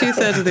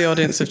 2/3 of the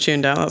audience have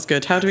tuned out. That's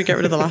good. How do we get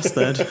rid of the last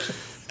third?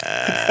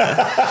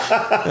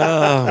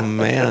 Oh,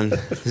 man.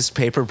 This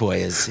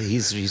Paperboy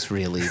he's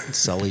really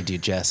sullied you,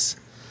 Jess.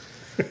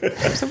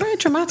 It's a very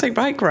traumatic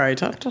bike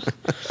ride.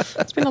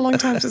 It's been a long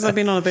time since I've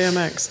been on a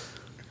BMX.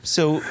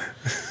 So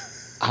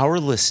our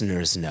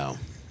listeners know,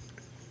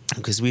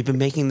 because we've been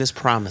making this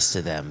promise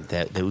to them,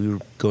 that we were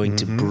going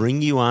to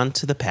bring you on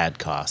to the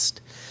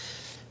Padcast,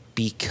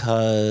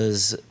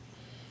 because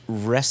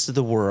Rest of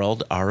the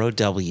World,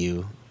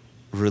 ROW,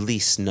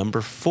 release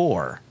number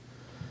 4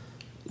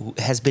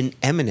 has been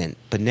imminent.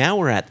 But now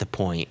we're at the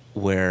point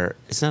where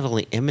it's not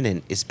only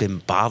imminent, it's been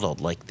bottled.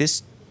 Like,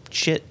 this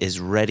shit is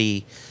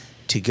ready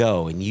to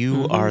go, and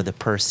you are the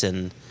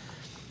person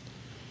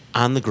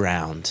on the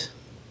ground.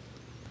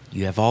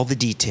 You have all the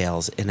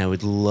details, and I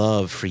would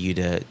love for you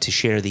to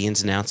share the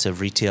ins and outs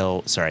of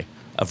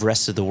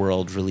Rest of the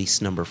World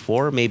release number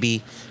 4.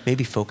 Maybe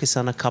focus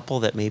on a couple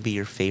that may be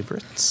your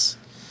favorites.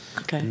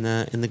 Okay. In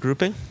the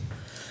grouping.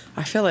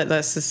 I feel like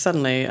this is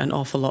suddenly an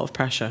awful lot of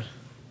pressure.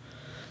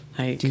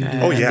 This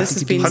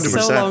has been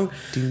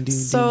 100%.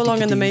 so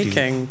long in the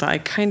making that I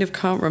kind of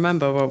can't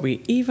remember where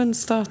we even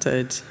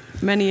started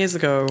many years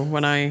ago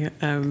when I,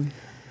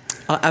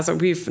 as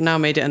we've now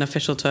made it an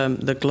official term,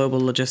 the global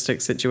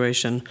logistics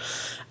situation.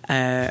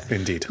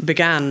 Indeed.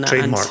 Began.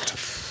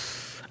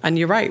 Trademarked. And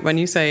you're right, when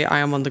you say I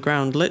am on the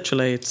ground,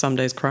 literally some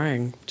days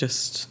crying,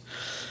 just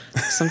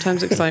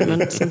sometimes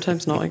excitement,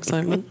 sometimes not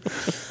excitement.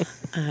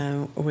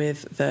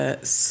 With the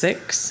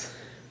 6,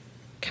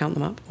 count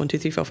them up, 1, 2,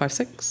 3, 4, 5,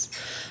 6.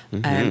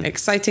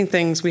 Exciting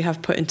things we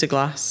have put into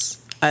glass.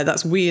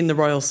 That's we in the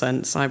royal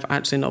sense. I've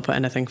actually not put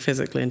anything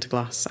physically into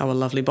glass. Our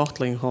lovely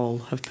bottling hall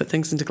have put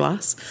things into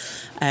glass.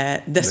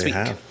 This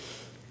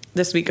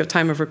week of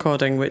time of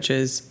recording, which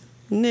is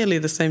nearly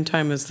the same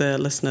time as the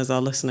listeners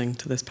are listening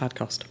to this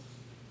podcast.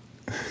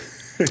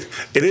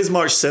 It is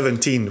March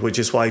 17th, which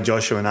is why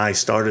Joshua and I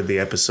started the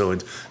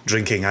episode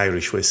drinking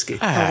Irish whiskey.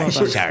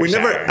 We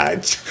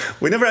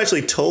never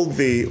actually told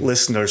the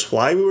listeners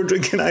why we were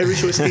drinking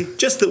Irish whiskey,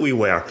 just that we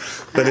were.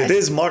 But it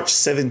is March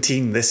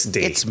 17 this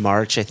day. It's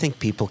March. I think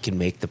people can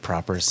make the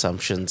proper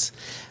assumptions.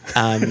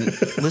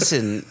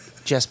 Listen,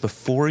 Jess,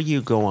 before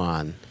you go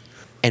on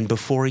and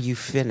before you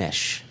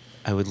finish,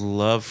 I would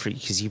love for you,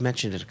 because you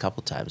mentioned it a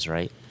couple times,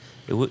 right?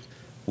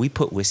 We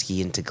put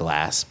whiskey into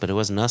glass, but it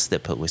wasn't us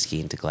that put whiskey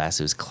into glass.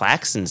 It was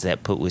Claxons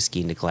that put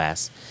whiskey into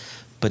glass,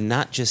 but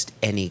not just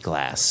any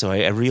glass. So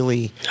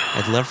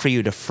I'd love for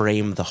you to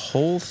frame the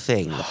whole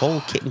thing, the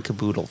whole kit and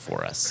caboodle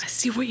for us. I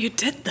see what you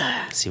did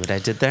there. See what I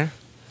did there?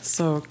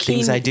 So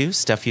Things I do,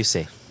 stuff you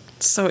see.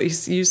 So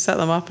you set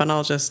them up, and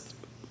I'll just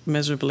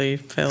miserably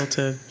fail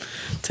to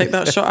take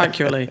that shot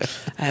accurately.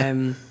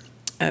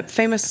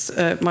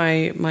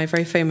 My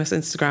very famous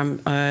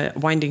Instagram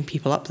winding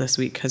people up this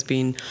week has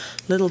been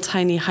little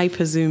tiny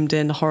hyper zoomed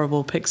in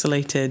horrible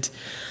pixelated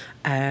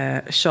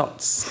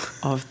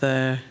shots of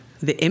the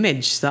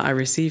image that I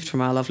received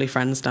from our lovely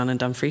friends down in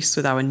Dumfries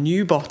with our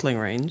new bottling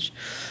range.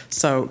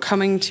 So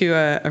coming to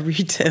a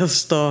retail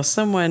store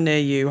somewhere near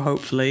you,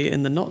 hopefully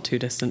in the not too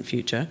distant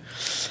future,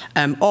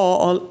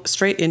 or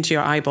straight into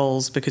your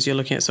eyeballs because you're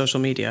looking at social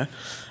media.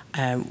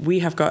 We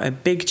have got a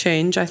big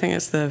change. I think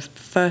it's the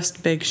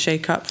first big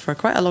shake-up for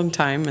quite a long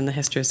time in the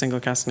history of Single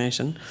Cask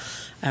Nation.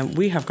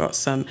 We have got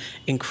some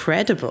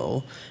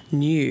incredible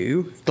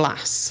new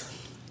glass.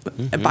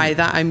 Mm-hmm. By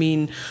that, I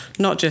mean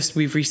not just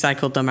we've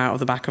recycled them out of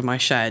the back of my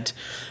shed.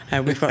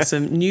 We've got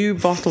some new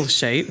bottle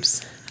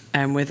shapes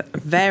with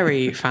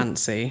very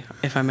fancy,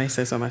 if I may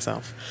say so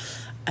myself,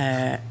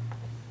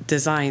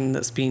 design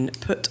that's been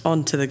put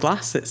onto the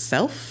glass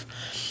itself.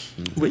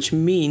 Mm-hmm. Which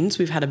means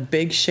we've had a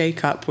big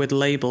shake-up with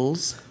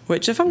labels,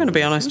 which, if I'm going to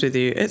be honest with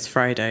you, it's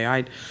Friday.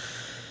 I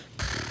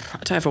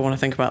don't ever want to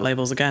think about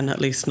labels again, at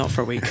least not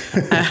for a week.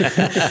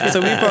 So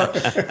we've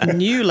got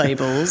new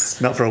labels.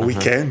 Not for a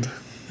weekend.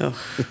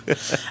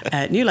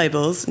 New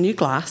labels, new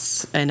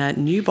glass, in a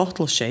new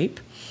bottle shape.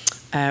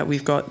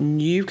 We've got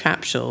new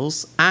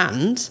capsules,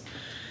 and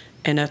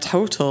in a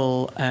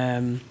total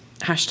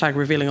hashtag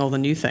revealing all the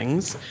new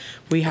things,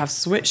 we have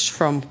switched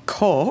from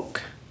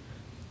cork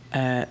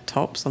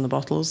tops on the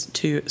bottles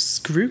to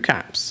screw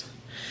caps,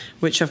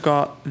 which have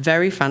got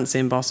very fancy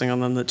embossing on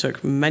them that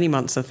took many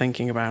months of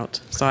thinking about.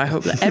 So I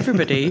hope that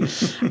everybody,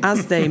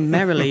 as they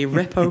merrily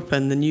rip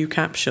open the new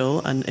capsule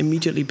and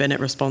immediately bin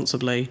it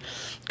responsibly,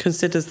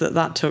 considers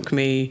that took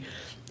me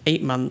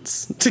 8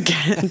 months to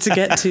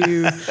get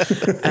to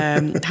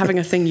having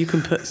a thing you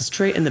can put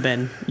straight in the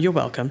bin. You're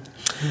welcome.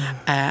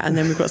 And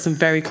then we've got some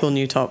very cool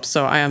new tops.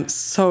 So I am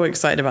so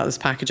excited about this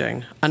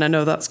packaging. And I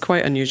know that's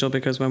quite unusual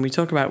because when we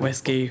talk about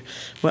whiskey,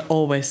 we're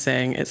always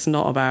saying it's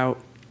not about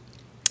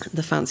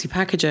the fancy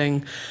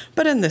packaging.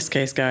 But in this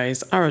case,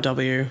 guys,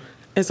 ROW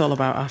is all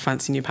about our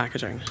fancy new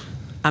packaging.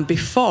 And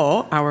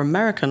before our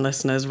American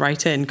listeners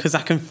write in, because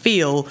I can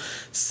feel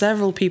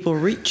several people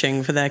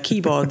reaching for their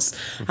keyboards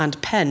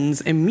and pens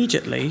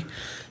immediately,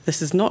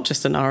 this is not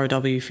just an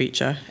ROW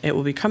feature. It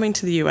will be coming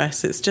to the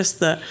US. It's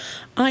just that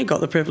I got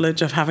the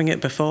privilege of having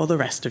it before the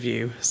rest of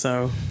you.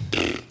 So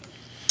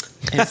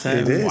it's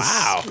It is.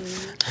 Wow.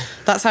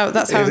 That's how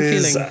I'm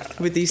is. feeling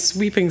with these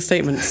sweeping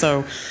statements.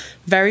 So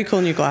very cool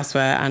new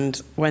glassware,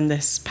 and when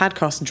this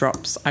podcast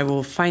drops, I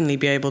will finally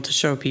be able to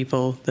show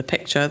people the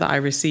picture that I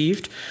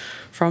received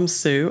from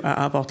Sue at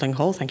our bottling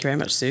hall. Thank you very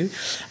much, Sue.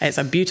 It's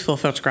a beautiful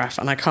photograph,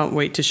 and I can't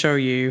wait to show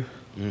you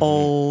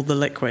all the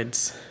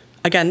liquids.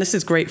 Again, this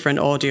is great for an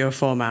audio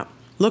format.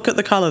 Look at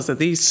the colours of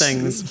these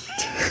things.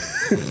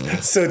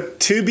 So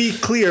to be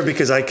clear,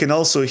 because I can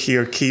also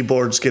hear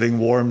keyboards getting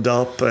warmed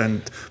up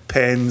and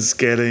pens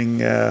getting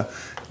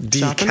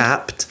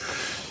decapped,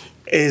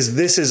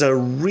 this is a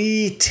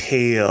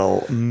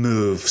retail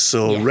move.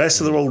 So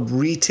rest of the world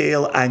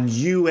retail and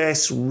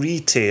US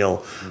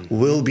retail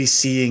will be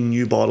seeing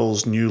new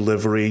bottles, new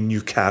livery,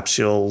 new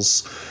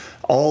capsules,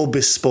 all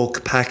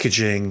bespoke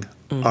packaging.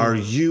 Our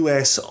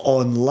US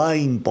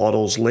online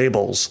bottles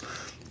labels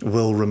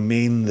will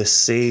remain the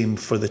same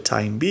for the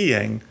time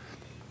being.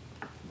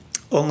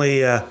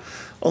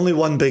 Only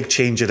one big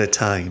change at a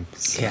time.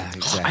 So Yeah,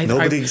 exactly.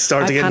 nobody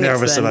started to get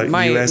nervous about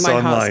US my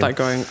online. heart started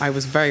going. I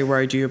was very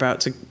worried you were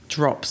about to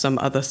drop some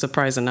other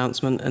surprise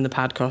announcement in the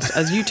podcast,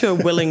 as you two are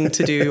willing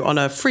to do on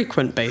a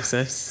frequent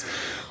basis.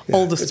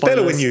 All the spoilers. It's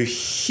better when you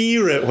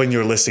hear it when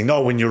you're listening,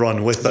 not when you're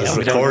on with us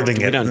recording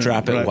it. We don't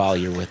drop it Right. while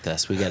you're with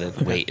us. We got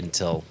to wait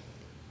until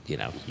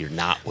you're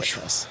not with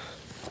us.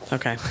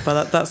 Okay,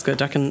 well that's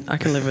good. I can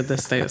live with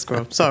this status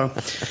quo. So,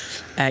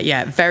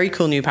 very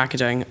cool new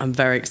packaging. I'm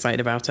very excited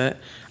about it.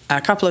 A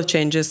couple of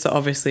changes. So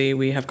obviously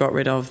we have got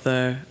rid of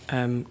the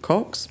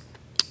corks,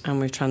 and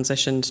we've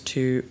transitioned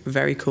to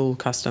very cool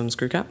custom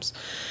screw caps.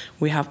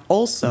 We have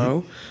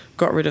also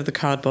got rid of the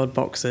cardboard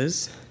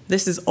boxes.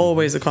 This is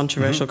always a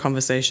controversial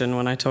conversation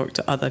when I talk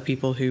to other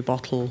people who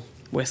bottle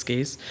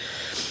whiskies.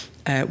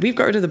 We've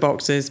got rid of the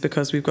boxes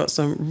because we've got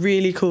some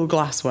really cool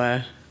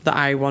glassware that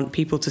I want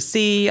people to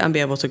see and be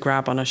able to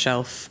grab on a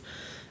shelf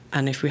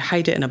And if we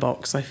hide it in a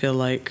box, I feel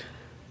like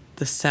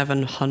the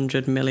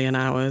 700 million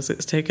hours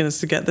it's taken us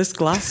to get this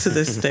glass to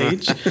this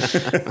stage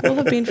will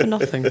have been for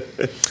nothing.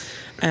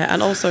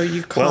 And also,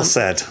 you can't. Well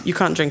said. You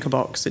can't drink a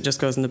box; it just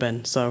goes in the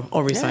bin. So,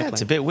 or recycling. Yeah,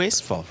 it's a bit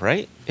wasteful,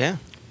 right? Yeah.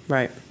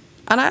 Right.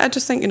 And I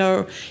just think,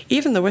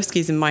 even the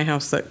whiskies in my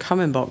house that come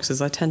in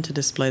boxes, I tend to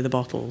display the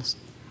bottles,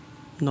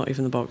 not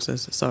even the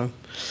boxes. So,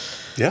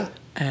 Yeah.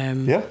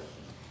 Yeah.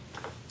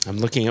 I'm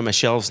looking at my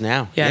shelves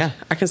now. yeah,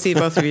 I can see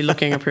both of you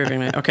looking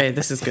approvingly. Okay,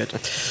 this is good.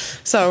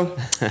 So,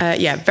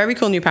 very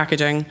cool new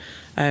packaging.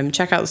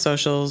 Check out the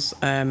socials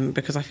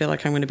because I feel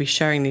like I'm going to be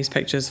sharing these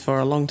pictures for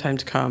a long time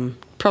to come.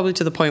 Probably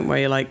to the point where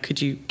you're like,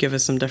 could you give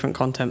us some different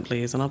content,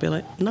 please? And I'll be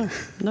like, no,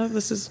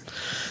 this is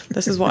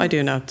what I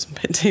do now.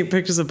 Take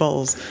pictures of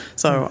bottles.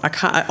 So I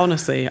can't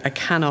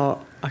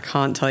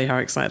tell you how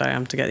excited I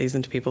am to get these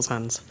into people's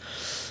hands.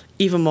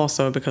 Even more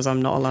so because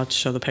I'm not allowed to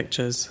show the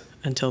pictures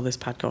until this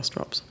podcast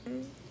drops.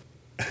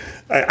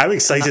 I'm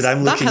excited.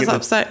 I'm looking at the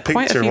upset picture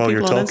quite a few while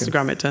you're people on talking.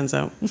 Instagram, it turns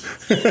out.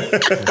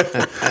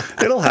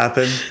 It'll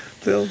happen.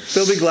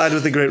 They'll be glad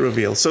with the great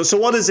reveal. So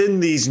what is in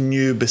these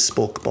new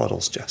bespoke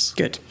bottles, Jess?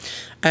 Good.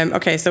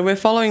 Okay, so we're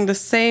following the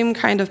same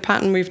kind of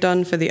pattern we've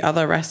done for the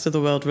other rest of the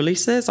world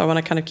releases. I want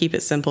to kind of keep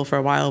it simple for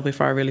a while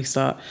before I really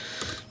start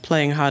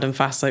playing hard and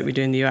fast like we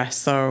do in the US.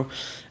 So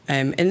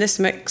in this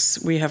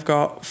mix, we have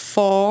got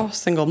 4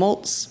 single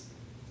malts,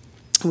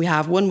 we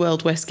have 1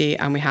 world whiskey,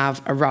 and we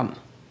have a rum.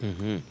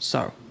 Mm-hmm.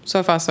 So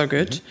far, so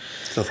good.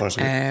 Mm-hmm. So far,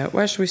 so good.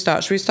 Where should we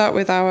start? Should we start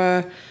with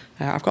our...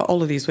 I've got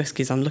all of these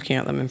whiskies. I'm looking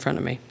at them in front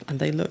of me, and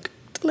they look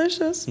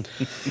delicious.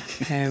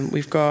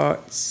 We've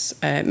got...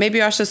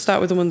 maybe I should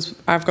start with the ones...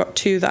 I've got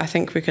 2 that I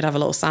think we could have a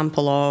little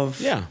sample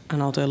of. Yeah.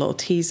 And I'll do a little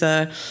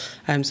teaser.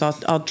 So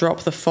I'll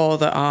drop the 4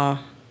 that are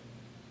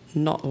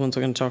not the ones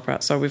we're going to talk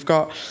about. So we've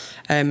got,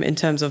 in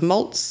terms of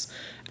malts,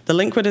 the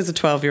Liquid is a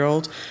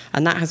 12-year-old,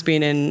 and that has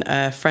been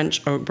in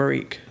French oak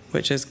barrique,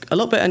 which is a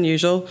little bit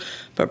unusual,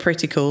 but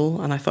pretty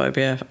cool. And I thought it'd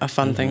be a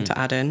fun thing to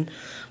add in,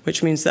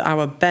 which means that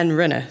our Ben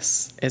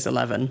Rinnes is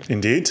 11.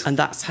 Indeed. And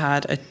that's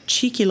had a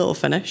cheeky little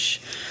finish,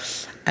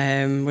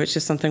 which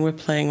is something we're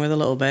playing with a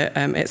little bit.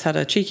 It's had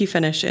a cheeky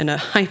finish in a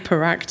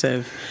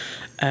hyperactive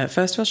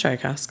first fill sherry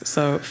cask.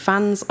 So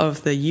fans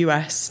of the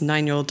US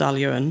 9-year-old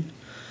Daluan,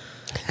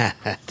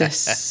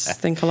 this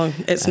think along.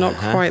 It's not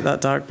quite that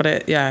dark, but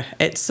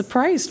it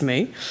surprised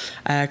me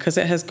because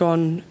it has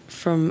gone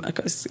from.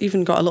 It's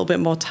even got a little bit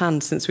more tan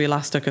since we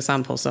last took a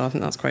sample, so I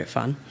think that's quite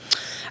fun.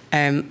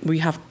 We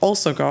have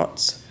also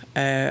got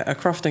a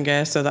Crofton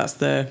Gear, so that's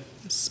the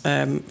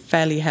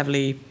fairly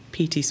heavily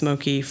peaty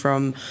smoky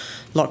from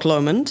Loch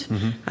Lomond,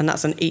 and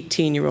that's an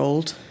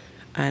 18-year-old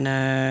and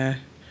a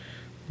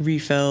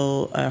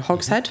refill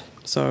hogshead.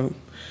 So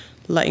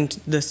letting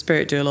the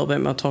spirit do a little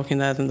bit more talking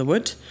there than the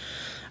wood.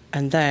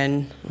 And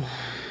then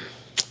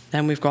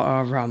we've got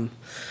our rum,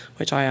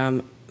 which I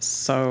am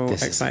so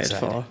excited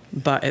for.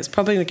 But it's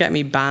probably going to get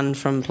me banned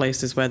from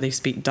places where they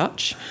speak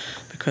Dutch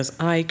because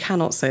I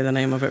cannot say the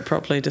name of it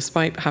properly,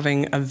 despite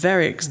having a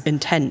very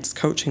intense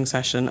coaching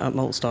session at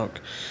Maltstock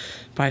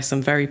by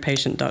some very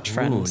patient Dutch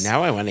friends. Ooh,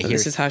 now I want to hear.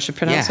 This is how I should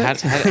pronounce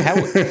it.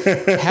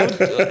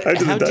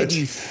 How did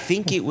you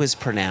think it was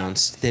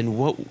pronounced? Then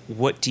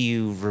what do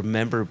you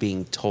remember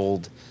being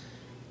told?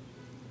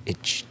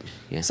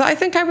 So I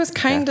think I was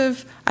kind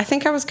of on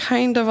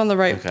the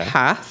right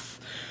path,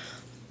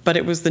 but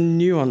it was the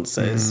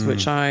nuances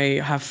which I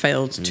have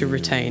failed to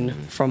retain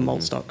from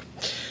Maltstock.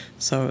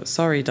 So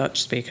sorry,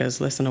 Dutch speakers,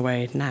 listen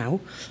away now.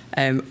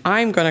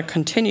 I'm going to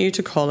continue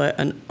to call it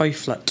an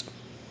oiflet.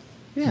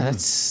 Yeah,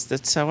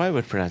 that's how I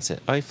would pronounce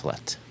it.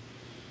 Oiflet.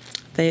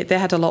 They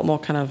had a lot more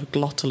kind of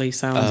glottally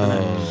sounds in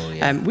it.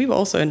 Yeah. We were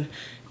also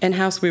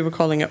in-house, we were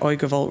calling it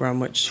Oigavolt rum,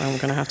 which I'm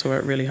going to have to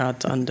work really hard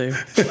to undo.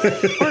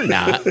 Or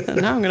not.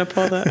 Now I'm going to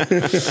pour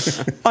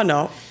that. Or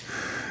not.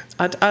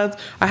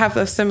 I have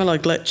a similar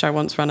glitch. I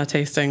once ran a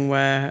tasting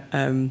where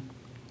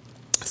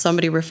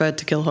somebody referred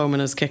to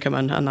Kilhoman as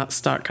Kickerman, and that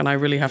stuck, and I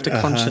really have to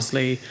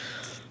consciously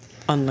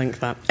unlink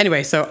that.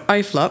 Anyway, so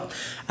Oiflet,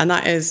 and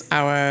that is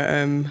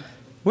our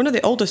one of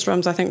the oldest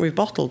rums I think we've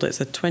bottled. It's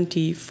a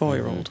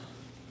 24-year-old.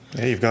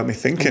 Yeah, you've got me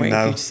thinking I'm waiting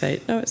now. for you to say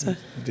it. No, it's a...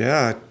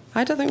 Yeah.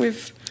 I don't know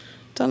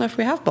if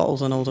we have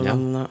bottled an older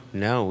rum than that.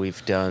 No,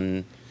 we've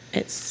done the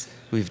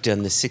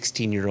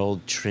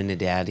 16-year-old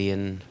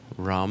Trinidadian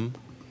rum.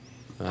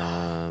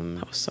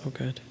 That was so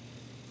good.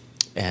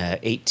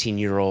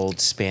 18-year-old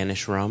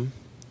Spanish rum.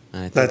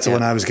 That's the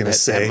one I was going to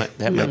say.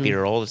 That might be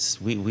our oldest.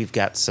 We've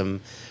got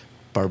some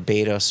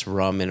Barbados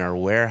rum in our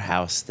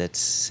warehouse that's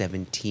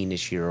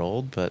 17-ish year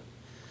old, but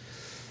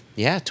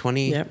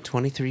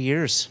 23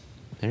 years.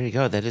 There you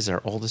go. That is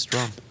our oldest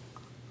rum.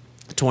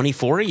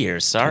 24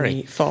 years, sorry.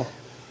 24.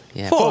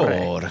 Yeah,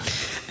 Four.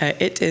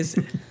 It is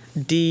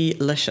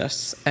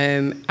delicious.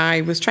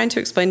 I was trying to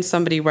explain to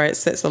somebody where it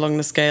sits along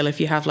the scale. If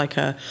you have like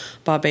a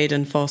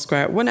Barbadian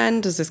Foursquare at one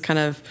end, there's this kind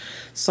of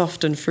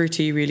soft and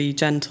fruity, really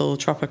gentle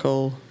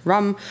tropical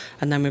rum,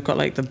 and then we've got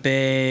like the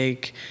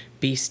big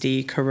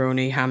beastie,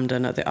 Coroni,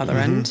 Hamden at the other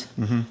end.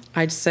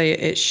 I'd say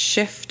it's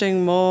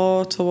shifting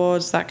more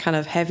towards that kind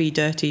of heavy,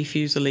 dirty,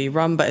 Fuseli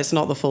rum, but it's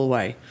not the full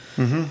way.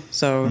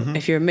 So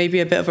if you're maybe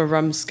a bit of a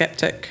rum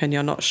skeptic and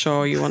you're not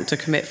sure you want to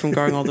commit from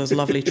growing all those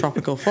lovely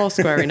tropical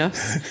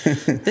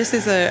Foursquareiness, this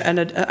is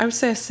I would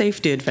say a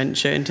safety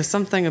adventure into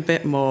something a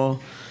bit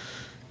more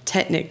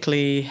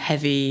technically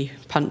heavy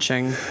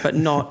punching, but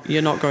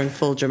you're not going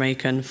full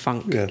Jamaican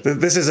funk. Yeah,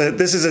 this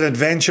is an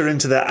adventure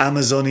into the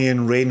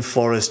Amazonian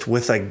rainforest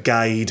with a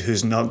guide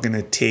who's not going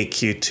to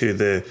take you to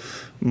the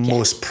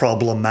most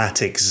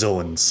problematic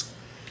zones.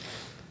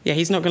 Yeah,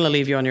 he's not going to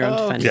leave you on your own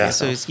to fend. Yeah,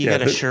 so you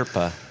got a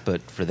Sherpa,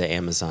 but for the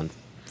Amazon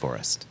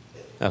forest.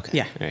 Okay,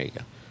 yeah, there you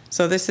go.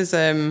 So this is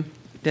a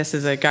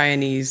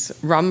Guyanese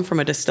rum from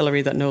a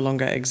distillery that no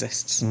longer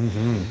exists.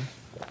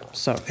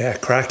 So yeah,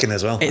 cracking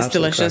as well. It's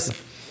absolutely delicious.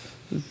 Cracking.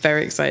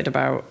 Very excited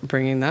about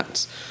bringing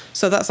that.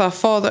 So that's our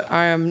 4 that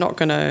I am not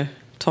going to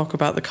talk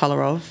about the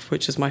colour of,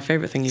 which is my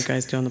favourite thing you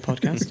guys do on the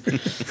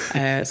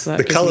podcast. So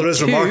the colour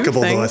is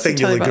remarkable, though. I think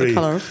you'll agree.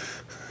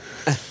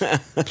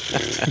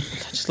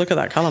 Just look at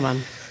that colour,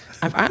 man.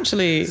 I've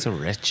actually... So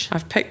rich.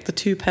 I've picked the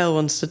 2 pale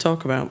ones to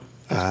talk about.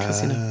 So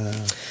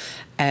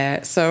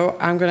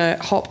I'm going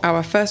to hop.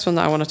 Our first one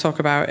that I want to talk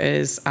about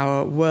is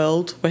our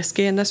world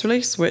whiskey in this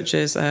release, which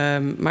is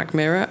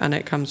Mackmyra, and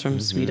it comes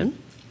from Sweden.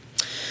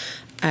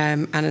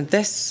 And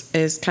this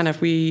is kind of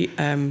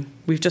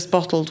we've just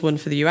bottled one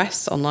for the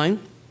US online.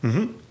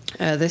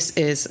 This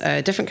is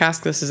a different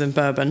cask. This is in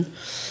bourbon,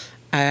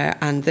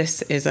 and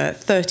this is a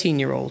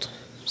 13-year-old.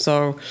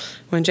 So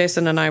when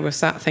Jason and I were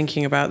sat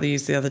thinking about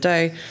these the other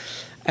day,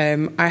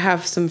 I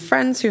have some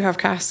friends who have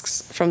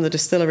casks from the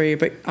distillery,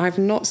 but I've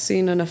not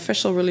seen an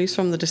official release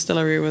from the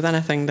distillery with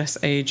anything this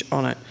age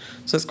on it.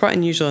 So it's quite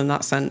unusual in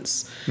that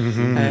sense.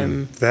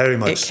 Very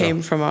much so. It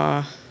came from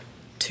our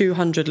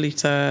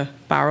 200-litre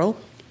barrel.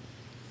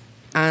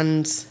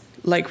 And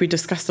like we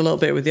discussed a little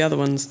bit with the other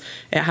ones,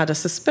 it had a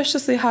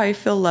suspiciously high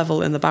fill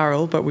level in the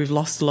barrel, but we've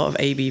lost a lot of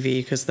ABV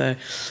because the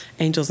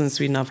angels in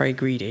Sweden are very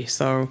greedy.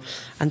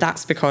 And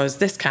that's because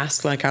this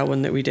cask, like our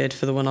one that we did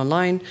for the one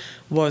online,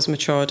 was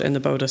matured in the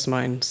Bodas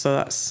mine. So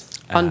that's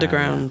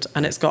underground,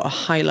 and it's got a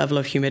high level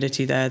of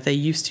humidity there. They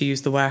used to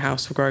use the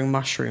warehouse for growing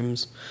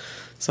mushrooms.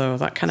 So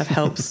that kind of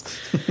helps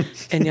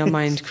in your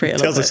mind create a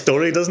little bit. Tells a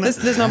story, doesn't it?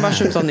 There's no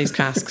mushrooms on these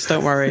casks.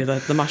 Don't worry,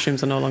 the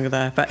mushrooms are no longer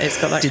there. But it's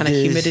got that kind of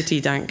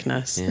humidity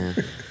dankness. Yeah.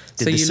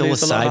 Did So the you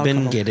lose a lot of psilocybin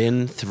alcohol. get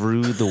in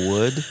through the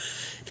wood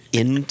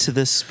into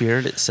the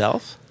spirit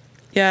itself?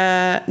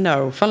 Yeah,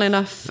 no. Funnily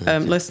enough,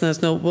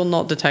 listeners will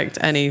not detect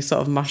any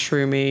sort of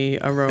mushroomy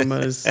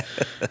aromas.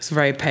 It's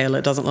very pale.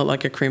 It doesn't look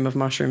like a cream of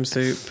mushroom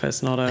soup.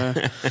 It's not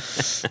a...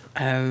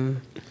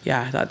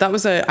 that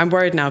was a... I'm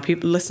worried now.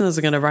 Listeners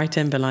are going to write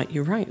in and be like,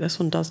 you're right, this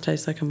one does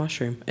taste like a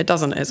mushroom. It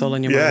doesn't. It's all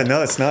in your mind. Yeah,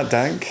 no, it's not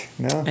dank.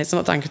 No. It's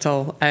not dank at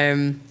all.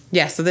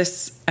 So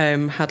this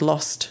had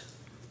lost...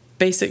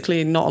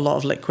 basically not a lot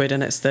of liquid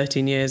in its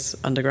 13 years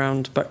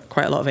underground, but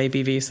quite a lot of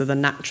ABV. So the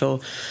natural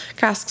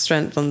cask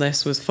strength on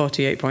this was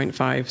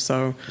 48.5.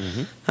 So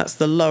that's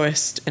the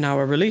lowest in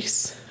our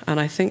release. And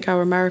I think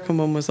our American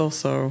one was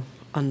also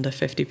under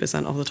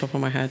 50% off the top of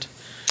my head.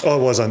 Oh,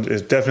 it was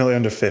definitely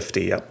under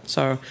 50, yep.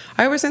 So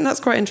I always think that's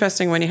quite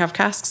interesting when you have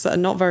casks that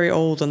are not very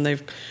old and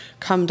they've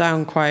come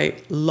down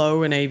quite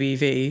low in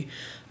ABV.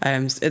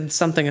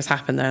 Something has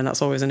happened there, and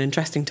that's always an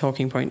interesting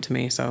talking point to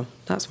me. So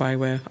that's why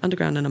we're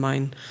underground in a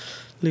mine,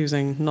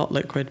 losing not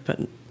liquid but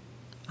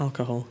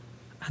alcohol.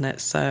 And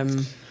it's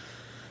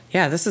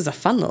this is a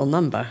fun little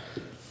number.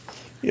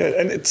 Yeah,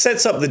 and it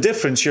sets up the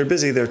difference. You're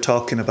busy there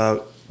talking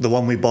about the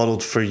one we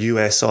bottled for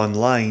US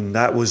online.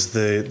 That was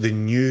the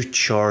new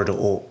charred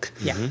oak.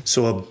 Yeah.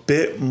 So a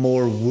bit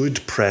more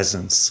wood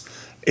presence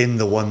in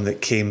the one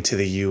that came to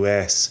the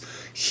US.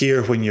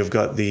 Here, when you've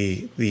got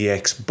the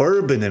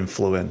ex-bourbon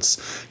influence,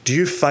 do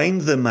you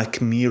find the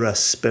Mackmyra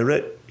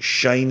spirit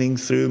shining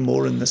through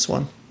more in this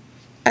one?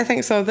 I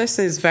think so. This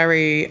is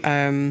very...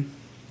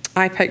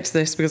 I picked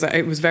this because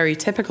it was very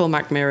typical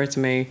Mackmyra to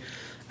me,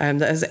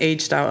 that has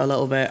aged out a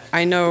little bit.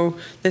 I know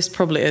this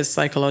probably is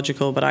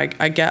psychological, but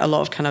I get a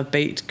lot of kind of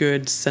baked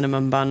goods,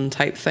 cinnamon bun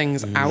type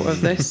things out of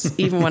this,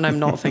 even when I'm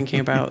not thinking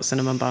about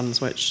cinnamon buns,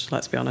 which,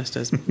 let's be honest,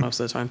 is most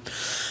of the time.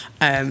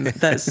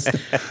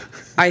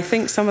 I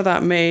think some of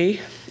that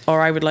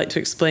I would like to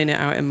explain it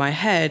out in my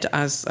head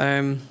as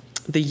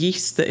the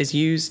yeast that is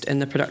used in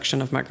the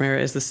production of Mackmyra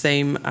is the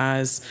same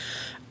as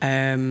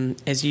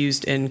is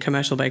used in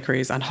commercial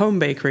bakeries and home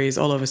bakeries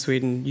all over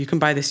Sweden. You can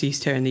buy this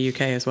yeast here in the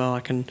UK as well. I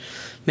can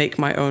make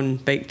my own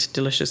baked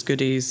delicious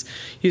goodies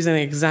using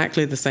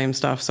exactly the same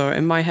stuff. So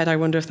in my head, I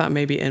wonder if that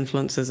maybe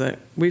influences it.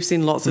 We've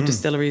seen lots of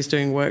distilleries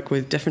doing work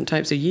with different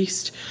types of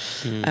yeast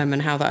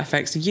and how that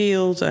affects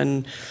yield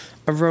and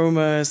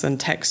aromas and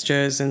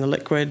textures in the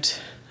liquid.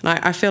 And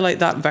I feel like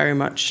that very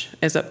much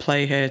is at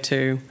play here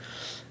too.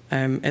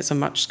 It's a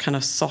much kind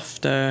of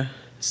softer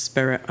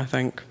spirit, I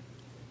think.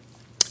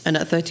 And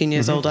at 13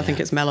 years old, I think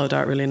it's mellowed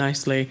out really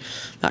nicely.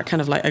 That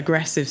kind of like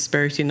aggressive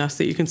spiritiness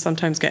that you can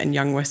sometimes get in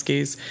young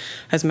whiskies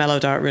has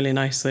mellowed out really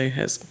nicely.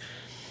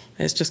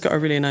 It's just got a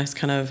really nice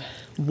kind of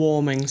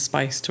warming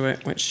spice to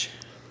it, which,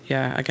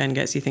 yeah, again,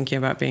 gets you thinking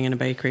about being in a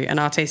bakery. And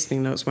our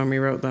tasting notes, when we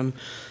wrote them,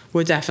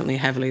 were definitely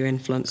heavily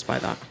influenced by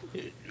that.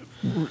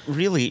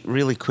 Really,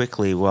 really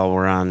quickly, while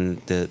we're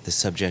on the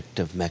subject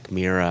of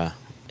Macmira,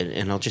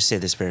 and I'll just say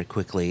this very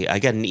quickly, I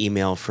got an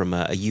email from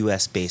a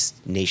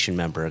U.S.-based Nation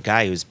member, a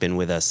guy who's been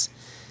with us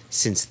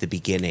since the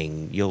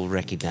beginning. You'll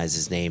recognize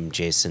his name,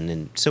 Jason,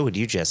 and so would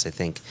you, Jess, I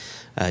think.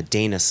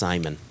 Dana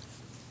Simon.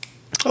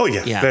 Oh,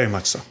 yeah, very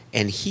much so.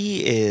 And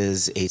he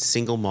is a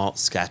single malt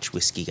Scotch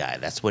whiskey guy.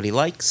 That's what he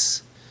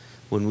likes.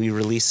 When we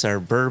release our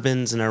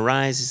bourbons and our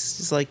ryes,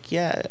 he's like,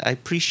 yeah, I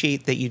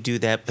appreciate that you do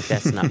that, but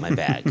that's not my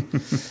bag.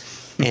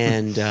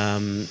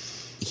 And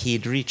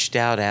he'd reached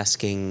out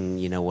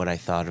asking, what I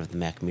thought of the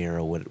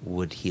Macmira,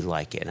 would he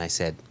like it? And I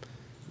said,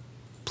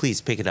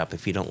 please pick it up.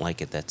 If you don't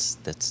like it,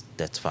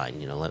 that's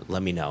fine.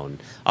 Let me know,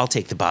 and I'll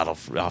take the bottle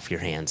off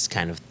your hands,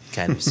 kind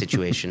of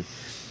situation.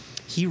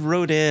 He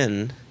wrote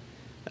in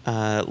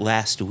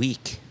last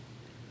week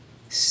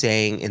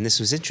saying, and this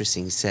was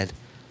interesting, he said,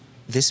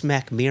 this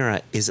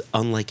Macmira is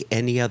unlike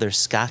any other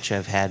Scotch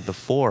I've had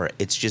before.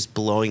 It's just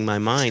blowing my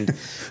mind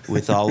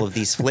with all of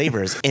these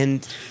flavors.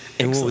 And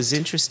what was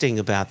interesting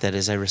about that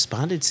is I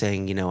responded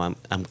saying,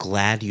 I'm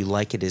glad you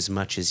like it as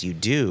much as you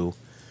do.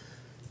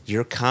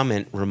 Your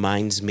comment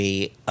reminds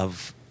me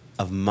of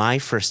my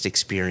first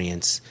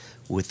experience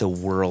with a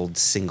world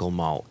single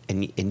malt.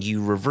 And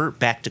you revert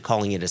back to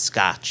calling it a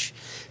Scotch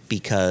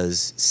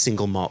because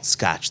single malt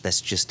Scotch,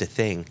 that's just a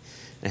thing.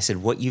 And I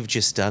said, what you've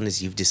just done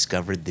is you've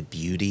discovered the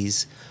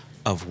beauties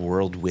of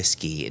world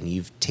whiskey, and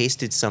you've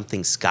tasted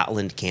something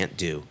Scotland can't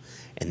do.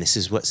 And this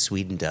is what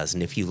Sweden does.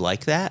 And if you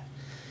like that,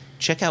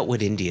 check out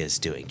what India is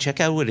doing. Check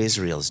out what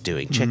Israel's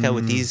doing. Check out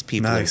what these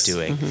people are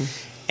doing.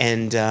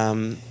 And,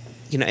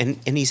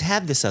 and he's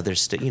had this other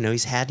stuff.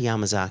 He's had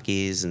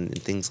Yamazakis and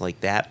things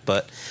like that.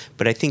 But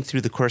I think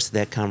through the course of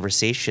that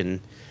conversation,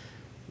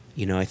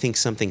 I think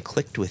something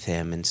clicked with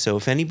him. And so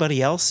if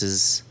anybody else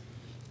is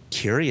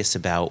curious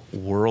about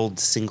world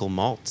single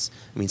malts,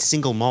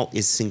 single malt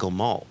is single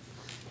malt.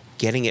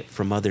 Getting it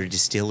from other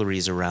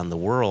distilleries around the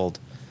world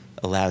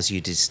allows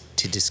you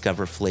to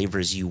discover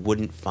flavors you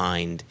wouldn't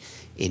find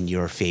in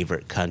your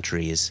favorite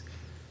country's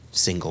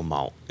single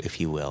malt,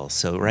 if you will.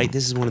 So, right,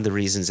 this is one of the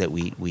reasons that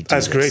we do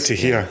That's this. great to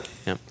hear.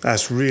 Yeah.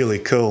 That's really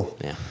cool.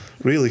 Yeah.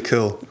 Really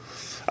cool.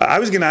 I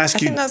was going to ask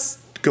you...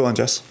 Go on,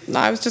 Jess.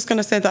 I was just going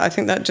to say that I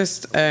think that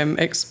just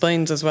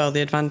explains as well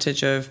the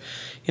advantage of,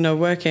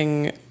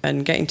 working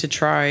and getting to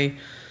try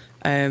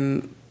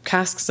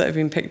casks that have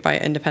been picked by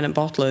independent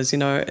bottlers.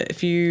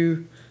 If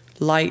you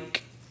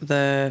like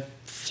the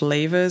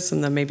flavors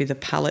and then maybe the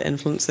palate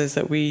influences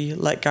that we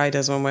let guide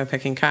us when we're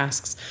picking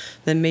casks,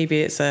 then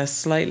maybe it's a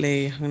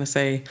slightly, I'm going to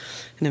say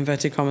in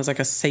inverted commas, like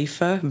a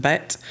safer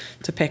bet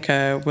to pick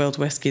a world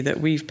whiskey that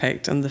we've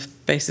picked on the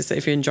basis that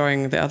if you're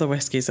enjoying the other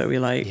whiskies that we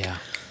like,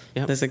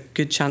 there's a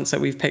good chance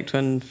that we've picked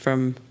one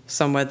from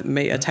somewhere that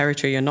a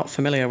territory you're not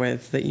familiar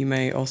with that you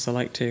may also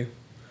like to.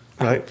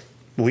 Right.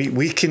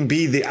 We can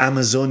be the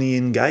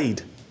Amazonian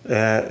guide,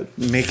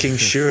 making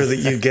sure that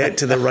you get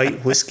to the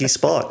right whiskey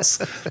spots.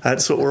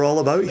 That's what we're all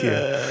about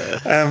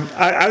here.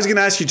 I was going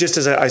to ask you, just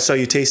as I saw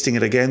you tasting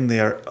it again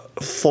there,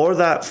 for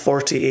that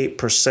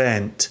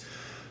 48%,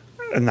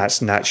 and that's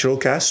natural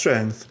cask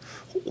strength,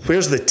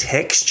 where's the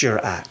texture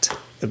at,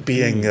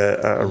 being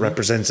a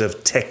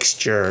representative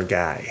texture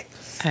guy?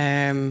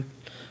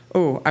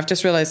 I've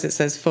just realised it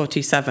says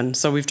 47,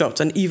 so we've dropped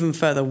an even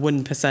further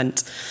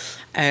 1%.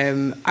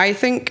 I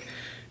think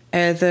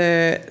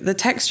the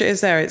texture is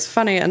there. It's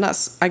funny, and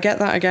I get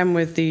that again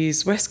with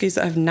these whiskies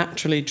that have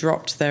naturally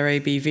dropped their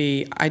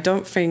ABV. I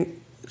don't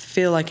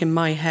feel like in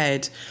my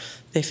head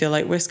they feel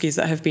like whiskies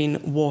that have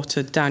been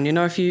watered down.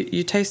 If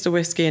you taste a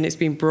whiskey and it's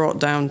been brought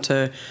down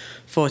to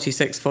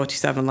 46,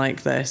 47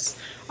 like this,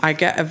 I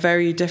get a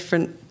very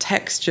different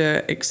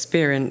texture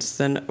experience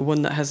than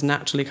one that has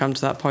naturally come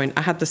to that point.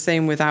 I had the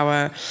same with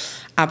our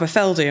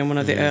Aberfeldy in one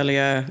of the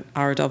earlier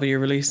ROW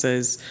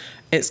releases.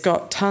 It's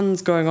got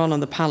tons going on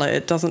the palate.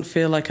 It doesn't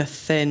feel like a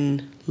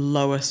thin,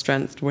 lower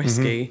strength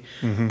whiskey.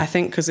 I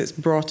think because it's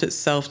brought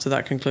itself to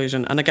that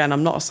conclusion. And again,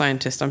 I'm not a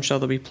scientist. I'm sure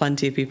there'll be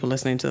plenty of people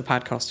listening to the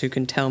podcast who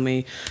can tell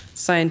me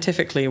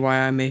scientifically why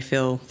I may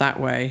feel that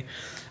way.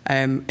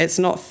 It's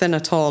not thin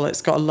at all.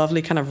 It's got a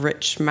lovely kind of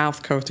rich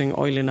mouth coating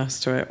oiliness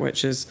to it,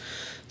 which is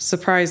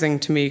surprising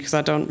to me because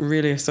I don't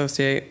really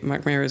associate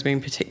Macmira as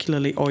being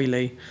particularly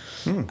oily.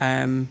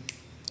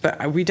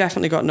 But we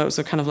definitely got notes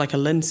of kind of like a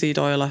linseed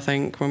oil, I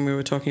think, when we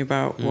were talking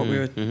about what we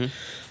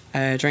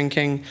were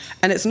drinking.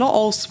 And it's not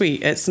all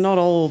sweet. It's not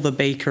all the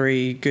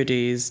bakery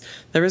goodies.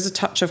 There is a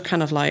touch of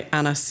kind of like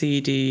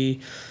aniseedy,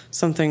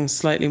 something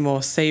slightly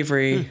more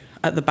savoury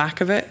at the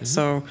back of it.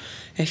 So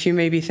if you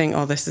maybe think,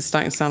 this is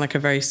starting to sound like a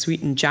very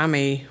sweet and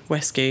jammy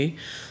whiskey,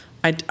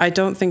 I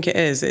don't think it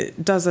is.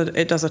 It does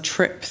a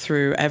trip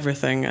through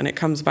everything, and it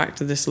comes back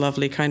to this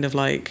lovely kind of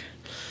like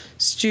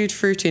stewed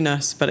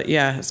fruitiness. But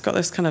it's got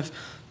this kind of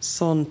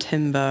sawn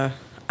timber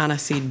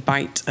aniseed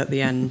bite at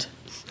the end.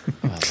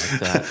 I like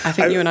that. I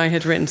think you and I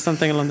had written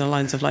something along the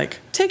lines of like,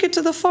 take it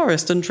to the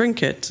forest and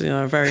drink it. You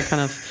know, very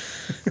kind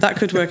of, that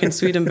could work in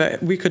Sweden,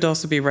 but we could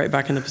also be right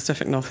back in the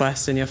Pacific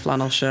Northwest in your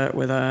flannel shirt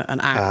with an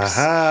axe.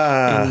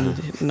 Aha.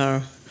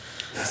 No,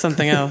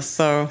 something else.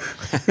 So,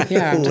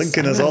 yeah.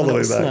 Linking us all the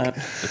way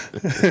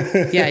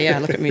back. Yeah,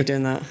 look at me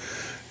doing that.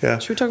 Yeah.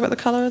 Should we talk about the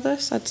colour of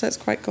this? I'd say it's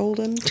quite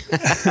golden.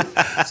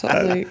 Sort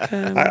of like,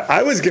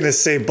 I was going to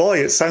say, boy,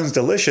 it sounds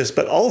delicious,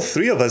 but all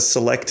three of us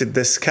selected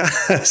this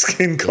cask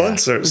in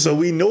concert, so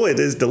we know it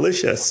is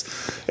delicious.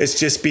 It's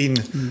just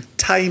been,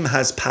 time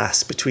has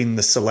passed between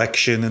the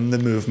selection and the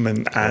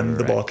movement and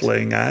the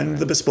bottling and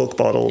the bespoke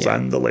bottles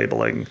and the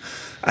labelling.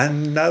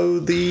 And now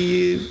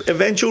the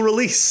eventual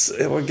release.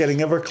 We're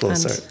getting ever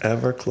closer,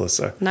 ever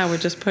closer. now we're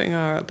just putting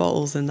our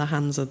bottles in the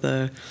hands of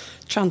the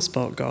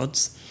transport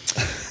gods.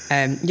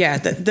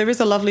 There is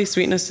a lovely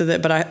sweetness to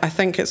it, but I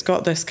think it's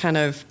got this kind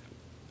of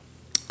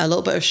a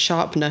little bit of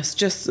sharpness,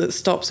 just that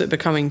stops it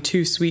becoming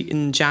too sweet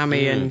and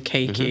jammy and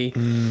cakey.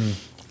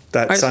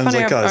 That sounds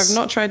funny, like us. I've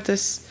not tried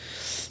this.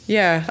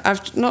 Yeah,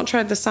 I've not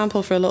tried the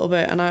sample for a little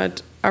bit, and I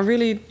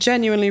really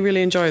genuinely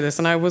really enjoy this,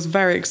 and I was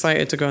very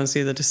excited to go and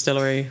see the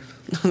distillery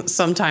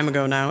some time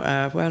ago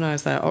now. When I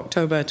was there,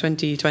 October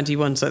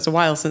 2021, so it's a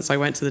while since I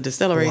went to the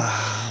distillery.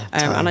 Wow,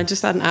 and I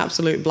just had an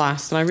absolute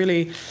blast, and I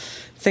really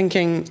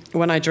thinking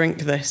when I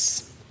drink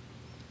this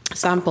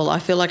sample, I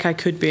feel like I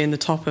could be in the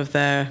top of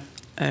their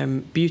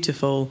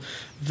beautiful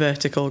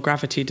vertical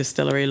gravity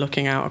distillery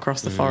looking out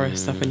across the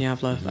forest up in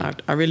Gävle.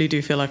 I really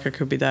do feel like I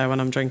could be there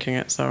when I'm drinking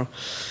it. So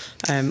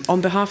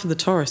on behalf of the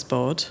tourist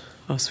board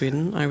of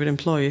Sweden, I would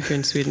implore you, if you're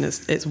in Sweden,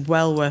 it's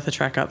well worth a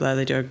trek up there.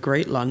 They do a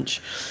great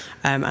lunch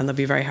and they'll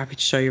be very happy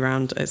to show you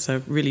around. It's a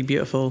really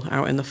beautiful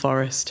out in the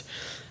forest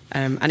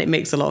and it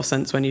makes a lot of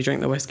sense when you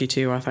drink the whiskey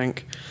too, I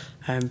think.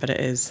 But it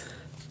is...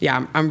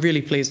 Yeah, I'm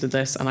really pleased with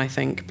this, and I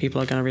think people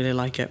are going to really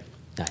like it.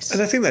 Nice.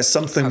 And I think that's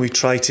something we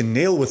try to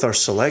nail with our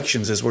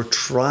selections is we're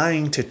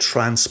trying to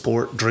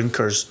transport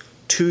drinkers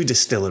to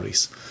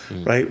distilleries,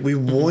 right? We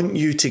want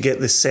you to get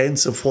the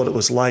sense of what it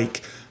was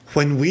like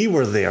when we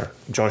were there.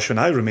 Josh and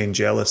I remain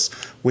jealous.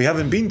 We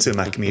haven't been to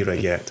Mackmyra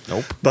yet.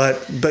 Nope.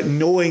 But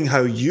knowing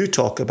how you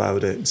talk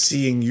about it,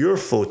 seeing your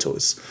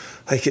photos,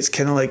 like it's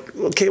kind of like,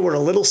 okay, we're a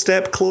little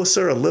step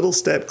closer.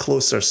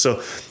 So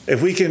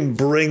if we can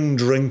bring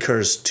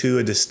drinkers to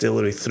a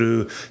distillery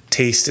through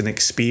taste and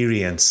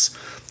experience,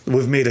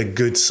 we've made a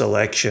good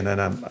selection, and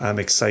I'm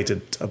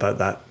excited about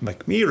that.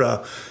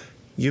 Mackmyra,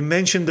 you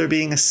mentioned there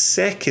being a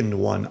second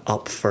one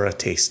up for a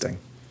tasting.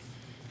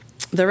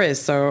 There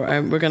is. So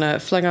we're going to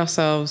fling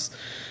ourselves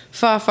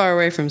far, far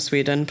away from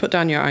Sweden, put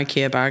down your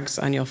IKEA bags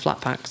and your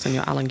flat packs and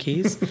your Allen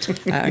keys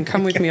and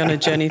come with me on a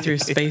journey through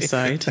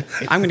Speyside.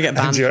 I'm going to get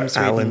banned from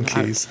Sweden. Allen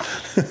keys.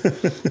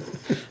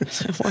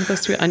 What are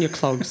those and your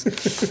clogs.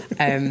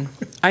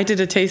 I did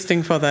a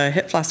tasting for the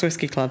Hip Flask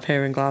Whiskey Club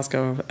here in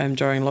Glasgow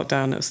during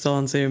lockdown. It was still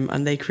on Zoom,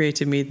 and they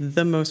created me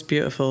the most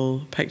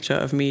beautiful picture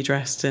of me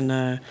dressed in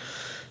a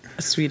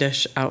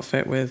Swedish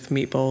outfit with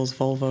meatballs,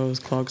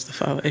 Volvos, clogs.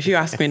 If you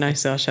ask me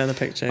nicely, I'll share the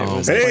picture. It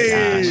was quite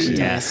sad.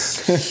 Yes.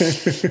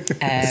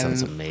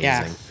 Sounds amazing.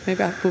 Yeah,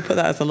 maybe we'll put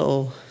that as a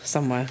little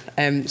somewhere.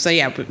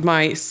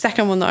 My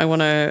second one that I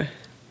want to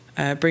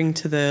bring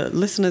to the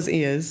listeners'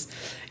 ears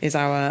is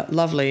our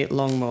lovely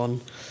Longmorn.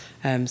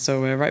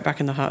 So we're right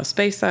back in the heart of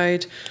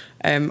Speyside.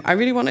 I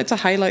really wanted to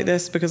highlight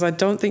this because I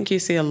don't think you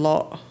see a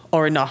lot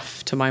or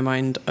enough, to my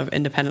mind, of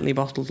independently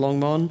bottled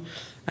Longmorn.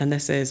 And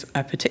this is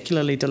a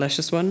particularly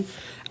delicious one.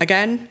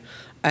 Again,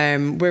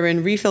 we're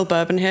in refill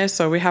bourbon here,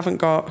 so we haven't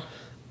got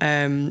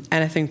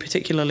anything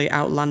particularly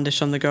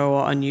outlandish on the go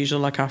or unusual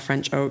like our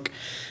French oak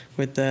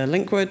with the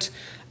Linkwood.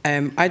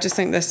 I just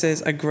think this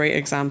is a great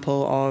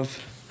example of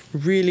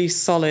really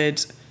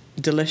solid,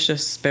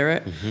 delicious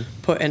spirit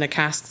put in a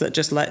cask that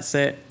just lets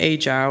it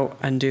age out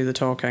and do the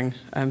talking.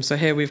 So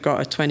here we've got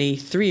a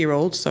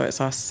 23-year-old, so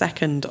it's our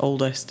second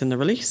oldest in the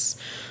release.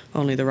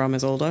 Only the rum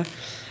is older.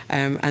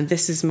 And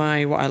this is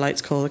what I like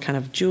to call the kind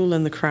of jewel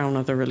in the crown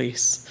of the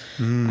release,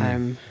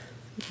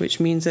 which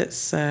means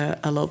it's a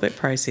little bit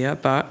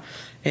pricier, but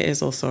it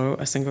is also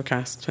a single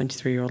cask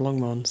 23-year-old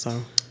Longmorn,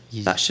 so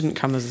that shouldn't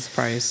come as a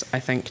surprise,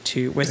 I think,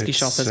 to whiskey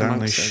shoppers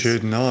amongst us. Certainly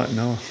should not,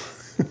 no.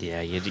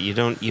 Yeah, you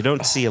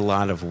don't see a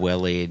lot of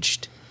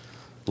well-aged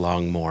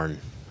Longmorn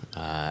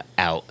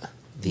out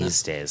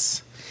these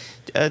days.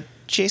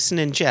 Jason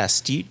and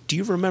Jess, do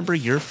you remember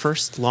your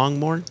first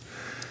Longmorn?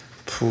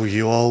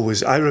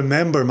 I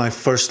remember my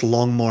first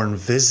Longmorn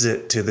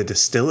visit to the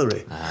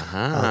distillery.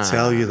 I'll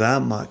tell you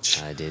that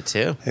much. I do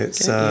too.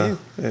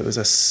 It was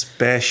a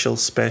special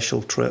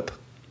trip.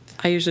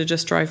 I usually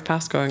just drive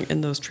past going,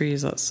 in those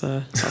trees, that's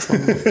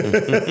Longmorn.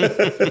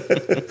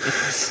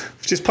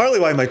 Which is partly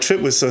why my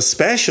trip was so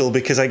special,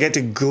 because I get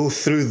to go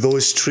through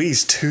those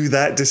trees to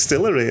that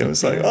distillery. I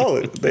was like, oh,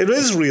 it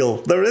is real.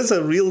 There is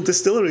a real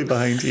distillery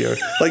behind here,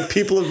 like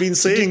people have been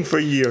saying for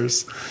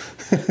years.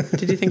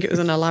 Did you think it was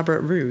an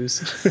elaborate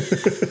ruse?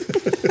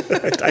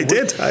 I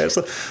did. I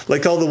also,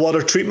 like all the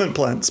water treatment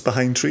plants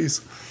behind trees.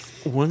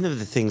 One of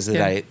the things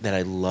that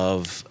I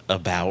love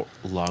about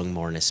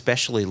Longmorn,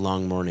 especially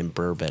Longmorn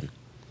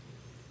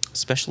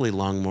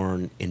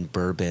in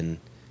bourbon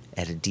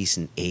at a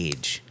decent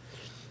age,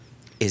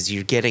 is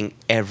you're getting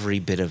every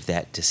bit of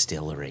that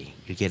distillery.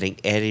 You're getting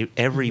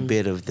every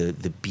bit of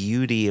the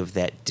beauty of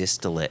that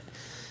distillate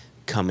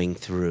coming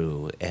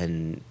through.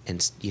 And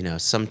you know,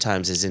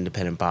 sometimes as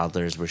independent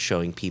bottlers, we're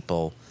showing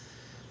people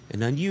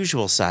an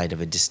unusual side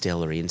of a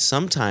distillery, and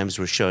sometimes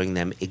we're showing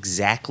them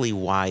exactly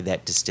why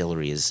that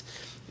distillery is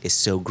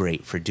so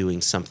great for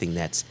doing something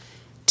that's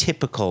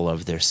typical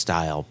of their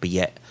style, but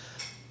yet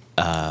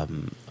a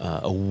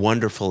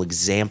wonderful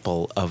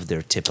example of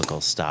their typical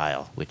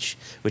style, which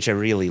I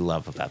really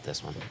love about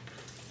this one.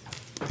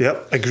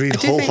 Yep, agreed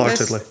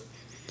wholeheartedly.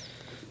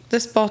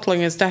 This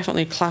bottling is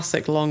definitely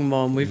classic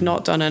Longmorn. We've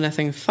not done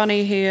anything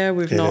funny here.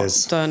 We've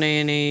not done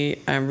any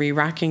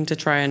re-racking to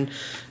try and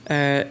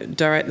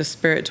direct the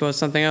spirit towards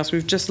something else.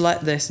 We've just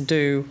let this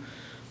do,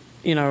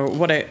 you know,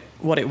 what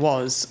it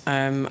was.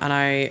 And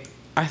I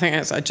think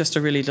it's just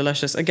a really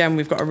delicious. Again,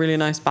 we've got a really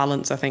nice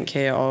balance, I think,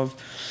 here of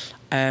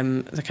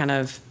the kind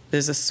of,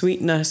 there's a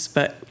sweetness,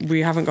 but we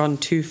haven't gone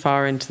too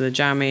far into the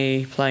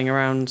jammy, playing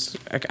around,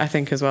 I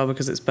think, as well,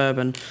 because it's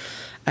bourbon.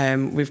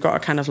 We've got a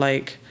kind of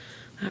like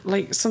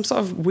some sort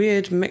of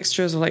weird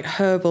mixtures of like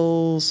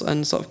herbals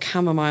and sort of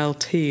chamomile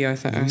tea, I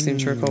think I seem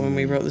to recall when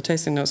we wrote the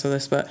tasting notes of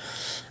this, but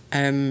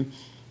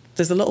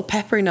there's a little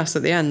pepperiness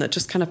at the end that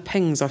just kind of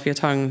pings off your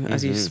tongue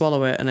as you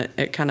swallow it, and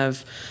it kind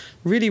of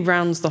really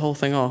rounds the whole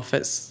thing off. I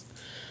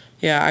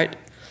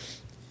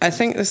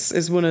think this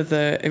is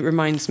it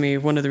reminds me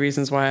of one of the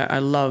reasons why I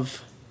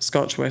love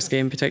Scotch whisky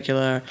in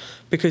particular,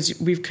 because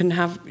we can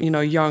have, you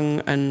know, young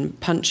and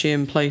punchy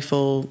and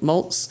playful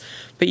malts,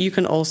 but you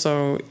can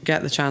also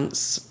get the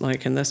chance,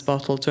 like in this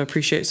bottle, to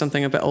appreciate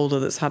something a bit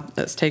older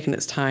that's taken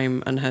its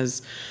time and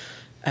has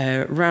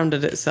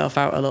rounded itself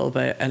out a little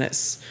bit, and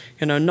it's,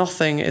 you know,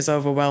 nothing is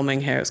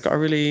overwhelming here. It's got a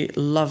really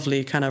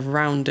lovely kind of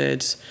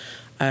rounded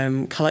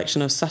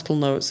collection of subtle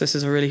notes. This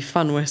is a really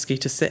fun whiskey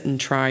to sit and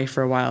try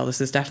for a while.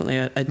 This is definitely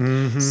a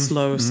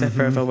slow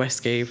sipper of a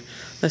whiskey.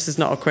 This is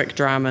not a quick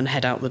dram and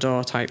head out the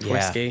door type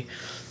whiskey.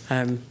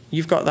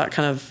 You've got that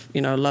kind of,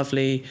 you know,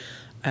 lovely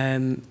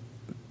kind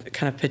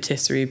of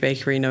patisserie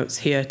bakery notes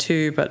here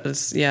too, but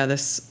this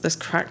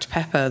cracked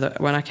pepper that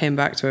when I came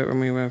back to it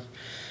when we were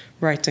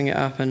writing it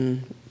up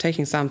and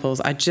taking samples,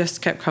 I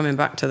just kept coming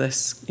back to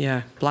this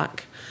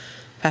black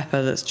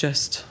pepper that's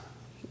just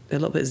a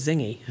little bit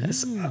zingy.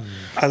 It's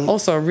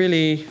also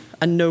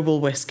a noble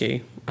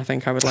whiskey, I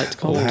think I would like to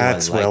call it.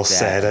 That's well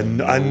said.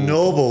 A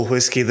noble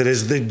whiskey that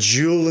is the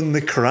jewel in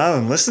the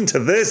crown. Listen to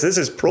this. This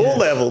is pro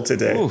level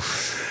today.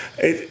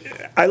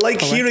 I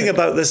like hearing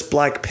about this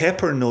black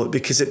pepper note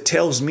because it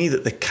tells me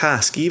that the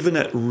cask, even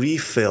at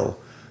refill,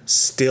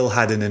 still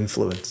had an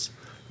influence,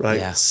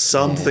 right? Yeah.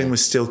 Something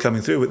was still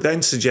coming through. It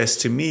then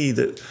suggests to me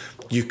that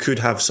you could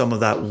have some of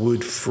that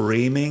wood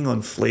framing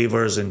on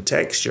flavors and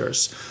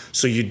textures,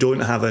 so you don't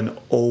have an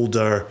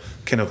older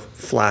kind of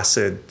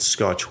flaccid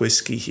Scotch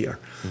whiskey here.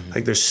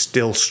 Like there's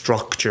still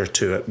structure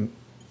to it.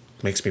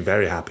 Makes me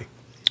very happy.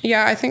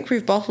 Yeah, I think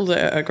we've bottled it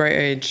at a great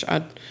age.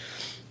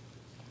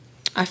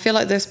 I feel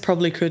like this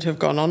probably could have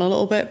gone on a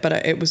little bit,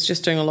 but it was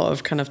just doing a lot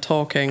of kind of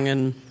talking,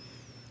 and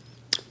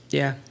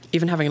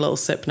even having a little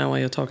sip now while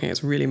you're talking,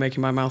 it's really making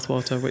my mouth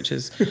water, which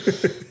is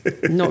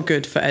not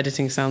good for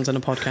editing sounds on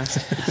a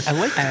podcast. I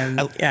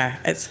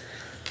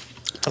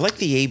like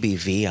the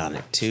ABV on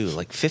it too.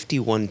 Like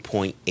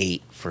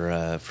 51.8 for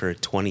a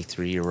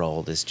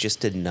 23-year-old is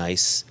just a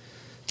nice,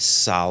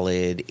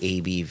 solid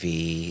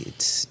ABV.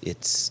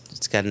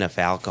 It's got enough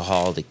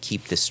alcohol to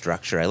keep the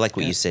structure. I like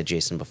what you said,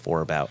 Jason,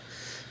 before about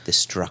the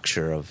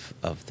structure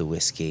of the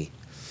whiskey.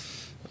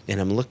 And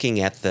I'm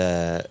looking at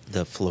the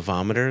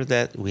flavometer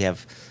that we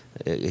have.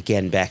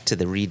 Again, back to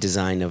the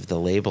redesign of the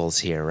labels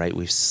here, right?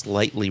 We've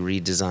slightly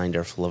redesigned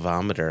our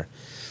flavometer.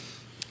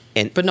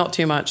 But not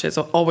too much. It's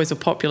always a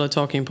popular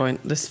talking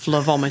point, this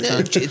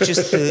flavometer.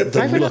 Just the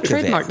Why would look not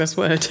trademark of it. this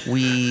word?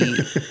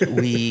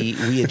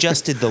 We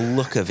adjusted the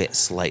look of it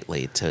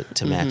slightly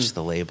to match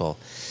the label.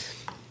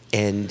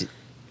 And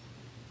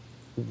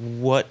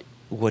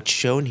what's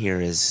shown here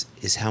is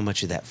how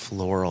much of that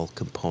floral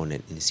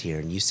component is here.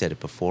 And you said it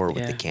before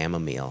with the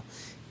chamomile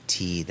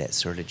tea, that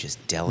sort of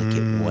just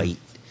delicate white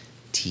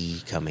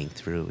tea coming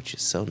through, which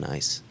is so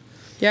nice.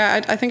 Yeah,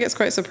 I think it's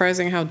quite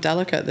surprising how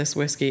delicate this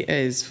whiskey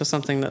is for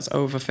something that's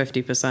over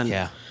 50%.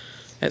 Yeah.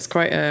 It's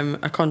quite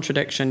a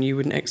contradiction. You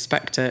wouldn't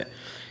expect it.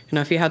 You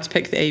know, if you had to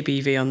pick the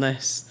ABV on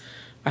this,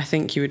 I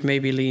think you would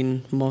maybe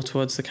lean more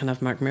towards the kind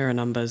of Macmillan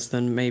numbers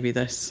than maybe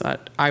this.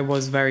 I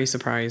was very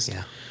surprised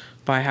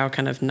by how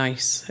kind of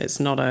nice. It's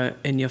not a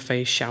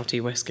in-your-face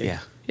shouty whiskey.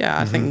 Yeah,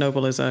 I think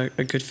Noble is a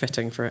good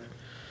fitting for it.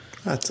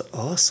 That's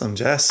awesome,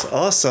 Jess.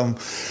 Awesome.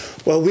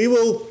 Well, we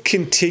will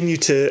continue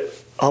to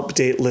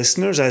update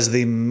listeners as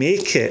they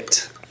make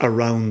it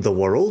around the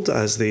world,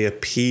 as they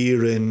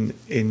appear in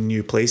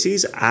new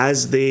places,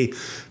 as they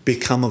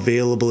become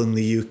available in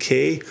the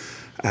UK.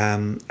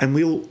 And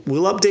we'll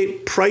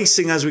update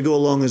pricing as we go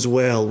along as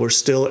well. We're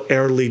still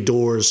early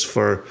doors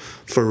for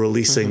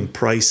releasing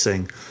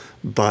pricing,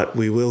 but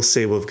we will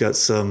say we've got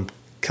some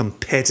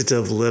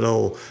competitive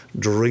little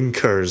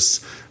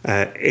drinkers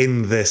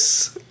in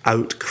this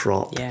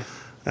outcrop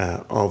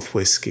of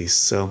whiskies.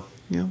 So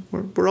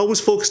we're always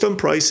focused on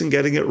price and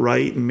getting it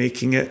right and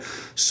making it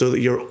so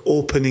that you're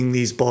opening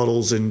these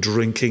bottles and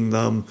drinking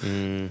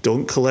them.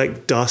 Don't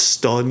collect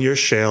dust on your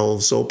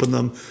shelves. Open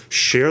them,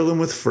 share them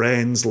with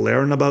friends,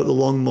 learn about the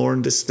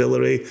Longmorn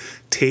Distillery,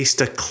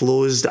 taste a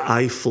closed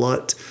eye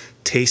flut,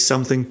 taste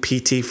something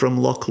peaty from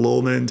Loch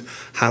Lomond,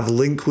 have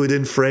Linkwood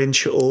in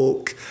French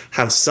oak,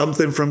 have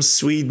something from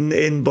Sweden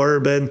in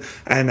bourbon,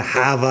 and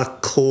have a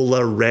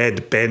Cola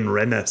Red Ben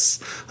Rinnes.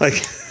 Like,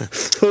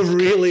 we've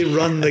really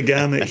run the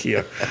gamut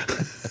here.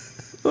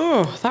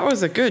 Oh, that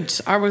was a good.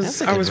 I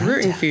was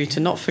rooting for you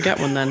to not forget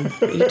one. Then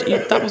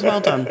that was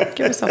well done.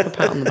 Give yourself a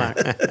pat on the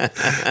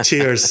back.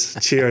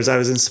 Cheers. I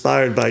was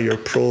inspired by your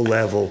pro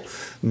level,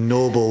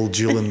 noble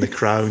jewel in the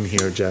crown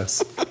here,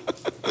 Jess.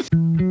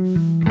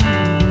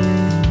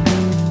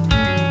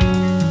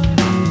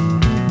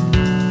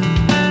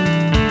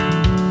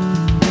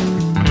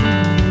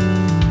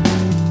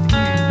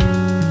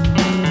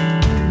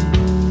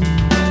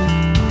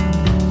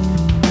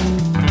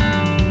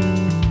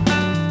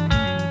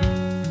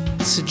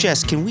 So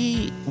Jess, can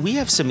we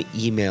have some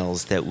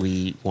emails that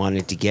we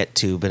wanted to get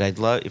to, but I'd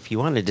love if you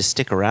wanted to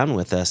stick around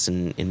with us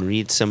and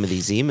read some of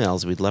these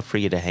emails. We'd love for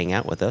you to hang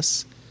out with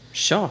us.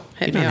 Sure,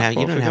 hit me You up.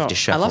 don't have to I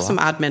shuffle. love some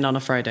admin on a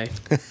Friday.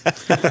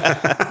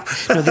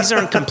 No, these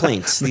aren't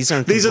complaints. These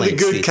aren't. These are the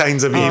good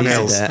kinds of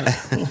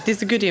emails.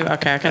 These are good emails.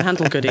 Okay, I can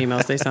handle good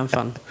emails. They sound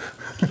fun.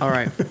 All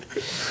right.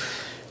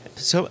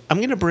 So I'm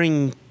going to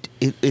bring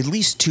at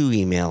least two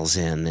emails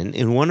in,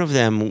 and one of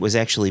them was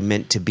actually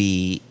meant to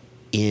be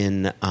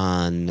in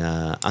on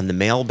the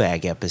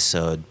mailbag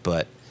episode,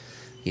 but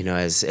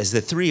as the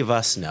three of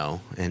us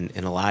know, and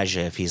Elijah,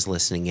 if he's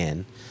listening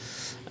in,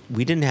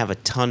 we didn't have a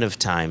ton of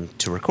time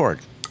to record,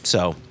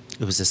 so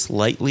it was a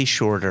slightly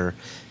shorter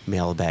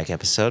mailbag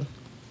episode.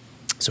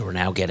 So we're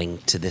now getting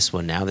to this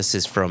one now. This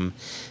is from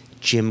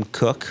Jim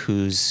Cook,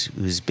 who's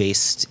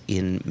based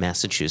in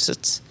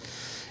Massachusetts,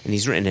 and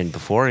he's written in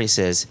before, and he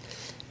says,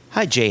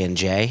 "Hi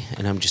J&J,"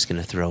 and I'm just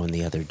going to throw in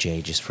the other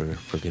J just for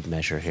good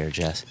measure here,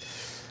 Jess.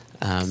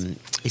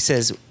 He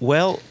says,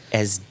 "Well,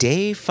 as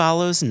day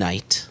follows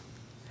night,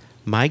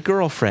 my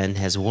girlfriend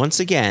has once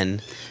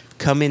again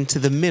come into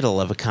the middle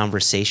of a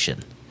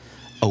conversation,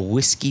 a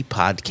whiskey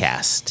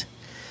podcast,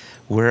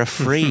 where a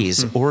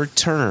phrase or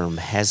term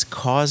has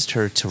caused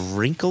her to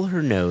wrinkle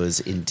her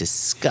nose in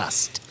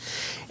disgust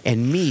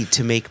and me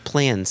to make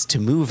plans to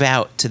move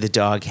out to the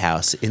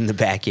doghouse in the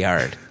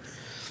backyard.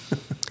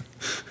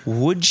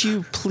 Would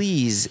you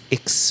please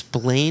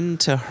explain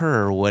to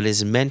her what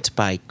is meant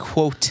by,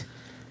 quote,"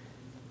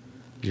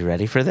 you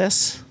ready for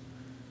this?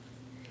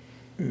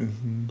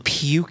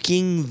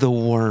 "Puking the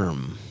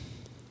worm."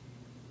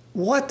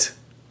 What?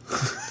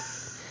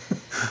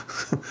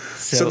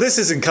 So this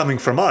isn't coming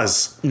from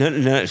us. No.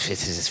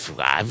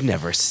 I've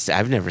never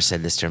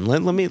said this term.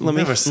 Let me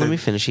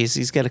finish.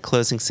 He's got a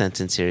closing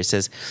sentence here. He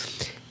says,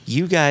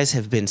 "You guys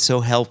have been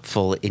so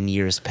helpful in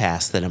years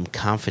past that I'm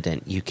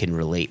confident you can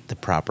relate the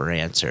proper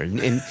answer."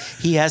 And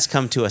he has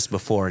come to us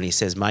before, and he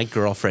says, "My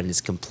girlfriend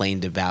has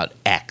complained about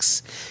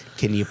X.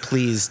 Can you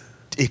please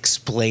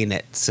explain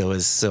it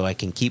so I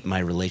can keep my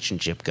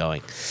relationship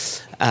going?"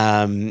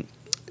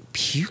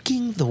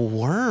 Puking the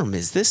worm.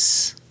 Is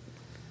this?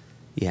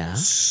 Yeah.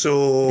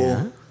 So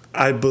Yeah.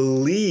 I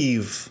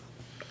believe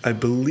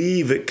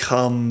it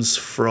comes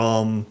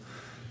from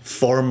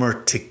former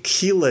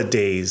tequila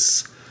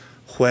days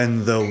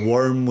when the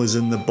worm was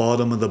in the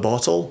bottom of the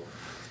bottle.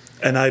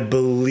 And I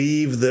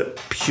believe that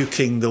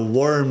puking the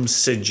worm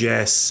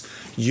suggests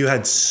you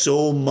had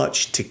so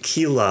much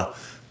tequila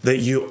that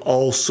you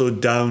also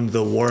downed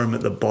the worm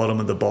at the bottom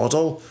of the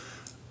bottle,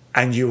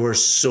 and you were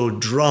so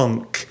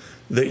drunk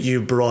that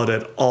you brought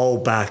it all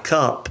back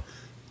up,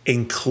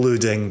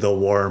 including the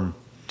worm.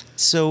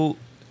 So,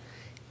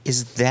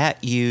 is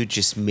that you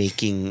just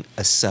making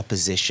a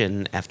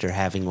supposition after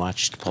having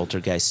watched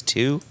Poltergeist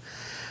 2?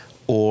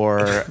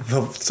 Or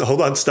So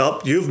hold on,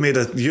 stop. You've made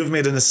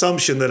an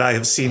assumption that I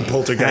have seen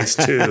Poltergeist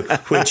 2,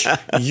 which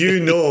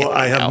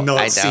I have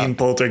not seen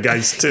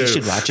Poltergeist 2. you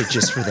should watch it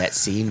just for that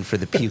scene, for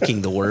the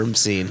puking the worm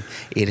scene.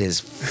 It is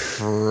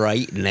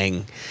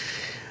frightening.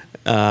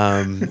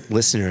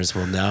 Listeners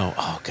will know.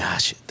 Oh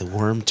gosh, the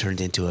worm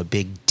turned into a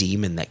big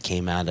demon that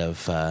came out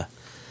of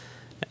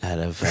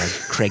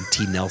Craig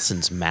T.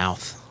 Nelson's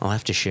mouth. I'll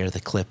have to share the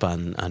clip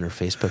on her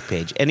Facebook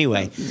page.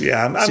 Anyway,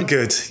 Yeah, I'm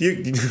good.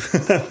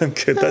 I'm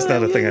good. That's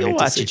not a thing I need to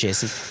watch see. it,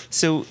 Jason.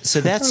 So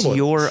that's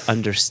your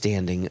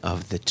understanding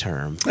of the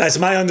term. That's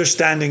my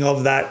understanding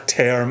of that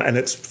term, and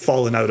it's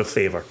fallen out of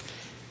favor.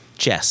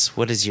 Jess,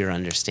 what is your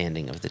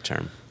understanding of the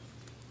term?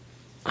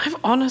 I've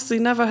honestly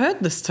never heard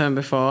this term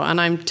before,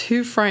 and I'm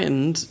too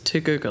frightened to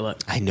Google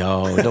it. I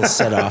know, it'll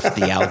set off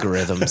the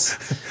algorithms.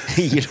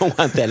 You don't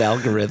want that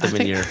algorithm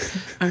in your...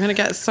 I'm going to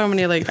get so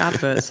many like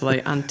adverts for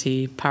like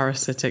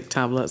anti-parasitic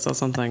tablets or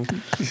something.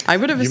 I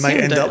would have You assumed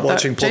might end up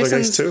watching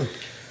Jason's- Poltergeist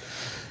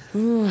 2.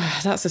 Ooh,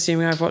 that's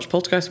assuming I've watched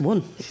Poltergeist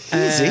 1.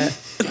 Easy.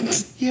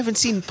 You haven't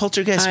seen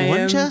Poltergeist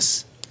 1,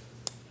 Jess?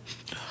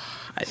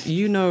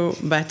 You know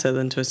better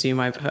than to assume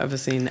I've ever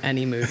seen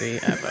any movie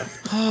ever.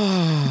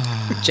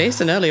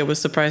 Jason earlier was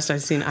surprised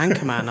I'd seen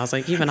Anchorman. I was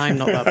like, even I'm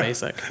not that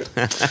basic.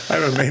 I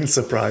remain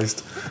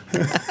surprised.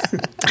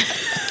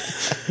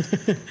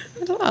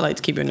 I like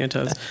to keep you on your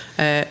toes.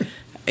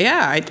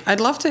 I'd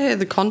love to hear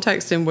the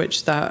context in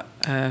which that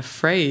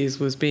phrase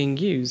was being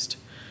used.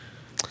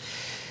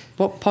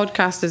 What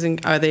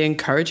podcast are they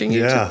encouraging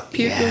you to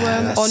puke the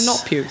worm or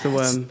not puke the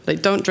worm?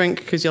 Like, don't drink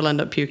because you'll end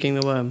up puking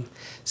the worm.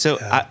 So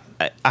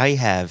I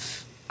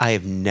have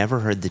never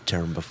heard the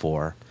term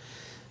before,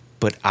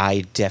 but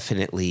I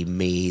definitely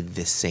made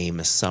the same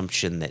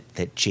assumption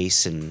that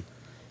Jason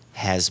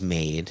has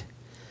made.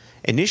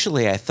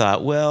 Initially, I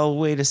thought, well,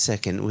 wait a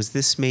second, was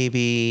this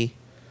maybe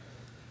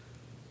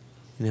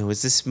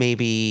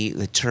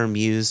the term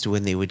used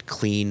when they would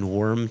clean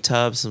worm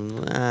tubs?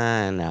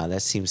 No,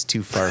 that seems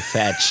too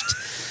far-fetched.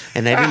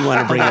 And I didn't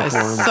want to bring up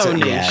worm tubs. So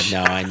niche.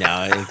 Yeah, no, I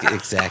know,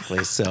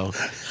 exactly. So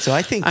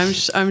I think...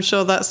 I'm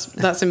sure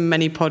that's in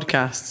many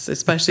podcasts,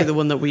 especially the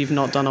one that we've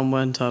not done on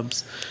worm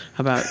tubs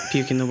about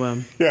puking the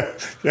worm. Yeah.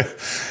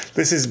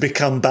 This has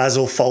become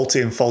Basil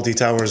Fawlty and Fawlty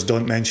Towers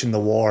Don't Mention the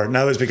War.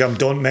 Now it's become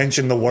Don't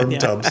Mention the Worm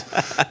Tubs.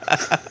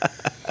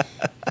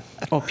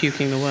 Or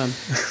puking the worm.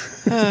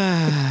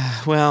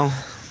 Well,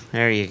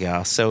 there you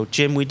go. So,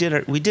 Jim, we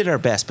did our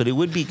best, but it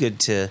would be good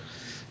to,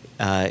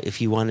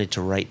 if you wanted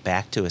to write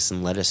back to us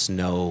and let us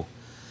know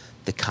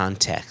the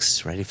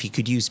context, right? If you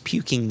could use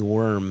puking the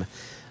worm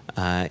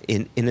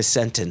in a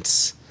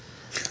sentence,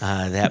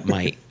 that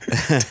might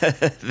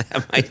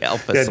that might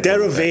help us. Yeah,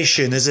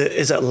 derivation. Is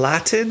it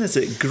Latin? Is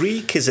it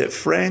Greek? Is it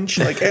French?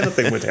 Like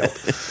anything would help.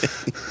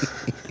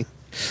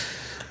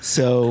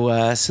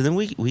 So then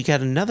we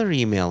got another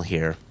email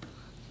here,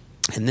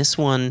 and this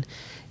one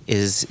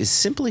is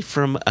simply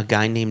from a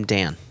guy named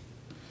Dan.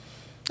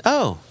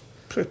 Oh,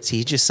 see,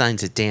 he just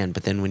signs it Dan,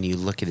 but then when you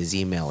look at his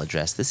email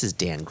address, this is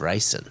Dan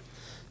Greisen.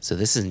 So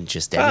this isn't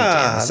just any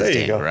Dan, this is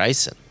Dan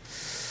Greisen.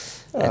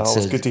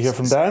 It's good to hear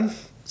from Dan.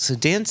 So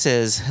Dan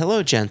says,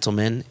 hello,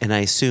 gentlemen, and I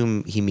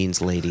assume he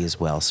means lady as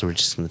well, so we're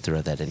just going to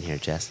throw that in here,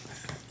 Jess.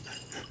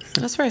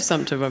 That's very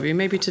assumptive of you.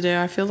 Maybe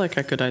today I feel like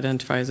I could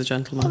identify as a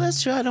gentleman. Well,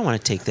 that's true. I don't want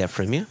to take that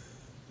from you.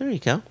 There you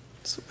go.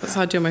 That's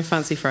how I do my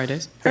fancy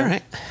Fridays. All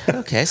right.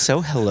 Okay,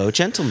 so hello,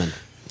 gentlemen.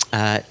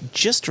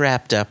 Just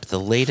wrapped up the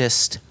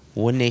latest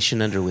One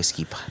Nation Under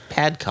Whiskey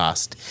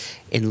podcast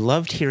and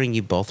loved hearing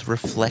you both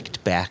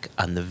reflect back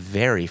on the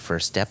very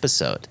first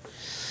episode.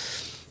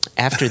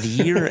 After the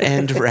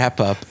year-end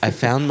wrap-up, I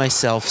found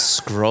myself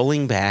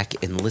scrolling back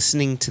and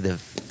listening to the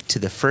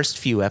first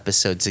few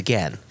episodes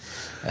again.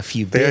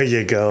 There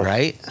you go.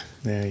 Right?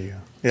 There you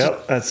go.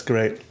 Yep, that's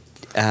great.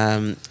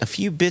 A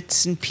few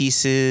bits and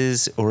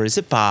pieces, or is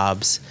it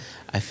Bob's,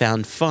 I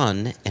found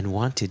fun and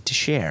wanted to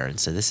share. And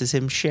so this is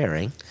him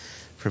sharing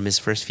from his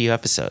first few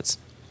episodes.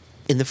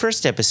 In the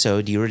first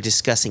episode, you were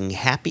discussing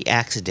happy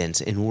accidents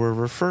and were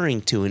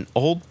referring to an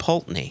old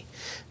Pulteney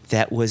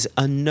that was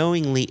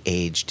unknowingly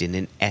aged in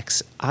an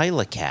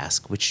ex-Isla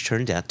cask, which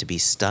turned out to be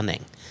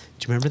stunning.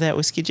 Do you remember that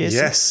whiskey, Jason?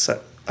 Yes,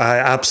 I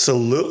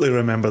absolutely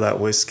remember that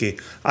whiskey.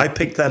 I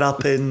picked that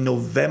up in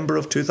November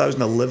of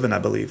 2011, I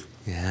believe.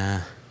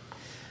 Yeah.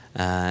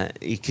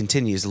 He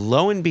continues,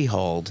 lo and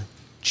behold,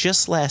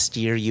 just last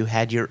year you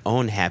had your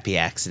own happy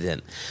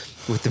accident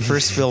with the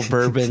first fill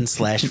bourbon /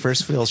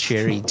 first fill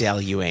sherry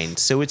Daluane.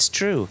 So it's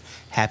true,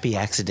 happy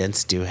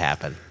accidents do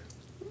happen.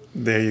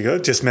 There you go.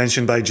 Just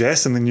mentioned by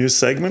Jess in the news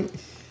segment.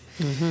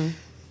 Mm-hmm.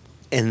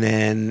 And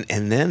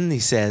then he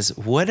says,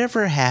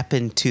 whatever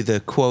happened to the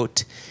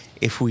quote,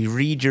 if we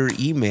read your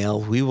email,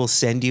 we will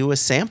send you a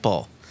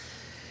sample.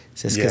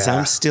 Says, because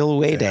I'm still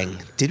waiting.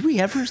 Yeah. Did we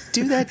ever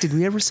do that? Did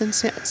we ever send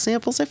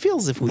samples? I feel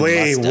as if we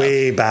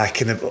way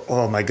back in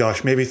oh my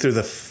gosh, maybe through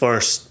the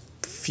first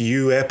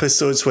few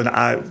episodes when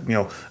I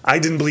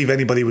didn't believe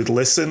anybody would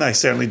listen. I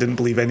certainly didn't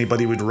believe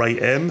anybody would write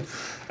in.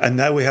 And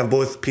now we have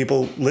both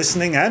people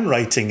listening and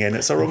writing in.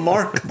 It's a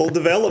remarkable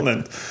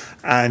development.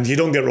 And you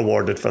don't get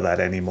rewarded for that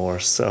anymore.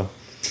 So,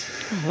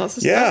 that's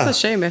a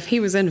shame. If he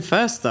was in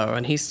first, though,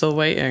 and he's still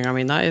waiting, I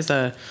mean, that is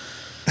a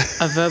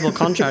verbal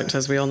contract,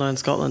 as we all know in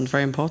Scotland,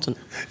 very important.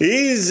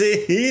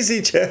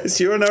 Easy, Jess.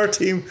 You're on our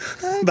team.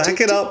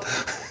 Back it up.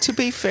 To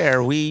be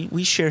fair,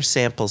 we share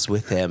samples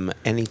with him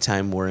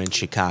anytime we're in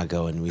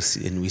Chicago and we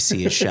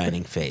see his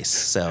shining face.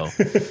 So,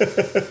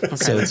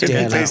 so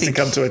Dan, to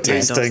come to a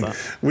tasting,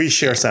 we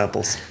share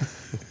samples.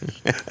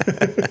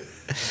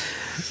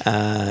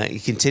 He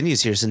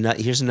continues. Here's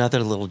another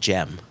little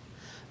gem.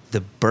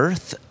 The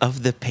birth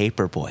of the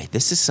paperboy.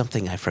 This is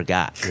something I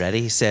forgot.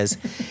 Ready? He says,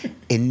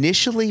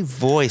 Initially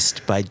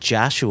voiced by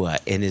Joshua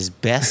in his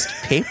best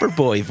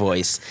Paperboy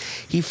voice,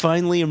 he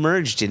finally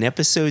emerged in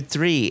episode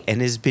 3 and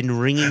has been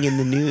ringing in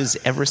the news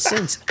ever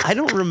since. I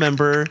don't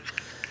remember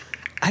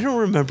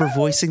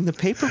voicing the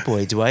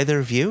Paperboy. Do either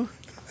of you?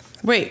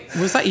 Wait,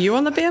 was that you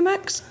on the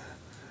BMX?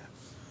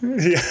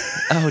 Yeah.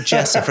 Oh,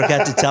 Jess, I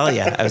forgot to tell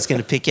you. I was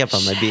going to pick you up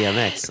on my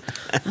BMX.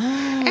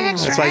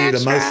 That's why you had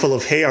a mouthful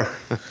of hair.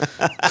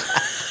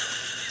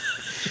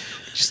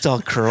 Just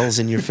all curls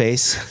in your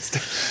face.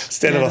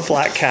 Instead of a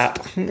flat cap.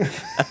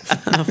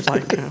 A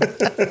flight cap.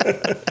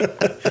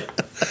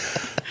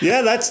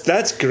 Yeah,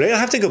 that's great. I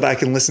have to go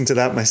back and listen to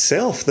that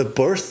myself. The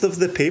birth of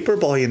the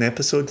Paperboy in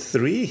episode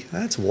 3.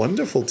 That's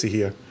wonderful to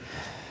hear.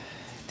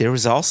 There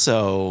was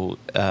also,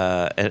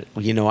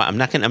 you know, I'm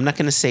not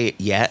gonna say it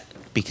yet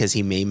because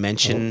he may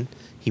mention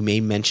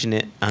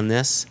it on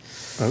this.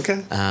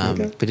 Okay.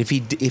 Okay. But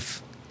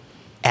if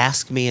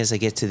ask me as I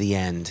get to the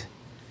end,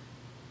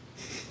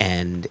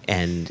 and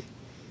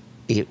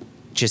it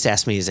just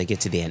ask me as I get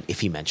to the end if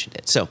he mentioned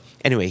it. So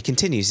anyway, he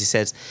continues. He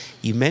says,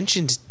 "You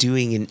mentioned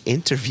doing an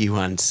interview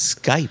on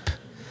Skype.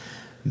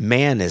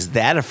 Man, is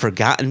that a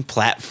forgotten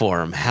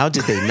platform? How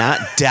did they not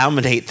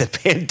dominate the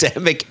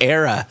pandemic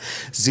era?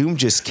 Zoom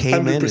just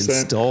came in and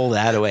 100%. stole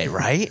that away,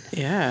 right?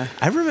 Yeah.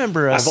 I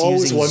remember us I've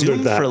always using wondered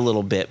Zoom that. for a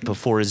little bit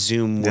before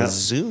Zoom was Yep.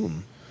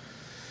 Zoom.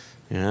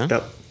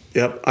 Yeah.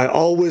 Yep. I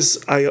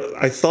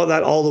thought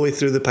that all the way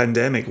through the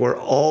pandemic. We're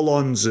all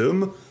on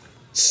Zoom.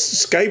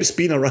 Skype's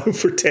been around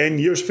for 10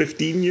 years,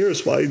 15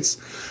 years.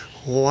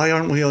 Why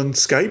aren't we on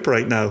Skype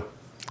right now?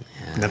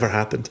 Yeah. Never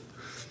happened.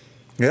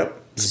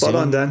 Yep. Spot Zoom.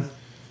 on, Dan.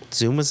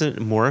 Zoom was a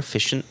more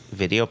efficient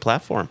video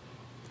platform.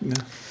 Yeah.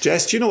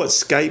 Jess, do you know what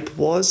Skype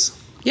was?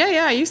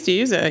 Yeah, I used to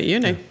use it at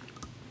uni.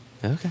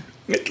 Okay.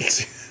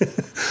 Right.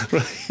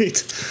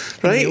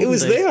 It old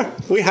was days. there.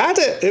 We had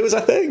it. It was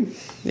a thing.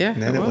 Yeah,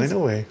 And then it went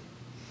away.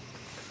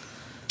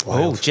 Oh,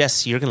 Wild.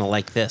 Jess, you're going to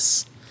like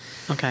this.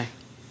 Okay.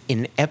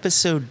 In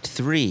episode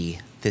 3,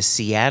 the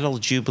Seattle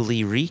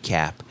Jubilee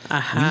recap,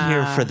 Aha. we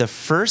hear for the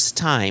first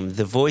time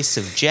the voice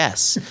of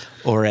Jess,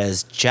 or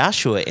as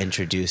Joshua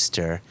introduced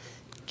her,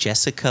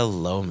 Jessica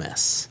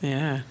Lomas.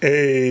 Yeah.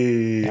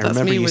 Hey. I That's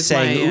remember me you with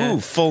saying, my, ooh,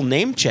 full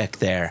name check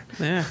there.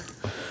 Yeah.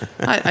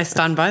 I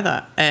stand by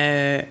that.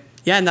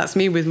 Yeah, and that's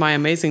me with my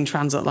amazing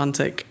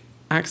transatlantic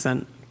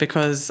accent,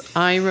 because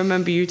I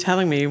remember you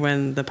telling me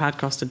when the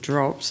podcast had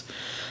dropped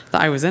that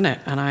I was in it,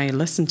 and I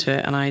listened to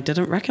it and I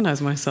didn't recognize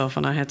myself,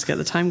 and I had to get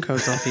the time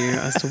codes off you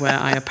as to where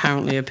I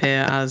apparently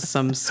appear as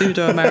some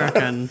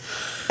pseudo-American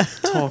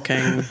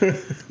talking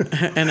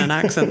in an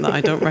accent that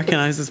I don't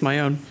recognize as my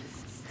own.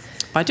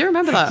 But I do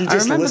remember that. You I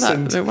just remember that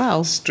listened bit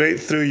well. straight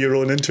through your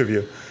own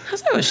interview. I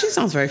was like, oh, she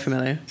sounds very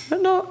familiar,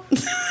 but not.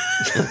 Those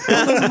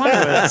are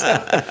my words.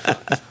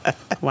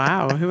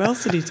 Wow, who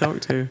else did he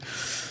talk to?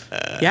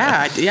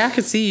 Yeah, I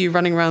could see you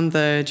running around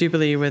the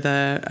Jubilee with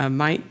a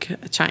mic,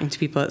 chatting to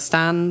people at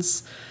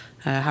stands,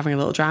 having a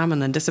little dram,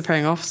 and then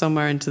disappearing off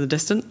somewhere into the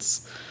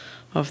distance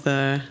of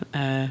the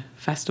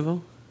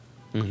festival.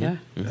 Mm-hmm. Yeah.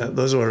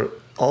 Those were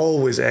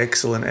always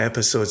excellent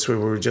episodes where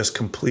we were just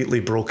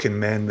completely broken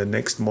men the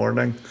next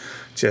morning,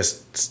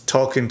 just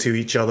talking to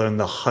each other in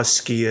the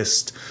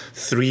huskiest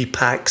 3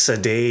 packs a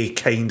day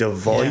kind of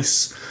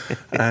voice,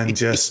 and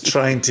just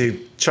trying to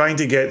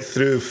get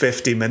through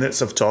 50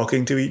 minutes of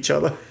talking to each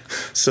other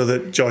so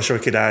that Joshua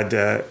could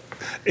add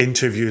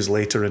interviews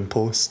later in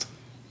post.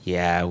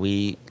 Yeah,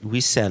 we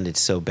sounded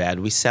so bad.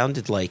 We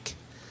sounded like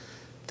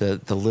the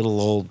little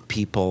old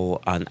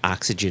people on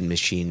oxygen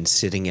machines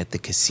sitting at the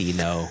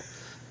casino,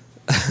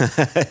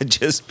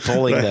 just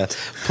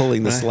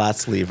pulling the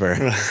slots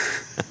lever.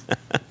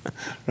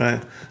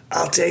 Right.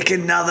 I'll take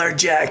another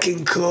Jack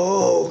and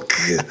Coke.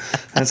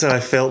 That's how I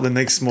felt the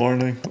next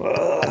morning.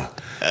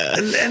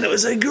 And then it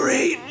was a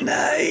great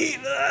night.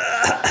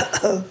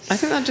 I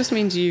think that just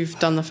means you've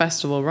done the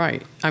festival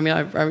right. I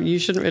mean, you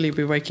shouldn't really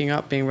be waking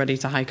up being ready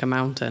to hike a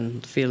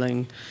mountain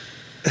feeling...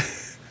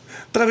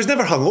 But I was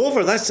never hungover.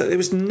 It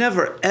was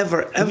never,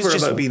 ever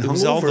about being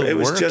hungover. It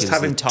was just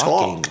having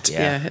talked.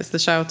 Yeah, it's the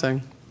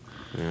shouting.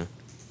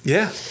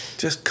 Yeah,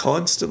 just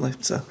constantly.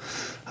 So,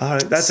 all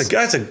right, that's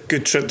a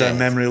good trip down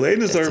memory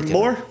lane. Is there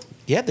more?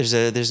 Yeah, there's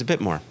a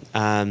bit more.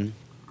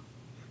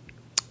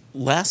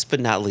 Last but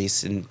not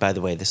least, and by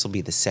the way, this will be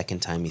the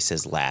second time he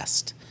says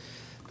last.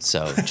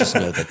 So just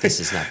know that this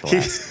is not the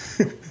last.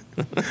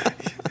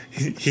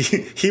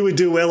 He would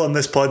do well on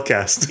this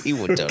podcast. He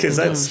would totally. Because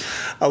that's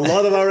a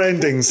lot of our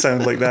endings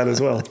sound like that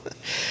as well.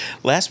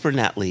 Last but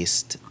not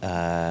least,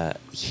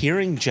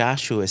 hearing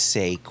Joshua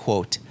say,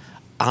 quote,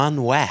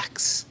 on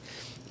wax,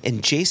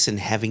 and Jason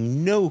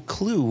having no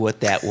clue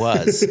what that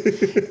was.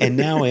 And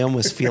now I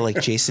almost feel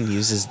like Jason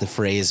uses the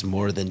phrase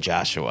more than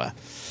Joshua.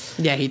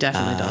 Yeah, he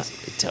definitely does.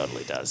 It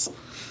totally does.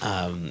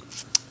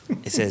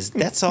 It says,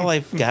 that's all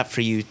I've got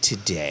for you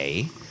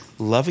today.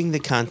 Loving the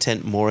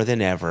content more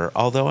than ever,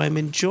 although I'm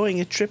enjoying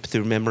a trip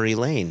through memory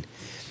lane.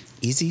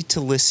 Easy to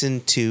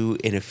listen to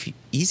a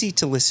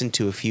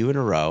few in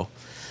a row.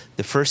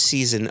 The first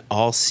season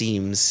all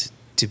seems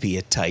to be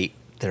a tight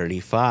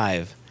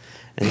 35.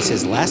 And it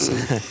says,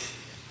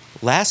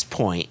 last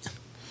point,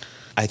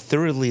 I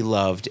thoroughly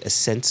loved A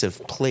Sense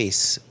of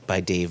Place by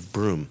Dave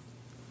Broom.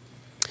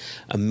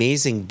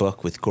 Amazing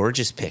book with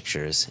gorgeous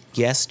pictures.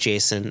 Yes,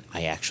 Jason,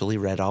 I actually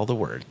read all the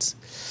words.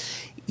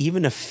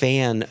 Even a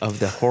fan of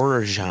the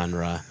horror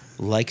genre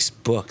likes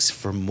books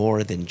for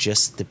more than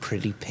just the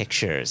pretty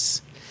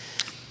pictures.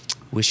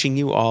 Wishing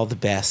you all the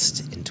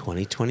best in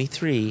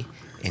 2023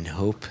 and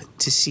hope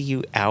to see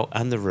you out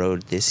on the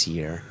road this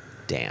year,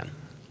 Dan.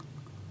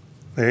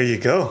 There you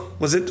go.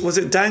 Was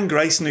it Dan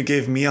Grayson who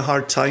gave me a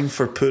hard time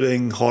for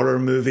putting horror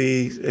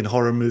movie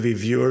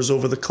viewers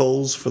over the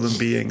coals for them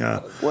being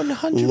a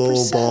 100%.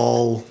 low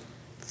ball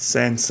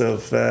sense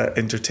of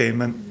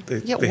entertainment? They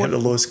hit the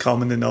lowest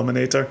common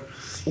denominator.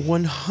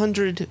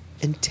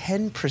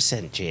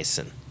 110%,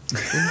 Jason.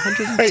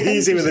 110%.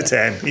 Easy with a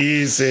 10.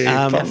 Easy.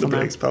 Pump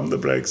the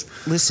brakes.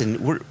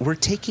 Listen, we're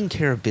taking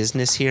care of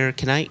business here.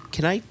 Can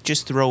I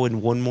just throw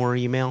in one more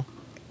email?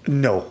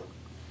 No.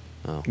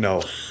 Oh.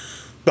 No.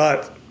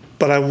 But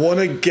I want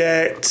to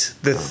get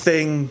the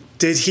thing.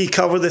 Did he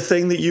cover the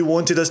thing that you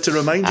wanted us to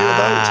remind you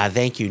about?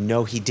 Thank you.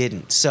 No, he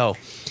didn't. So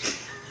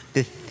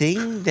the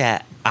thing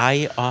that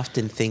I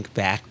often think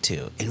back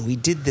to, and we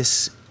did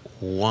this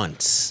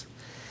once,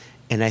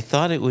 and I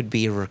thought it would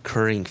be a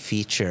recurring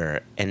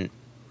feature, and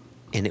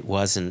it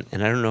wasn't,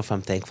 and I don't know if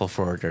I'm thankful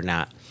for it or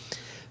not.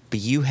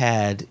 But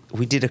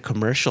we did a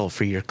commercial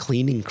for your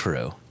cleaning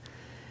crew.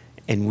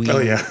 And we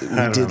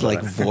did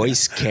like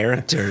voice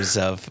characters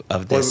of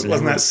this.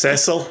 Wasn't that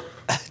Cecil?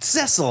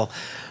 Cecil.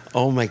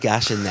 Oh my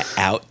gosh. And the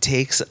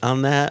outtakes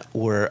on that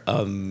were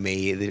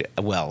amazing.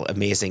 Well,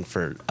 amazing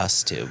for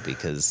us too,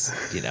 because,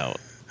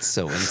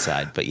 so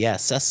inside. But yeah,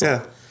 Cecil.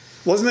 Yeah.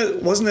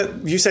 Wasn't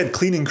it, you said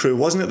cleaning crew,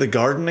 wasn't it the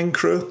gardening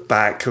crew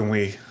back when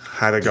we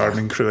had a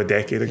gardening crew a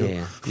decade ago?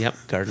 Yeah. Yep.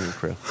 Gardening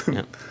crew.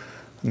 Yep.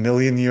 A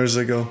million years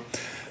ago.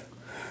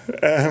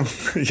 I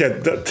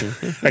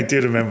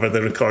do remember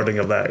the recording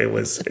of that. It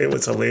was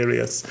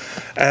hilarious.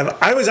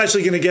 I was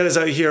actually going to get us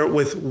out here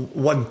with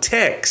one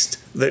text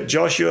that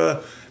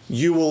Joshua,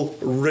 you will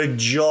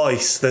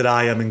rejoice that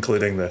I am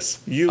including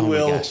this. You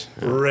will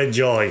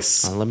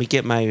rejoice. Let me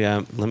get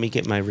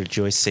my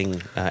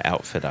rejoicing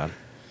outfit on.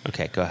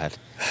 Okay, go ahead.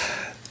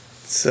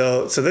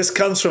 So this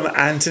comes from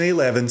Anthony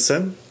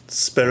Levinson,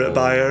 spirit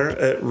buyer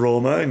at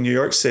Roma in New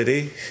York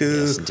City,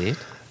 who. Yes, indeed.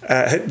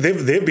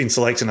 They've been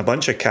selecting a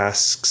bunch of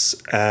casks,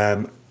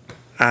 and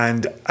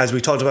as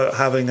we talked about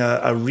having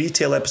a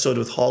retail episode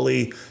with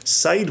Holly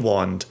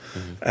Sidewand,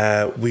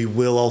 we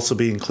will also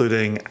be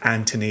including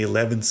Anthony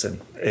Levinson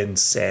in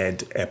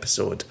said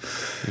episode.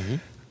 Mm-hmm.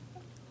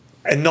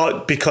 And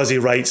not because he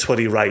writes what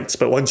he writes,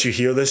 but once you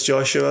hear this,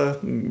 Joshua,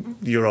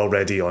 you're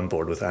already on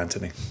board with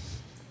Anthony.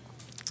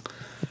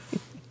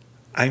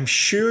 I'm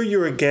sure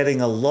you're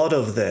getting a lot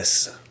of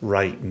this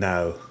right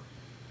now.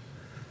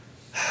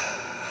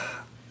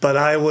 But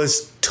I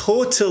was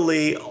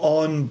totally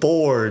on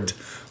board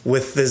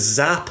with the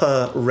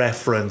Zappa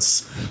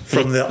reference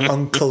from the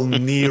Uncle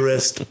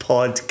Nearest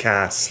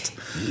podcast.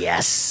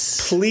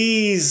 Yes.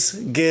 Please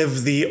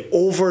give the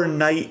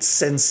Overnight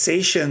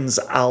Sensations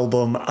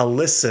album a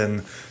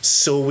listen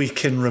so we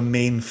can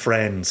remain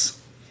friends.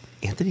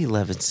 Anthony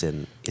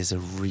Levinson is a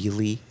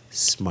really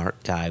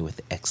smart guy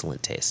with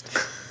excellent taste.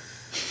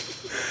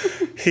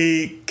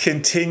 He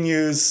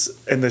continues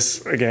in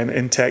this, again,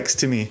 in text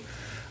to me.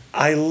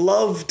 I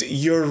loved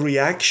your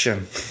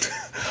reaction.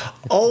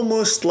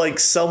 Almost like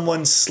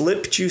someone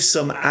slipped you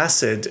some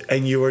acid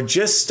and you were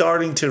just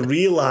starting to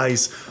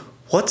realize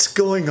what's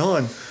going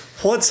on?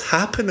 What's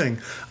happening?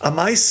 Am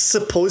I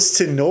supposed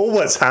to know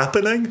what's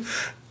happening?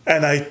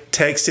 And I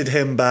texted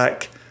him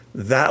back,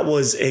 that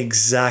was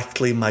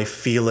exactly my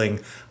feeling.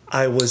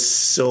 I was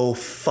so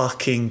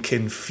fucking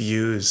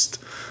confused.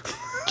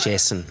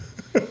 Jason,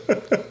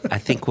 I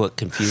think what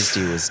confused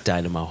you was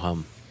Dynamo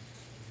Hum.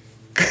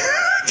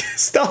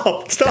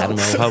 Stop.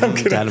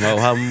 Dynamo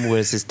Hum.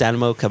 Where's this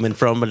dynamo coming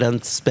from? I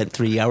done spent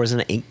 3 hours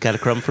and I ain't got a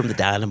crumb from the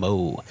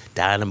dynamo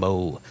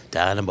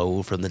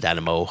from the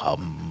Dynamo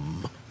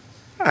Hum.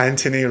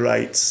 Anthony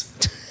writes,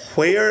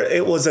 where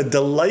it was a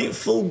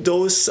delightful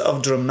dose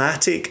of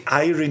dramatic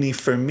irony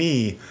for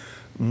me,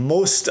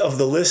 most of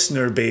the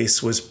listener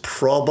base was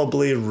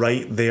probably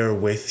right there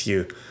with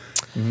you.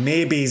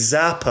 Maybe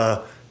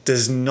Zappa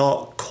does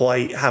not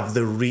quite have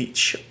the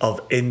reach of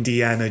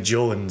Indiana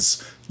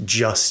Jones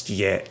just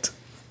yet.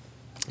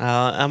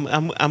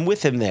 I'm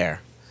with him there.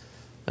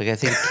 Like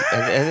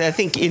I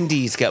think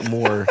Indy's got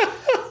more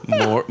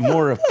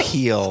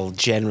appeal,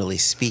 generally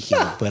speaking.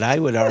 But I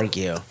would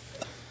argue,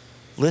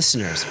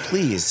 listeners,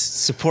 please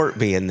support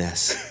me in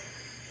this.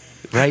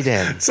 Right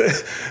in.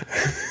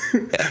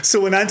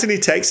 So when Anthony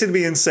texted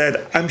me and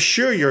said, I'm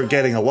sure you're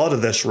getting a lot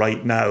of this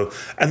right now,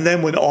 and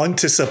then went on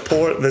to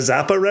support the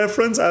Zappa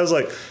reference, I was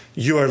like,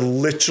 you are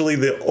literally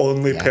the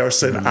only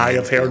person I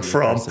have heard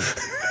from.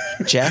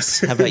 Jess,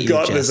 how about you,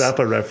 got Jess? the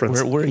Zappa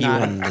reference. Where are you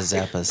on the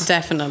Zappas?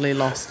 Definitely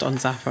lost on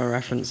Zappa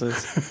references.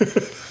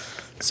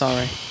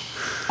 Sorry.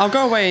 I'll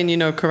go away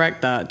and,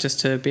 correct that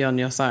just to be on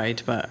your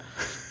side, but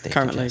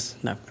currently,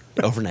 no.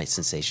 Overnight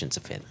Sensation's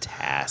a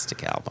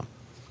fantastic album.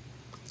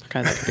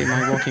 Okay, that could be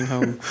my walking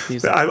home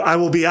music. I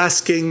will be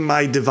asking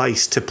my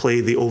device to play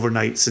the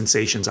Overnight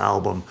Sensations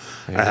album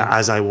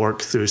as I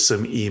work through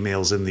some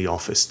emails in the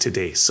office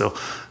today. So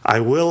I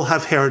will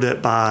have heard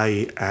it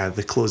by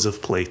the close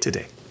of play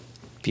today.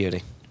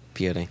 Beauty.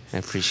 I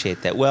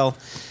appreciate that. Well,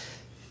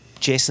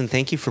 Jason,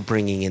 thank you for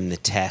bringing in the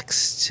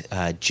text.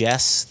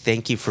 Jess,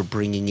 thank you for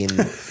bringing in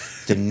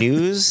the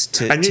news.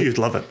 I knew you'd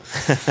love it.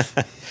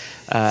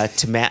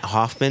 To Matt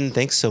Hofmann,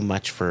 thanks so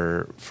much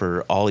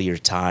for all your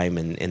time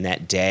and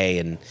that day.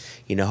 And,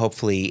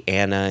 hopefully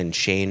Anna and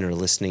Shane are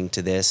listening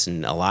to this,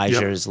 and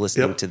Elijah is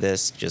listening to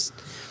this. Just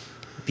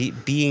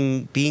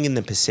being in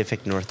the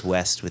Pacific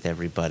Northwest with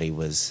everybody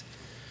was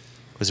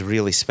a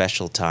really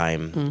special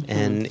time.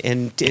 Mm-hmm.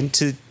 And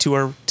to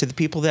the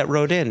people that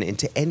wrote in, and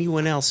to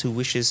anyone else who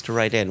wishes to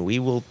write in, we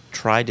will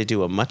try to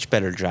do a much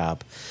better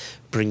job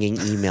bringing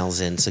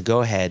emails in. So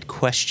go ahead,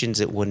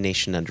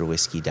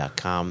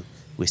 questions@onenationunderwhiskey.com.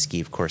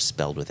 Whiskey, of course,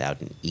 spelled without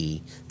an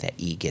E. That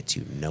E gets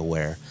you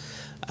nowhere.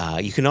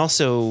 You can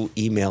also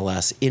email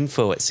us,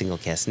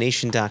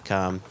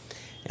 info@singlecastnation.com,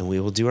 and we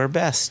will do our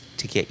best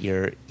to get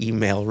your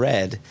email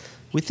read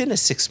within a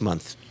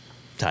 6-month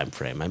time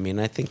frame. I mean,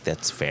 I think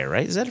that's fair,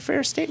 right? Is that a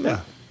fair statement?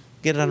 Yeah.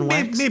 Get it on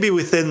wax? Maybe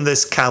within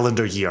this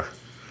calendar year.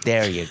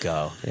 There you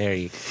go.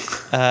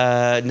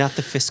 Not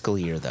the fiscal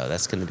year, though.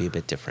 That's going to be a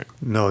bit different.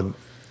 No,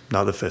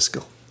 not the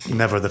fiscal.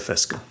 Never the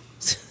fiscal.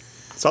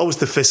 It's always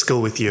the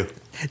fiscal with you.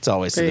 It's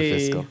always in the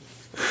fiscal.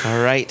 All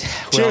right.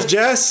 Cheers,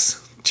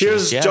 Jess.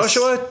 Cheers, Jess.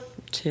 Joshua.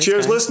 Cheers,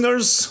 Cheers, guys.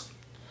 listeners.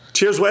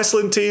 Cheers,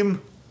 Westland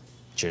team.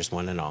 Cheers,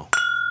 one and all.